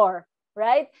the core,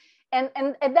 right? And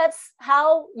that's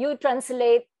how you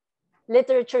translate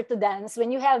literature to dance,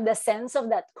 when you have the sense of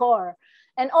that core.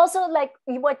 And also, like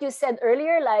what you said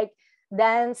earlier, like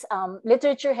dance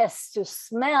literature has to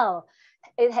smell.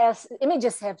 It has,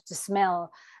 images have to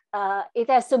smell. It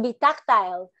has to be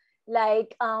tactile.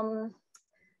 Like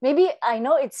maybe, I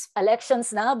know it's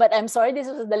elections now, but I'm sorry, this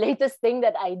was the latest thing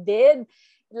that I did.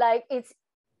 Like it's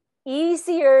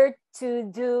easier to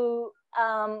do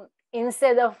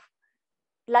instead of,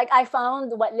 like I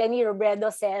found what Lenny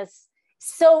Robredo says,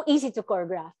 so easy to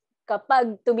choreograph.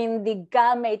 Kapag tumindig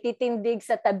ka, may titindig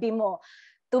sa tabi mo.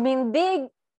 Tumindig,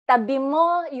 tabi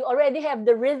mo, you already have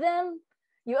the rhythm,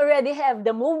 you already have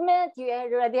the movement, you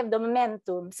already have the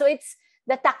momentum. So it's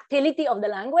the tactility of the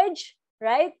language,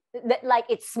 right? That, like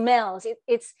it smells,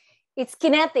 it's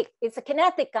kinetic. It's a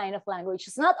kinetic kind of language.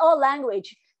 It's not all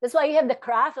language. That's why you have the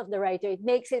craft of the writer. It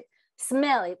makes it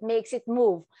smell, it makes it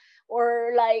move.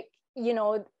 Or like, you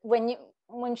know, when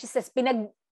she says,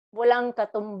 walang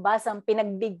katumbas ang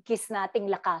pinagbigkis nating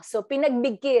lakas. So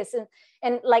pinagbigkis,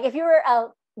 and like if you were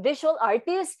a visual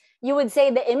artist, you would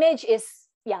say the image is,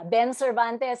 yeah, Ben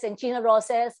Cervantes and Chino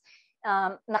Roses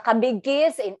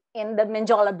nakabigkis in the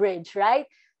Menjola Bridge, right?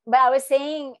 But I was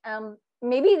saying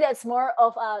maybe that's more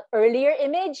of an earlier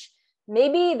image,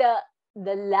 maybe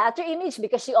the latter image,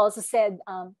 because she also said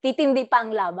titindi pa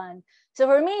ang laban. So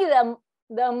for me,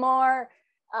 the more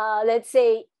let's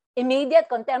say immediate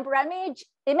contemporary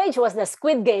image was the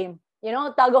Squid Game, you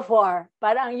know, tug of war.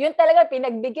 Parang yun talaga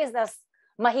pinagbigis, na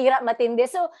mahirap matindi.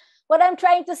 So what I'm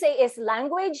trying to say is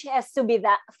language has to be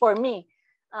that for me.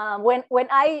 When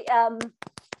I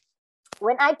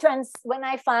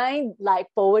find like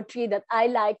poetry that I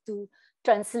like to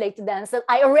translate to dance, that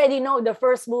I already know the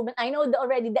first movement, I know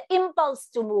already the impulse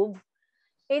to move.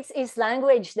 It's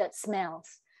language that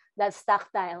smells, that's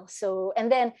tactile. So,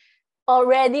 and then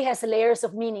already has layers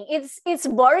of meaning. It's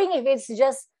boring if it's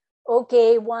just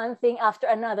okay, one thing after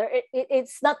another.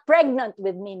 It's not pregnant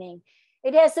with meaning.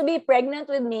 It has to be pregnant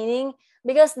with meaning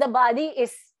because the body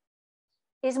is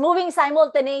moving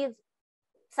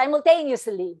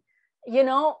simultaneously. You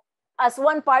know, as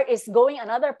one part is going,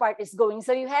 another part is going.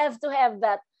 So you have to have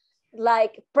that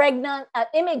like pregnant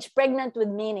image, pregnant with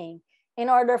meaning, in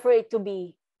order for it to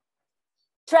be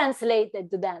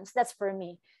translated to dance. That's for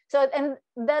me. So, and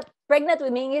that pregnant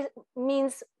with meaning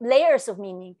means layers of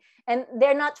meaning, and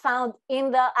they're not found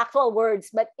in the actual words,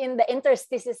 but in the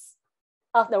interstices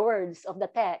of the words of the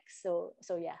text. So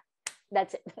yeah,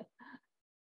 that's it.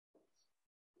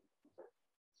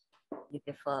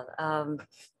 Beautiful.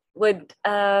 Would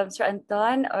Sir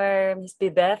Anton or Ms.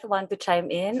 Bibeth want to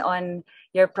chime in on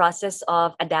your process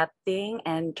of adapting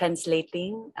and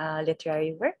translating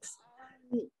literary works?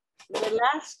 The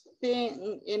last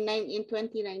thing in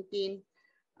 2019,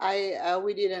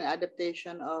 we did an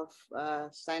adaptation of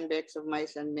Steinbeck's Of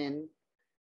Mice and Men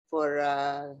for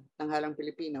Tanghalang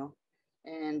Filipino,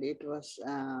 and it was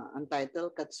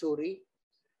entitled Katsuri.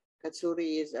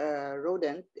 Katsuri is a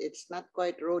rodent. It's not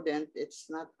quite rodent. It's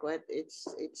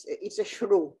a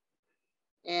shrew.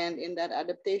 And in that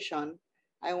adaptation,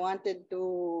 I wanted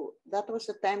to. That was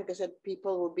the time because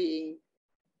people were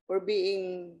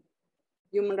being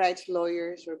human rights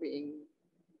lawyers were being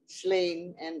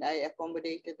slain, and I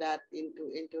accommodated that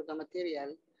into the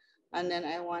material. And then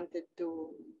I wanted to,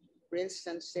 for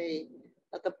instance, say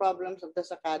that the problems of the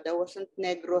Sacada wasn't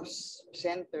Negros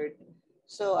centered.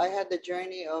 So I had the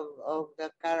journey of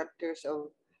the characters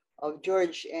of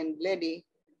George and Letty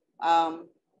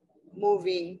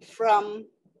moving from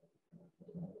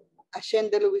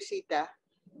Hacienda Luisita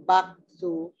back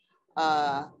to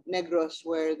Negros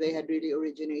where they had really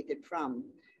originated from.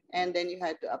 And then you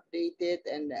had to update it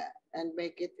and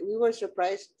make it. We were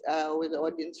surprised with the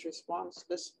audience response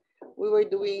because we were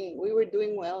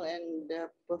doing well and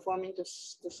performing to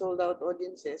sold out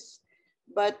audiences.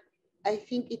 But I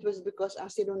think it was because ang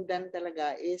sinundan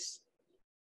talaga is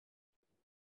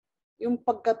yung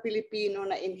pagka-Pilipino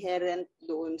na inherent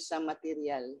doon sa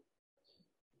material.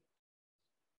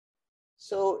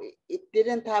 So it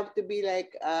didn't have to be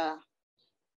like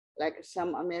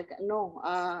some American. No,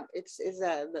 it's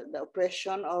the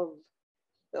oppression of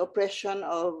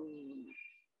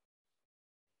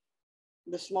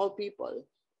the small people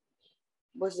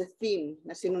was the theme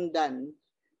na sinundan.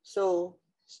 So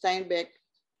Steinbeck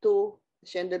to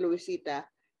Hacienda Luisita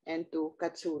and to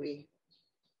Katsuri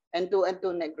and to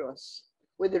Negros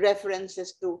with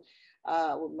references to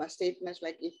my statements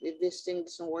like if this thing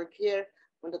doesn't work here,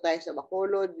 punta tayo sa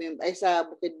Bacolod, ay sa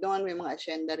Bukidnon, may mga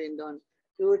hacienda rin doon.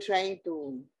 We were trying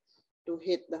to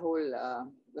hit the whole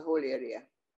area.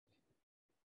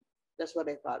 That's what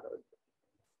I followed.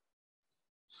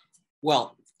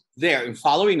 Well, there, in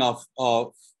following of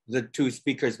the two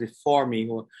speakers before me,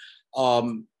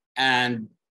 and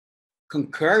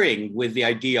concurring with the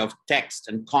idea of text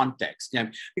and context,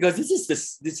 because this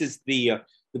is the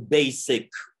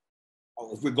basic.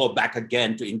 If we go back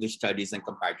again to English studies and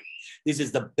comparative, this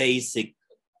is the basic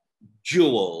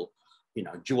dual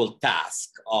task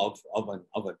of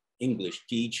an English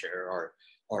teacher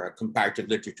or a comparative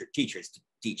literature teacher is to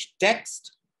teach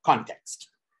text, context.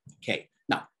 Okay.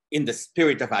 Now, in the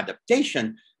spirit of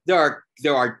adaptation, there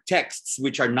are texts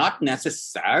which are not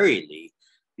necessarily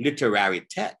literary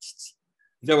texts.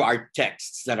 There are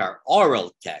texts that are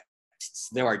oral texts.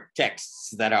 There are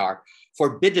texts that are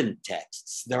forbidden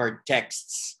texts. There are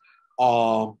texts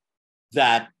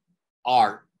that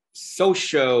are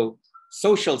social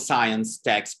science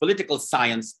texts, political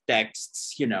science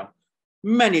texts,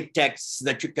 many texts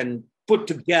that you can put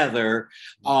together.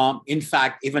 In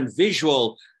fact, even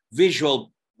visual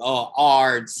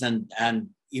arts and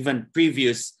even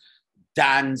previous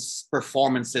dance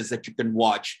performances that you can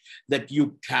watch, that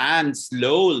you can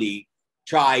slowly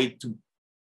try to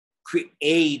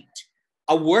create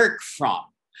a work from.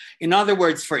 In other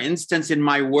words, for instance, in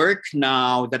my work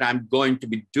now that I'm going to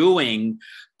be doing,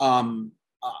 I'm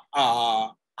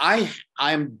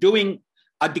doing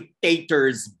a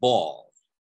dictator's ball.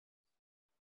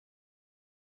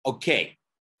 Okay.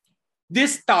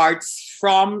 This starts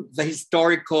from the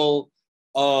historical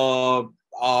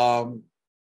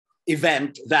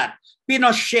event that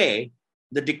Pinochet,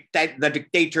 the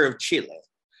dictator of Chile,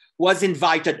 was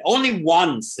invited only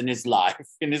once in his life,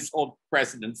 in his whole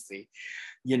presidency,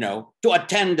 to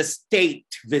attend a state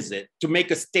visit, to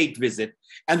make a state visit.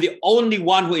 And the only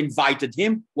one who invited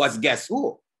him was, guess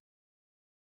who?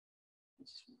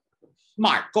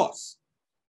 Marcos.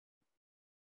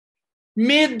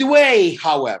 Midway,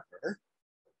 however,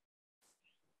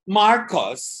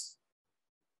 Marcos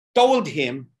told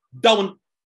him, don't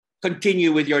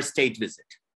continue with your state visit.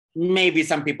 Maybe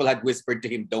some people had whispered to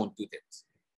him, don't do this,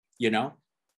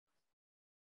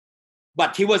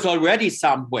 But he was already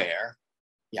somewhere.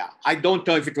 Yeah, I don't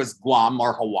know if it was Guam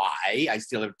or Hawaii. I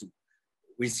still have to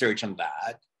research on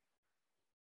that.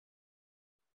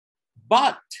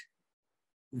 But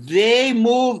they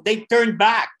turned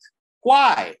back.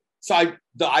 Why? So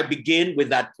I begin with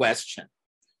that question.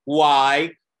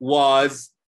 Why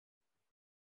was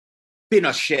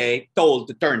Pinochet told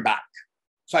to turn back?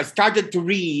 So I started to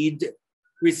read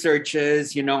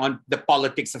researches, on the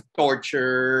politics of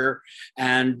torture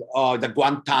and the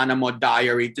Guantanamo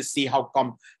Diary to see how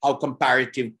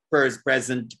comparative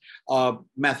present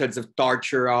methods of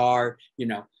torture are,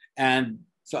 And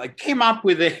so I came up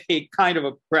with a kind of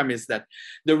a premise that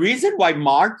the reason why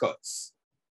Marcos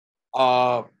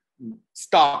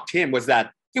stopped him was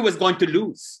that he was going to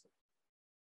lose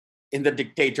in the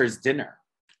dictator's dinner.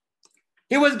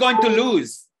 He was going to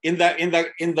lose in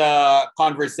the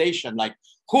conversation, like,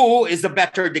 who is the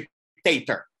better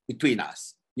dictator between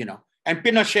us, And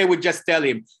Pinochet would just tell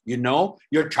him,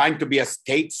 you're trying to be a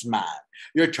statesman.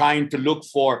 You're trying to look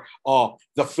for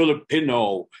the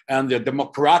Filipino and the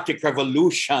democratic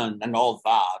revolution and all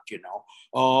that,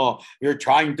 you're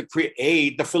trying to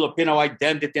create the Filipino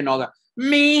identity and all that.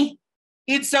 Me,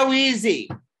 it's so easy.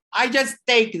 I just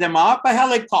take them up a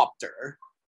helicopter.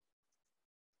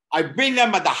 I bring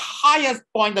them at the highest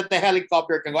point that the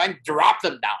helicopter can go and drop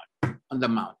them down on the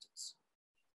mountains.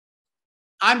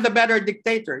 I'm the better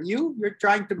dictator. You're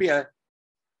trying to be a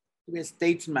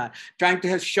statesman, trying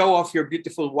to show off your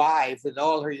beautiful wife with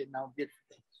all her, beautiful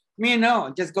things. Me,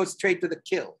 no, just go straight to the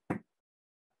kill.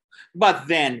 But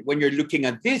then when you're looking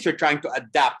at this, you're trying to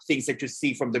adapt things that you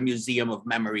see from the Museum of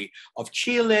Memory of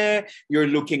Chile. You're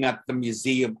looking at the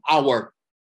museum, our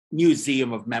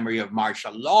Museum of Memory of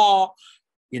Martial Law,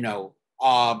 the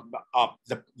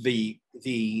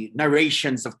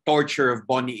narrations of torture of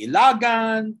Bonnie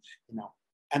Ilagan,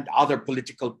 and other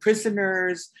political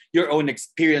prisoners, your own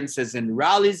experiences in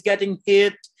rallies getting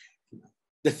hit,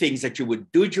 the things that you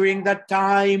would do during that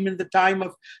time, in the time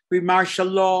of pre-martial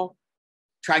law,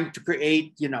 trying to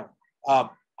create,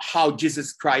 how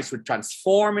Jesus Christ would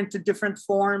transform into different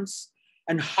forms,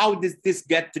 and how does this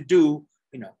get to do,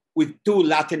 with two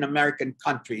Latin American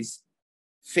countries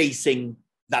facing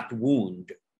that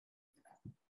wound.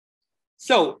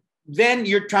 So then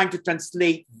you're trying to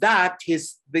translate that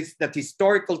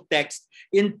historical text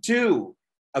into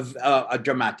a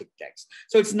dramatic text.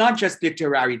 So it's not just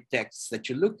literary texts that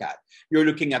you look at. You're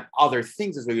looking at other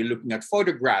things as well. You're looking at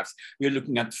photographs. You're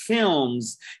looking at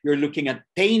films. You're looking at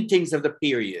paintings of the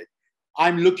period.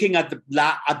 I'm looking at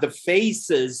the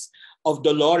faces of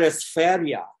Dolores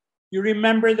Feria. You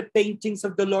remember the paintings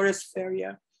of Dolores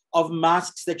Feria, of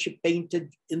masks that she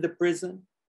painted in the prison?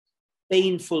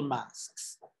 Painful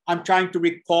masks. I'm trying to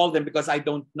recall them because I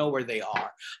don't know where they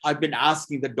are. I've been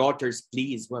asking the daughters,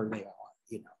 please, where they are,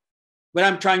 But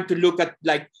I'm trying to look at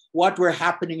what were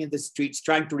happening in the streets,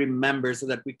 trying to remember so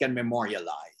that we can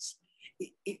memorialize.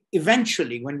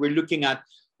 Eventually, when we're looking at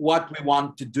what we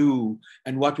want to do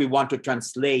and what we want to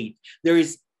translate, there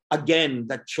is, again,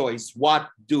 that choice.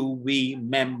 What do we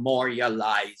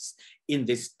memorialize in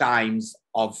these times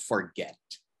of forget?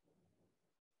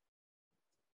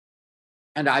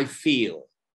 And I feel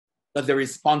that the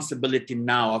responsibility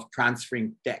now of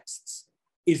transferring texts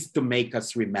is to make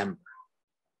us remember,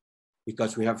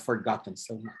 because we have forgotten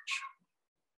so much.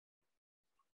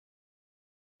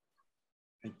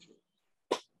 Thank you.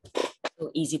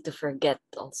 So easy to forget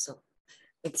also,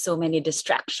 with so many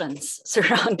distractions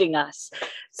surrounding us,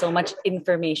 so much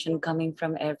information coming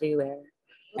from everywhere.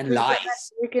 And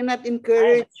lies. We cannot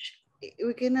encourage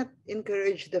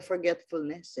the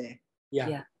forgetfulness.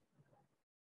 Yeah.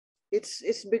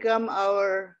 It's become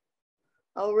our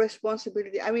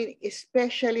responsibility. I mean,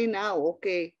 especially now,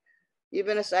 okay,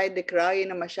 even as I decry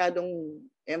na masyadong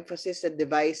emphasis at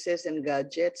devices and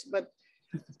gadgets, but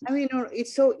I mean,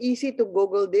 it's so easy to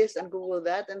Google this and Google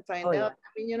that and find out. I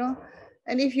mean,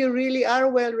 and if you really are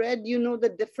well-read, you know the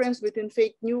difference between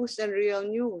fake news and real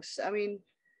news. I mean,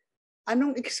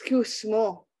 anong excuse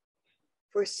mo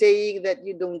for saying that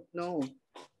you don't know?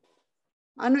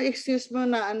 Ano excuse mo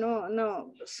na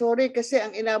sorry kasi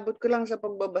ang inabot ko lang sa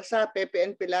pagbabasa, Pepe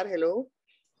and Pilar, hello?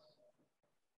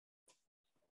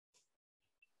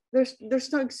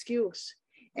 There's no excuse.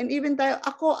 And even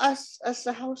ako as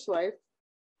a housewife,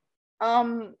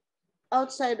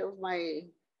 outside of my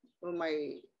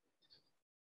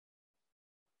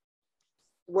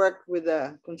work with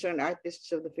the concerned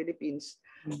artists of the Philippines,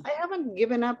 I haven't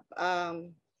given up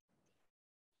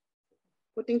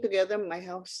putting together my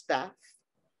house staff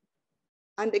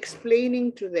and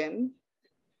explaining to them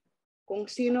kung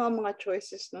sino ang mga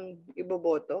choices ng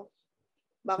iboboto,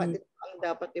 bakit ito ang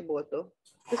dapat iboto.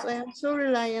 Because I am so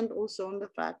reliant also on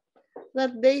the fact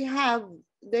that they have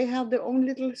their own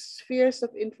little spheres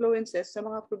of influences sa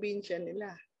mga probinsya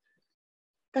nila.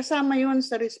 Kasama yun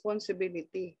sa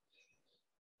responsibility.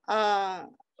 I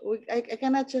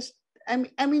cannot just,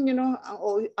 I mean, ang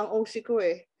OC ko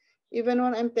even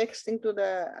when I'm texting to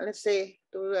let's say,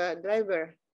 to the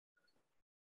driver,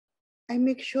 I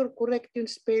make sure correct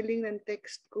yung spelling ng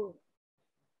text ko.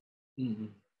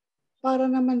 Mm-hmm. Para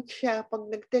naman siya, pag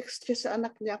nag-text siya sa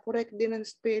anak niya, correct din ang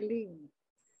spelling.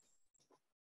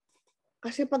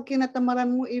 Kasi pag kinatamaran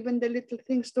mo, even the little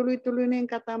things, tuloy-tuloy na yung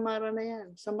katamaran na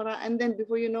yan. And then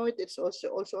before you know it, it's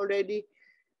also already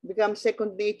become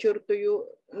second nature to you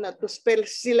na to spell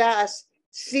sila as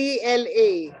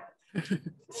CLA.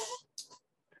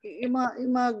 yung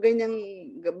mga ganyang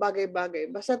bagay-bagay.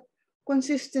 Basta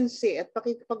consistency at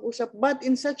pakikipag-usap, but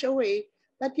in such a way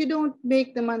that you don't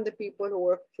make naman the people who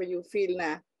work for you feel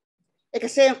na,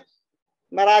 kasi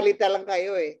maralita lang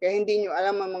kayo kaya hindi nyo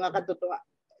alam ang mga katotohanan.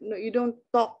 No, you don't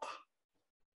talk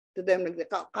to them.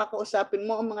 Kakausapin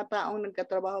mo ang mga taong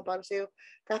nagkatrabaho para sa'yo.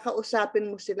 Kakausapin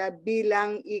mo sila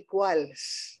bilang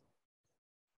equals.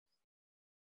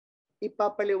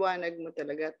 Ipapaliwanag mo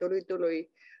talaga, tuloy-tuloy.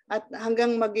 At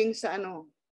hanggang maging sa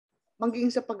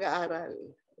pag-aaral.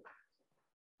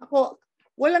 Ako,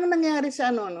 walang nangyari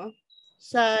sa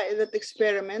sa that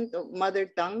experiment of mother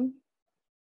tongue.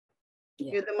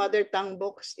 Yeah. The mother tongue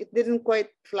books, it didn't quite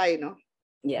fly, no?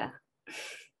 Yeah.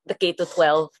 The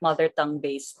K-12 mother tongue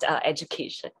based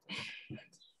education.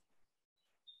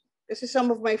 Kasi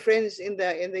some of my friends in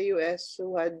the US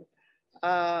who had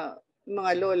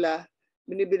mga lola,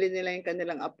 binibili nila yung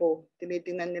kanilang apo.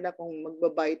 Tinitingnan nila kung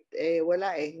magbabite,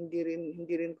 wala hindi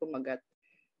rin kumagat.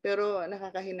 Pero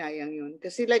nakakahinayang yun.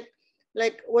 Kasi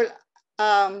I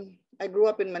grew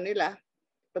up in Manila,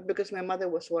 but because my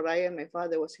mother was Waray and my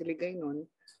father was Hiligay noon,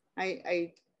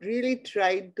 I really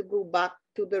tried to go back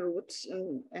to the roots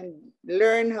and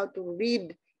learn how to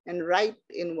read and write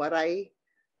in Waray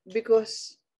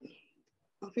because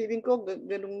ang feeling ko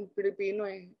ganung Pilipino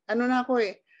Ano na ako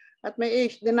at my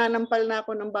age, nananampal na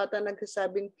ako ng bata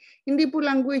nagsasabing, hindi po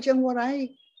language ang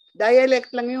Waray. Dialect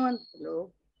lang yun.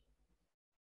 Hello?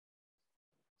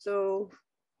 So,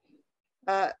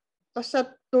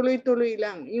 basta tuloy-tuloy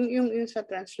lang. Yung sa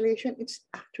translation, it's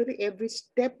actually every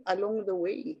step along the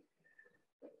way.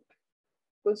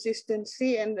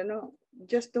 Consistency and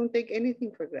just don't take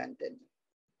anything for granted.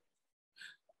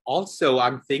 Also,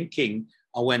 I'm thinking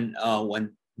when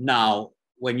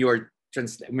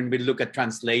we look at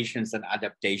translations and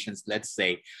adaptations, let's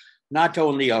say, not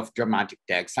only of dramatic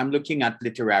texts, I'm looking at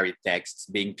literary texts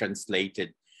being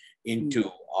translated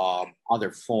into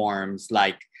other forms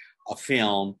like a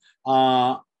film.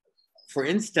 For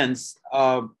instance,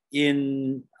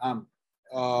 in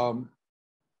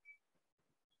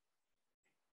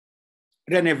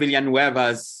Rene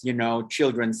Villanueva's,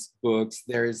 children's books,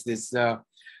 there's this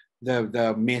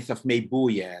the myth of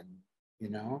Maybuyan,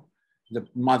 the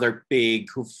mother pig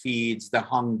who feeds the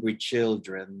hungry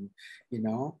children,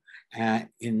 who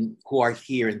are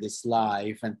here in this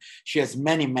life, and she has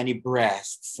many, many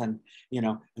breasts, and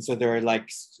so there are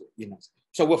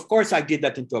so of course I did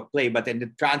that into a play, but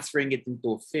then transferring it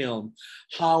into a film,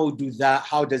 how does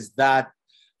that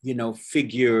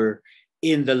figure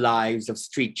in the lives of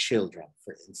street children,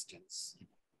 for instance?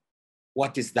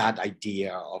 What is that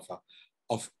idea of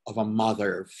a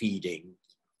mother feeding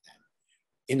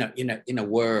in a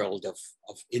world of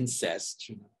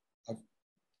incest,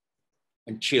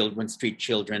 when street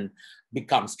children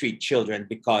become street children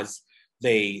because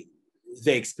they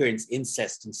experience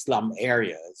incest in slum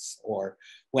areas, or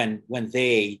when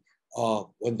they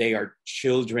are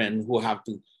children who have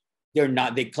to,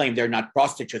 they claim they're not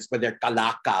prostitutes, but they're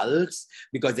kalakals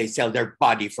because they sell their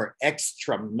body for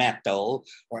extra metal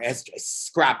or extra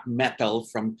scrap metal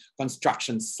from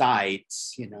construction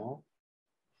sites,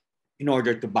 in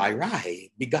order to buy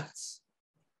bigas.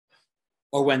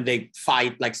 Or when they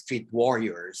fight like street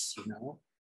warriors,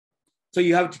 So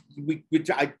you have to,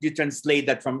 you translate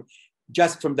that from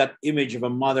that image of a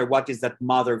mother. What is that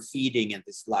mother feeding in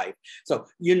this life? So,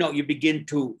 you begin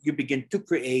to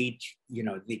create,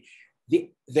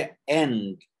 the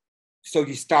end. So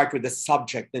you start with the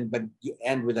subject, but you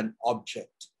end with an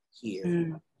object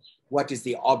here. What is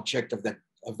the object of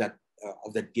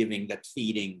that giving, that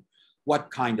feeding?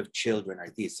 What kind of children are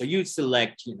these? So you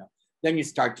select, then you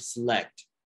start to select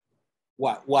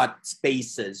what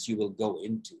spaces you will go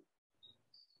into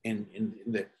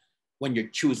when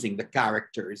you're choosing the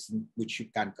characters in which you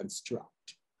can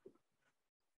construct.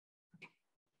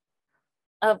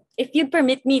 If you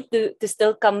permit me to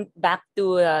still come back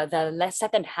to the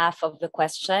second half of the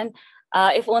question,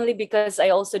 if only because I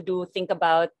also do think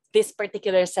about this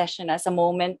particular session as a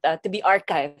moment to be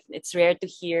archived. It's rare to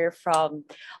hear from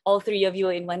all three of you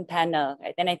in one panel,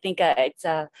 right? And I think it's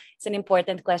an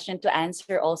important question to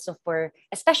answer also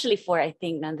especially for I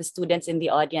think the students in the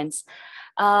audience.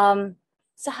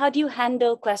 So how do you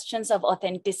handle questions of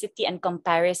authenticity and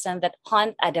comparison that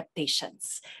haunt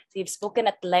adaptations? So you've spoken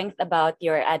at length about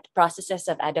your processes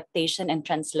of adaptation and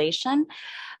translation.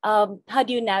 How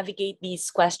do you navigate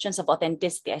these questions of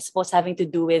authenticity? I suppose having to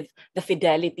do with the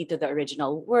fidelity to the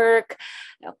original work,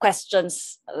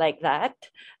 questions like that.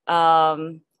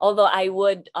 Although I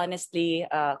would honestly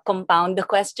compound the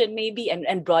question maybe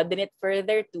and broaden it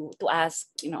further to ask,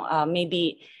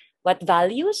 maybe what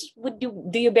values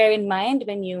do you bear in mind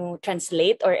when you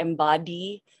translate or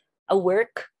embody a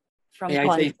work from? May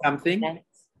I say something?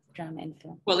 Drama and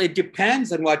film. Well, it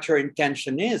depends on what your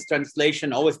intention is.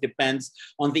 Translation always depends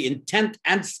on the intent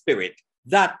and spirit.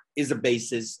 That is the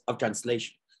basis of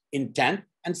translation. Intent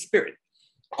and spirit.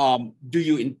 Do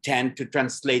you intend to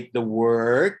translate the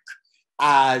work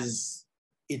as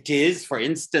it is? For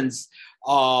instance,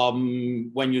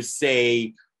 when you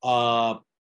say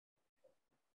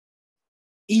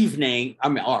evening,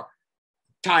 or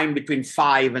time between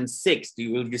 5 and 6,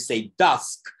 will you say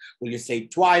dusk? Will you say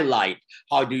twilight?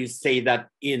 How do you say that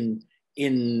in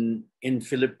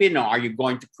Filipino? Are you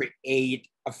going to create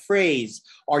a phrase?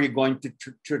 Or are you going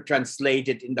to translate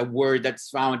it in the word that's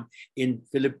found in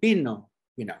Filipino?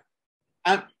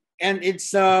 And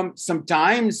it's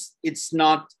sometimes it's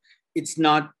not it's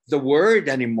not the word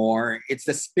anymore. It's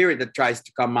the spirit that tries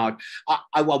to come out.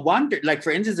 I wonder, like,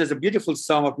 for instance, there's a beautiful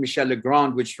song of Michel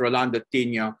Legrand, which Rolando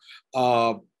Tino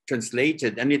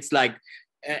translated. And it's like,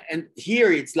 and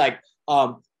here it's like,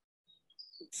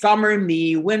 summer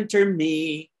me, winter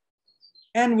me,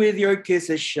 and with your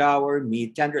kisses shower me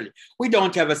tenderly. We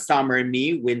don't have a summer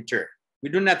me, winter. We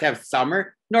do not have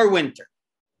summer nor winter.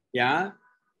 Yeah?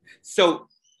 So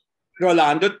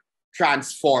Rolando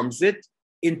transforms it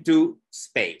into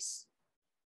space.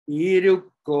 Ilog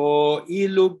ko.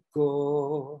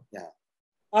 Yeah.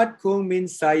 At kung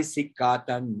minsay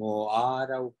sikatan mo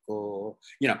araw ko.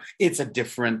 You know, it's a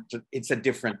different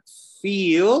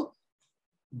feel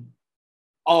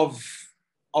of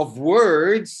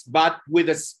words, but with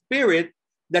a spirit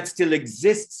that still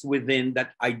exists within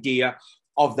that idea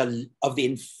of the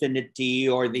infinity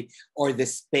or the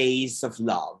space of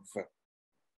love.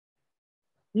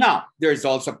 Now, there's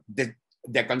also the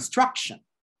deconstruction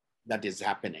that is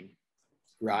happening,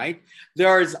 right?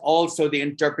 There's also the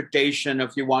interpretation,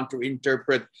 if you want to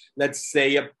interpret, let's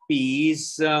say, a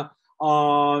piece that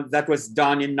was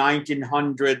done in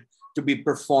 1900 to be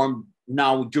performed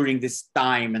now during this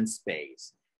time and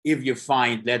space. If you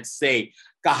find, let's say,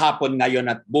 Kahapon, Ngayon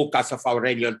at Bukas of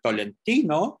Aurelio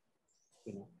Tolentino,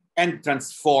 and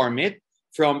transform it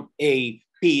from a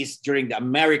piece during the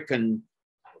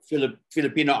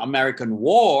Filipino-American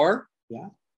War, yeah,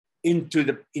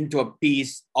 into a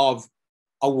piece of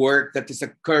a work that is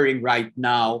occurring right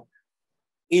now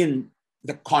in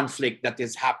the conflict that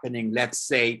is happening, let's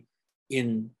say,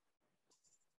 in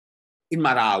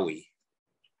Marawi,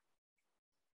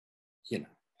 you know,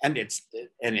 and it's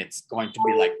going to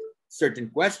be like certain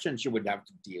questions you would have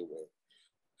to deal with.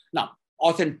 Now,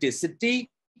 authenticity,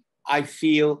 I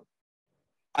feel,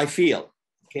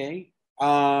 okay,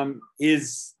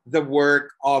 is the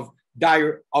work of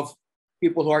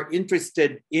people who are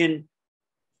interested in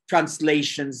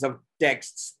translations of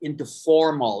texts into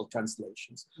formal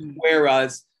translations,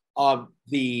 whereas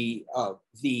the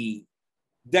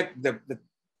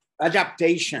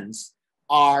adaptations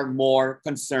are more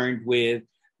concerned with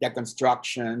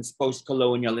deconstructions,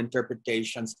 post-colonial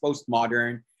interpretations,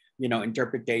 postmodern,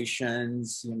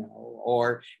 interpretations,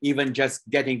 or even just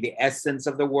getting the essence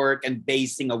of the work and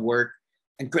basing a work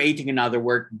and creating another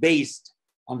work based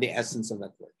on the essence of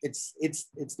that work. It's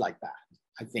like that.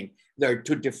 I think there are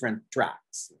two different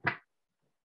tracks.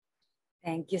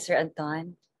 Thank you, Sir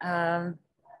Anton.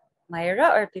 Myra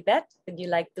or Bibeth, would you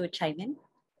like to chime in?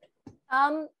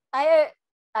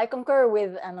 I concur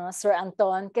with Sir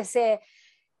Anton kasi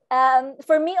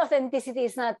for me, authenticity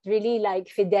is not really like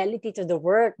fidelity to the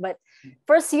work, but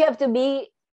first you have to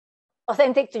be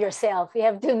authentic to yourself. You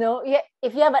have to know,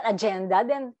 if you have an agenda,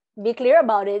 then be clear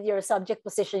about it, your subject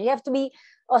position. You have to be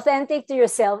authentic to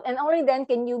yourself, and only then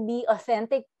can you be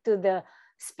authentic to the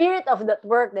spirit of that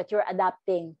work that you're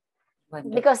adapting.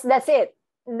 Wonderful. Because that's it.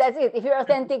 If you're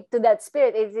authentic to that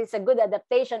spirit, it's a good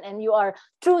adaptation and you are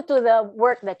true to the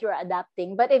work that you're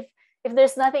adapting. But if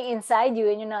there's nothing inside you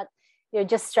and you're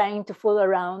just trying to fool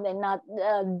around and not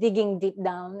digging deep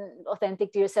down,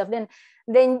 authentic to yourself,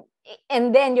 then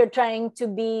you're trying to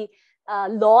be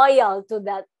loyal to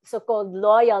that, so-called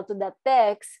loyal to that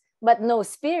text, but no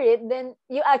spirit, then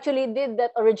you actually did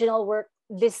that original work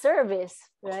disservice,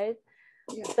 right?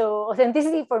 Yeah. So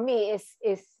authenticity for me is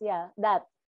that.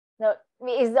 No,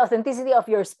 is the authenticity of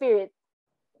your spirit,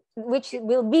 which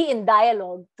will be in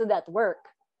dialogue to that work.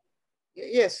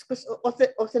 Yes, because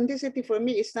authenticity for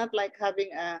me is not like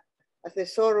having a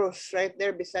thesaurus right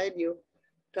there beside you,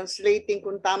 translating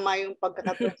kung tama yung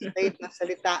pagkakatranslate ng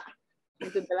salita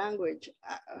into the language.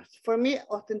 For me,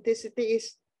 authenticity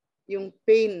is yung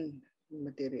pain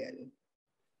material,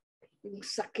 yung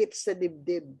sakit sa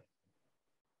dibdib,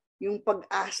 yung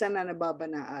pag-asa na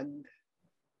nababanaag.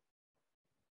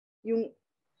 Yun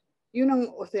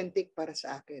ang authentic para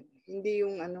sa akin. Hindi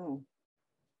yung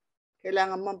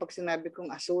kailangan mo pag sinabi kong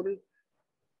asul,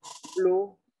 blue,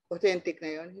 authentic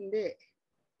na yun. Hindi.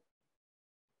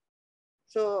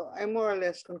 So I more or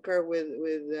less concur with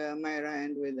Myra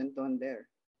and with Anton there.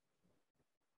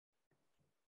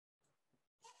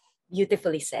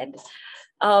 Beautifully said.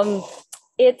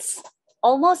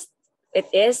 It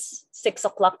is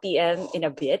 6:00 p.m. in a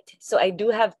bit, so I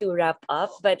do have to wrap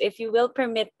up. But if you will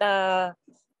permit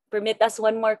us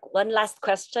one last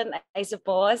question, I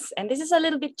suppose. And this is a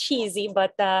little bit cheesy,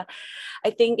 but I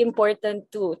think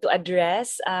important to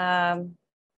address,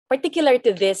 particular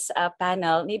to this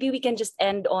panel. Maybe we can just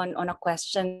end on a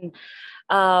question,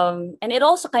 and it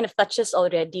also kind of touches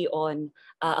already on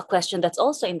a question that's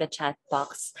also in the chat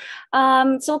box.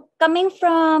 So coming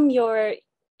from your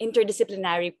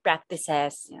interdisciplinary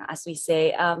practices, as we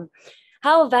say.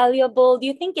 How valuable do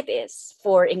you think it is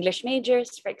for English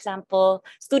majors, for example,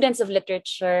 students of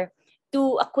literature,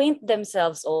 to acquaint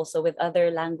themselves also with other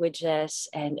languages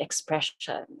and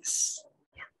expressions?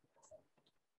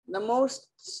 The most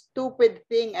stupid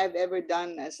thing I've ever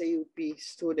done as a UP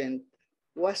student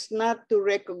was not to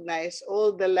recognize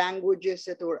all the languages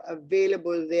that were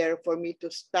available there for me to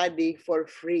study for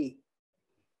free.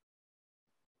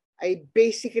 I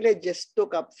basically just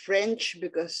took up French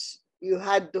because you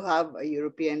had to have a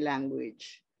European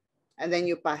language, and then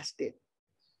you passed it,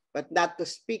 but not to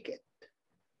speak it.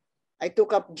 I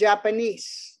took up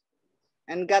Japanese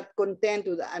and got content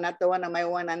with anatawa na may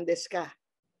wanandes ka.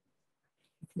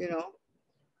 You know?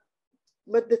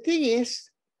 But the thing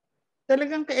is,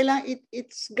 talagang kailangan,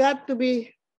 it's got to be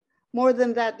more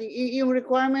than that. Yung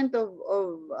requirement of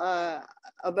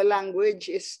a language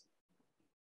is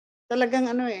talagang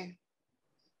ano eh.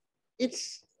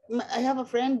 I have a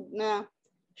friend na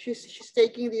she's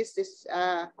taking these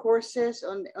courses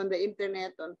on the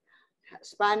internet on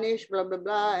Spanish, blah blah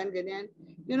blah, and ganyan.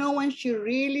 You know, when she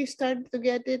really started to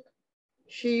get it,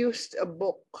 she used a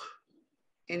book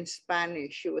in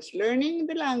Spanish. She was learning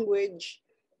the language,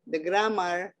 the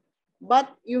grammar, but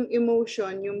yung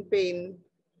emotion, yung pain,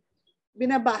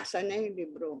 binabasa niya yung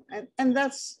libro. And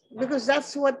that's because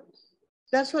that's what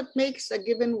makes a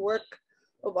given work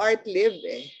of art live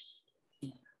eh.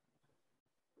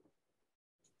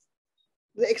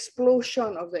 The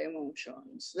explosion of the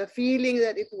emotions, the feeling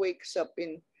that it wakes up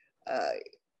in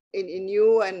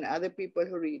you and other people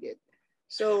who read it.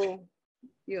 So,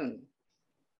 yun.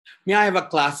 I have a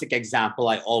classic example.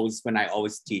 When I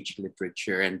always teach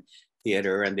literature and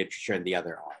theater and literature and the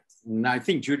other arts. And I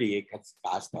think Judy has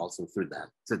passed also through that.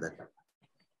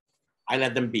 I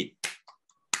let them beat.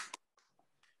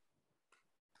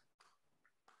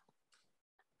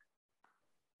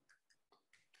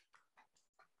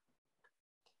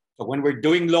 So when we're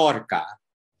doing Lorca,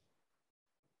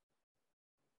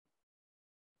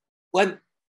 when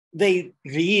they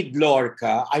read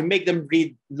Lorca, I make them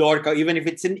read Lorca, even if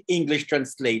it's in English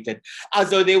translated,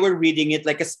 as though they were reading it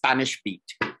like a Spanish beat.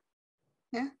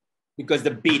 Yeah. Because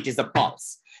the beat is a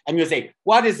pulse. And you say,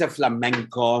 what is a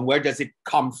flamenco and where does it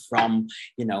come from?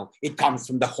 You know, it comes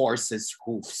from the horse's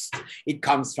hoofs. It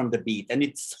comes from the beat. And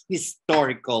it's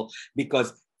historical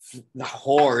because the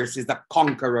horse is the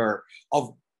conqueror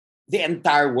of the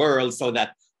entire world, so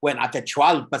that when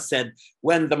Atachualpa said,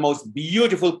 when the most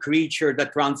beautiful creature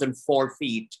that runs on 4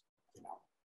 feet, you know,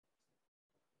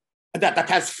 that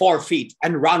has 4 feet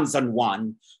and runs on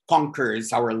one,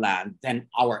 conquers our land, then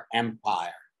our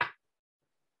empire.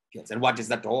 Yes, and what is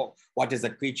that? What is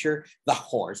the creature? The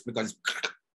horse, because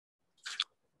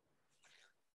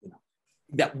you know,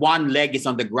 that one leg is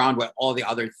on the ground where all the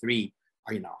other 3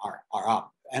 are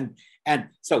up. And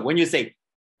so when you say,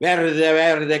 verde,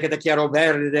 verde, que te quiero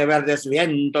verde, verdes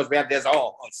vientos, verdes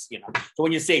ojos, you know. So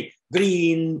when you say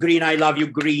green, green, I love you,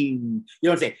 green, you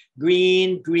don't say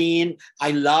green, green, I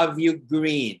love you,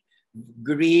 green.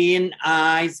 Green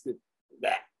eyes,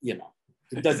 you know.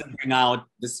 It doesn't bring out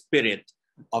the spirit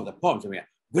of the poem. So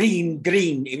green,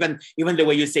 green, even the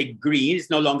way you say green,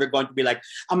 it's no longer going to be like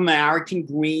American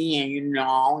green, you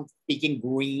know, speaking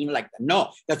green like that. No,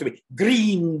 it has to be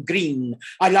green, green,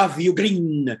 I love you,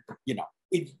 green, you know.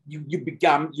 You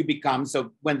become,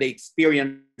 so when they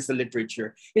experience the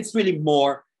literature, it's really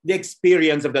more the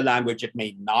experience of the language. It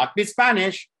may not be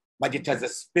Spanish, but it has a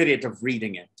spirit of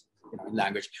reading it, you know, in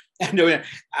language. And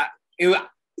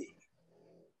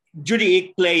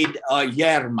Judy played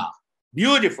Yerma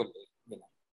beautifully, you know.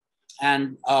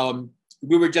 And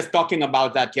we were just talking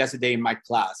about that yesterday in my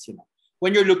class. You know,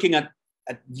 when you're looking at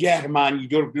Yerma, and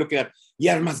you're looking at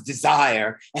Yerma's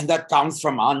desire, and that comes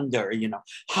from under, you know.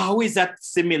 How is that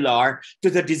similar to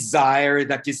the desire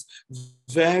that is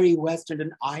very Western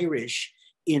and Irish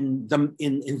in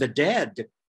the Dead?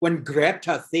 When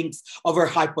Greta thinks of her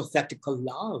hypothetical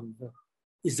love,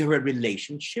 is there a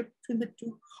relationship between the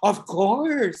two? Of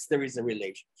course, there is a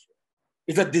relationship.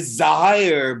 It's a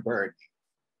desire burning.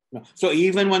 So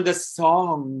even when the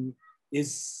song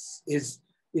is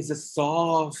a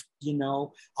soft, you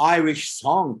know, Irish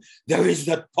song, there is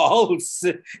that pulse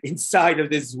inside of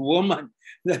this woman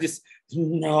that is,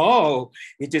 no,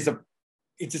 it is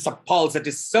a pulse that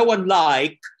is so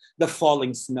unlike the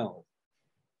falling snow.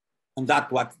 And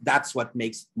that's what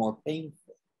makes it more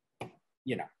painful,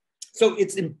 you know. So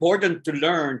it's important to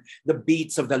learn the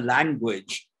beats of the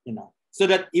language, you know, so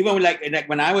that even like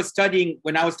when I was studying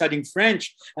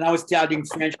French, and I was studying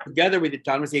French together with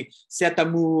Italian, I was saying, cet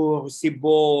amour, si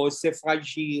beau, c'est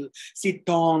fragile, si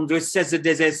tendre, c'est ce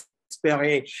désespoir.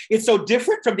 despéré. It's so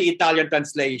different from the Italian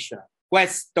translation.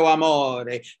 Questo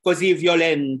amore, così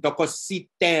violento, così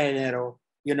tenero.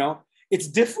 You know, it's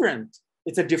different.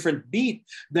 It's a different beat.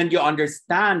 Then you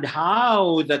understand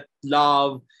how that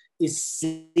love is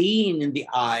seen in the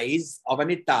eyes of an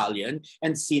Italian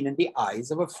and seen in the eyes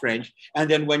of a French. And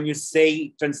then when you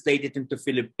say, translate it into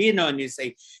Filipino, and you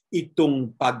say,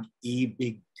 itong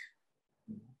pag-ibig,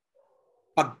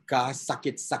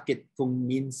 pagkasakit-sakit kung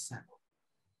minsan,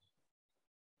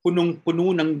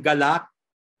 punong-puno ng galak,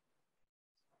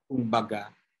 kumbaga,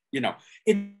 you know,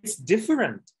 it's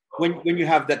different. When you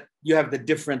have that, you have the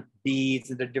different beats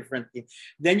and the different things,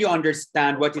 then you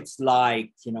understand what it's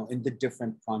like, you know, in the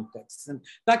different contexts. And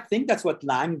I think that's what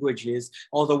language is.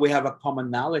 Although we have a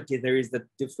commonality, there is the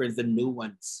difference, the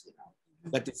nuance, you know,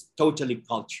 that is totally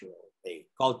cultural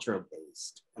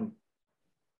based.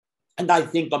 And I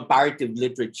think comparative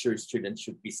literature students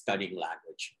should be studying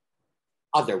language.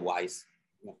 Otherwise,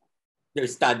 you know, they're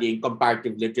studying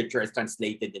comparative literature as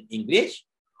translated in English.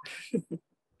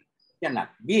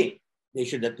 Cannot be. They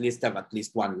should at least have at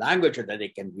least one language, so that they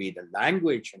can read a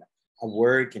language and a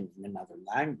work in another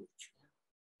language.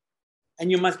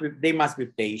 And they must be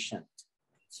patient.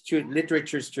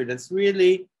 Literature students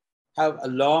really have a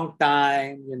long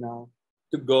time, you know,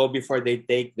 to go before they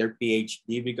take their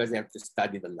PhD because they have to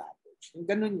study the language.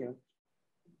 Ganun yun.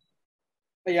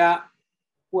 Kaya,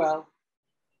 well,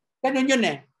 ganun yun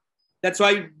eh. That's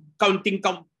why paunti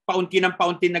ng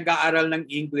paunti nag-aaral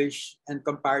ng English and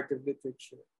comparative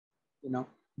literature. You know?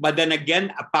 But then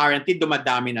again, apparently,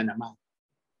 dumadami na naman.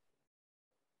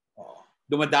 Oh,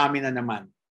 dumadami na naman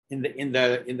in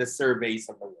the surveys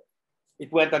of the world.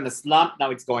 It went on a slump,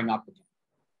 now it's going up again.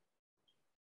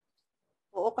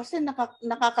 Oo, kasi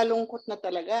nakakalungkot na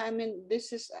talaga. I mean,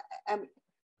 this is,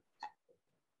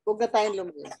 huwag na tayong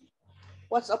lumayo.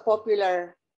 What's a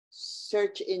popular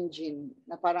search engine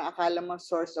na parang akala mo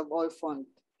source of all font?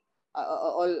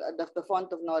 All the font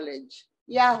of knowledge.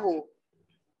 Yahoo.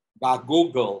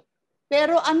 Google.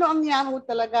 Pero ano ang Yahoo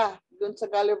talaga doon sa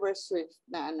Gulliver Swift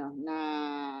na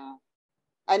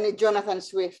ni Jonathan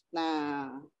Swift na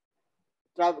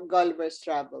Gulliver's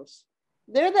Travels.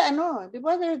 They're the di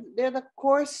ba? They're the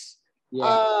coarse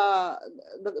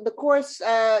the coarse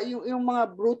yung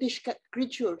mga brutish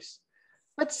creatures.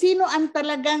 But sino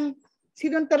talagang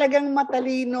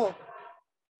matalino?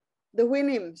 The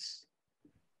Winims.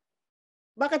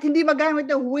 Bakit hindi magamit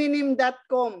ng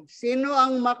winim.com? Sino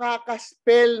ang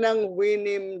makakaspell ng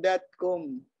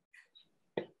winim.com?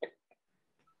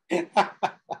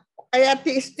 Kaya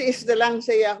tiis-tiis na lang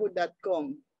sa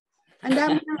yahoo.com. Ang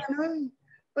dami na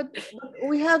But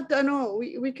we have to,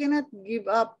 we cannot give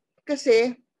up.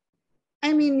 Kasi,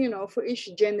 I mean, you know, for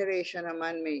each generation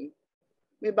naman may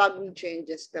bagong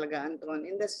changes talaga, Anton.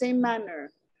 In the same manner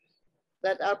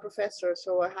that our professors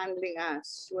who were handling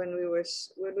us when we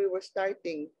were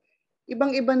starting,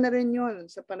 ibang-iba na rin yun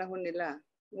sa panahon nila.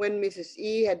 When Mrs.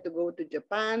 E had to go to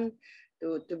Japan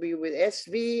to be with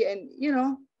SV, and you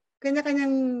know,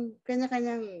 kanya-kanyang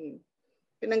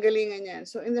pinanggalingan yan.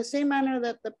 So in the same manner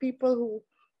that the people who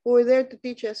were there to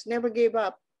teach us never gave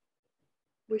up,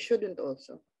 we shouldn't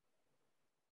also.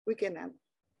 We cannot.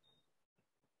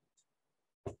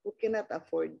 We cannot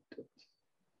afford to.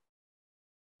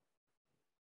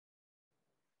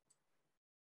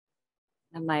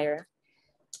 Myra.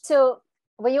 So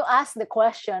when you ask the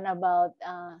question about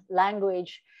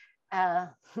language,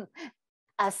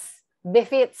 as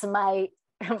befits my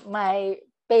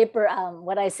paper,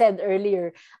 what I said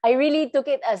earlier, I really took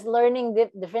it as learning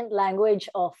different language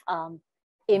of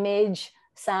image,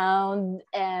 sound,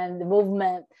 and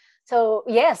movement. So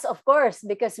yes, of course,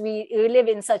 because we live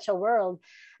in such a world,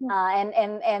 and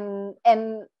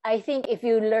I think if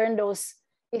you learn those,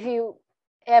 if you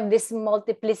have these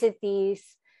multiplicities,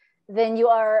 then you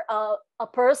are a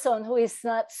person who is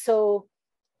not so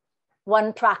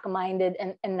one-track minded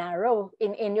and narrow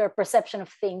in your perception of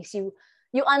things.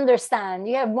 You understand,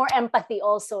 you have more empathy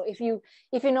also if you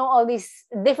know all these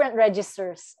different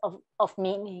registers of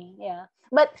meaning. Yeah,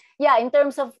 but yeah, in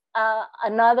terms of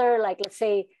another, like, let's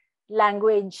say,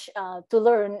 language to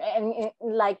learn, and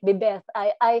like Bibeth,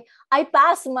 I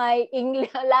passed my English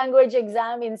language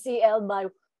exam in CL by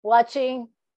watching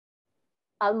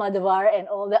Almodovar and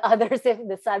all the others,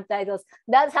 the subtitles.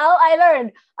 That's how I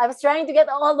learned. I was trying to get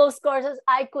all those courses.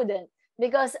 I couldn't,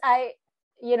 because I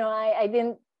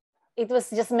didn't, it was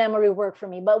just memory work for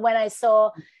me. But when I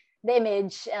saw the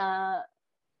image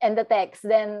and the text,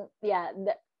 then yeah,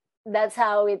 that's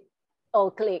how it all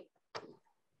clicked.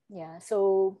 Yeah,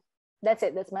 so that's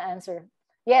it. That's my answer.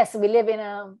 Yes, we live in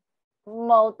a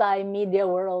multimedia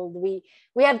world. We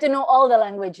have to know all the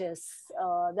languages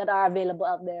that are available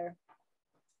out there.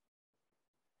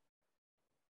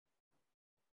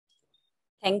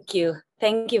 Thank you.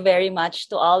 Thank you very much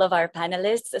to all of our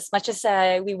panelists. As much as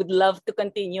we would love to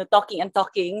continue talking and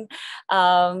talking,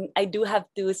 I do have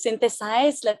to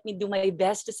synthesize. Let me do my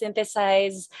best to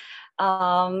synthesize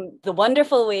the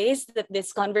wonderful ways that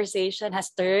this conversation has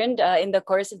turned in the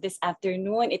course of this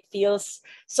afternoon. It feels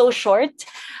so short,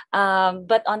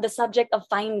 but on the subject of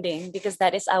finding, because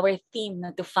that is our theme,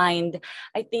 to find,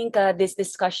 I think this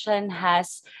discussion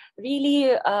has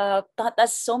really taught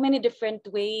us so many different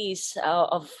ways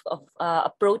of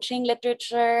approaching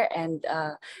literature and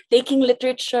taking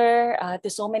literature to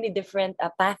so many different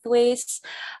pathways,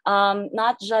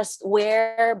 not just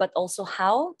where, but also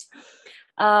how.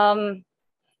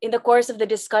 In the course of the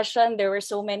discussion, there were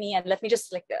so many, and let me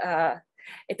just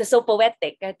it is so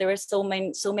poetic. There were so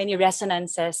many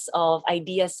resonances of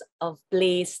ideas of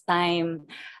place, time,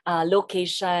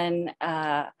 location.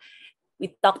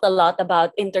 We talked a lot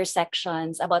about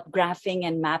intersections, about graphing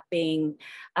and mapping,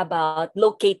 about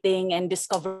locating and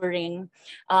discovering.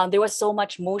 There was so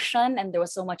much motion and there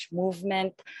was so much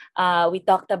movement. We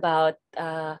talked about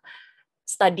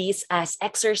studies as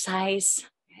exercise,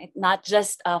 right? Not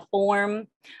just form,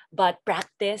 but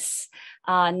practice,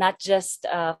 not just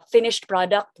finished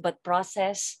product, but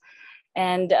process.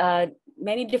 And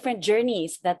many different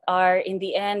journeys that are in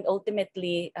the end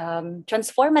ultimately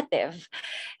transformative.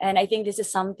 And I think this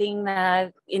is something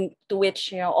into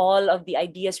which all of the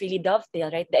ideas really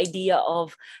dovetail, right? The idea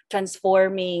of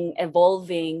transforming,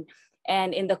 evolving,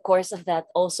 and in the course of that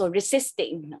also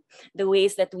resisting the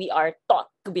ways that we are taught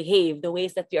to behave, the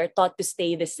ways that we are taught to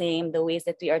stay the same, the ways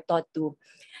that we are taught to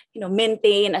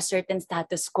maintain a certain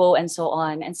status quo and so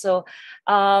on. And so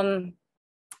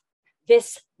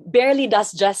this barely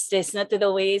does justice to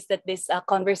the ways that this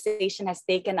conversation has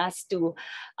taken us to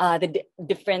the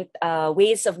different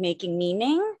ways of making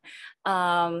meaning,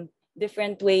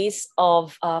 different ways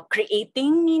of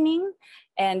creating meaning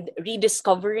and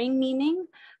rediscovering meaning.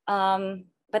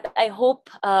 But I hope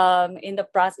in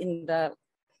the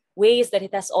ways that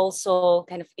it has also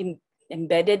kind of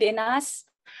embedded in us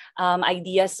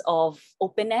ideas of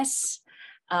openness,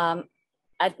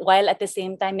 while at the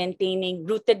same time maintaining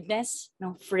rootedness,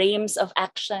 frames of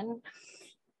action,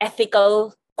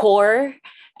 ethical core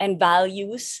and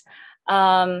values.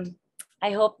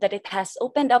 I hope that it has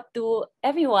opened up to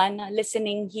everyone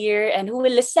listening here and who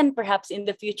will listen perhaps in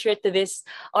the future to this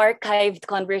archived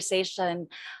conversation,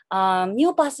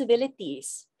 new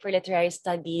possibilities for literary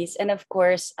studies, and of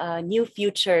course, new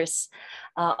futures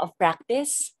of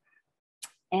practice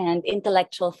and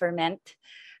intellectual ferment,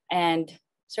 and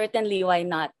certainly, why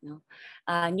not?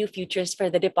 New futures for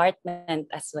the department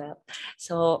as well.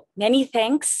 So many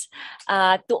thanks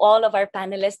to all of our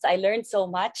panelists. I learned so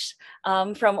much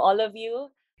from all of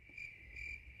you.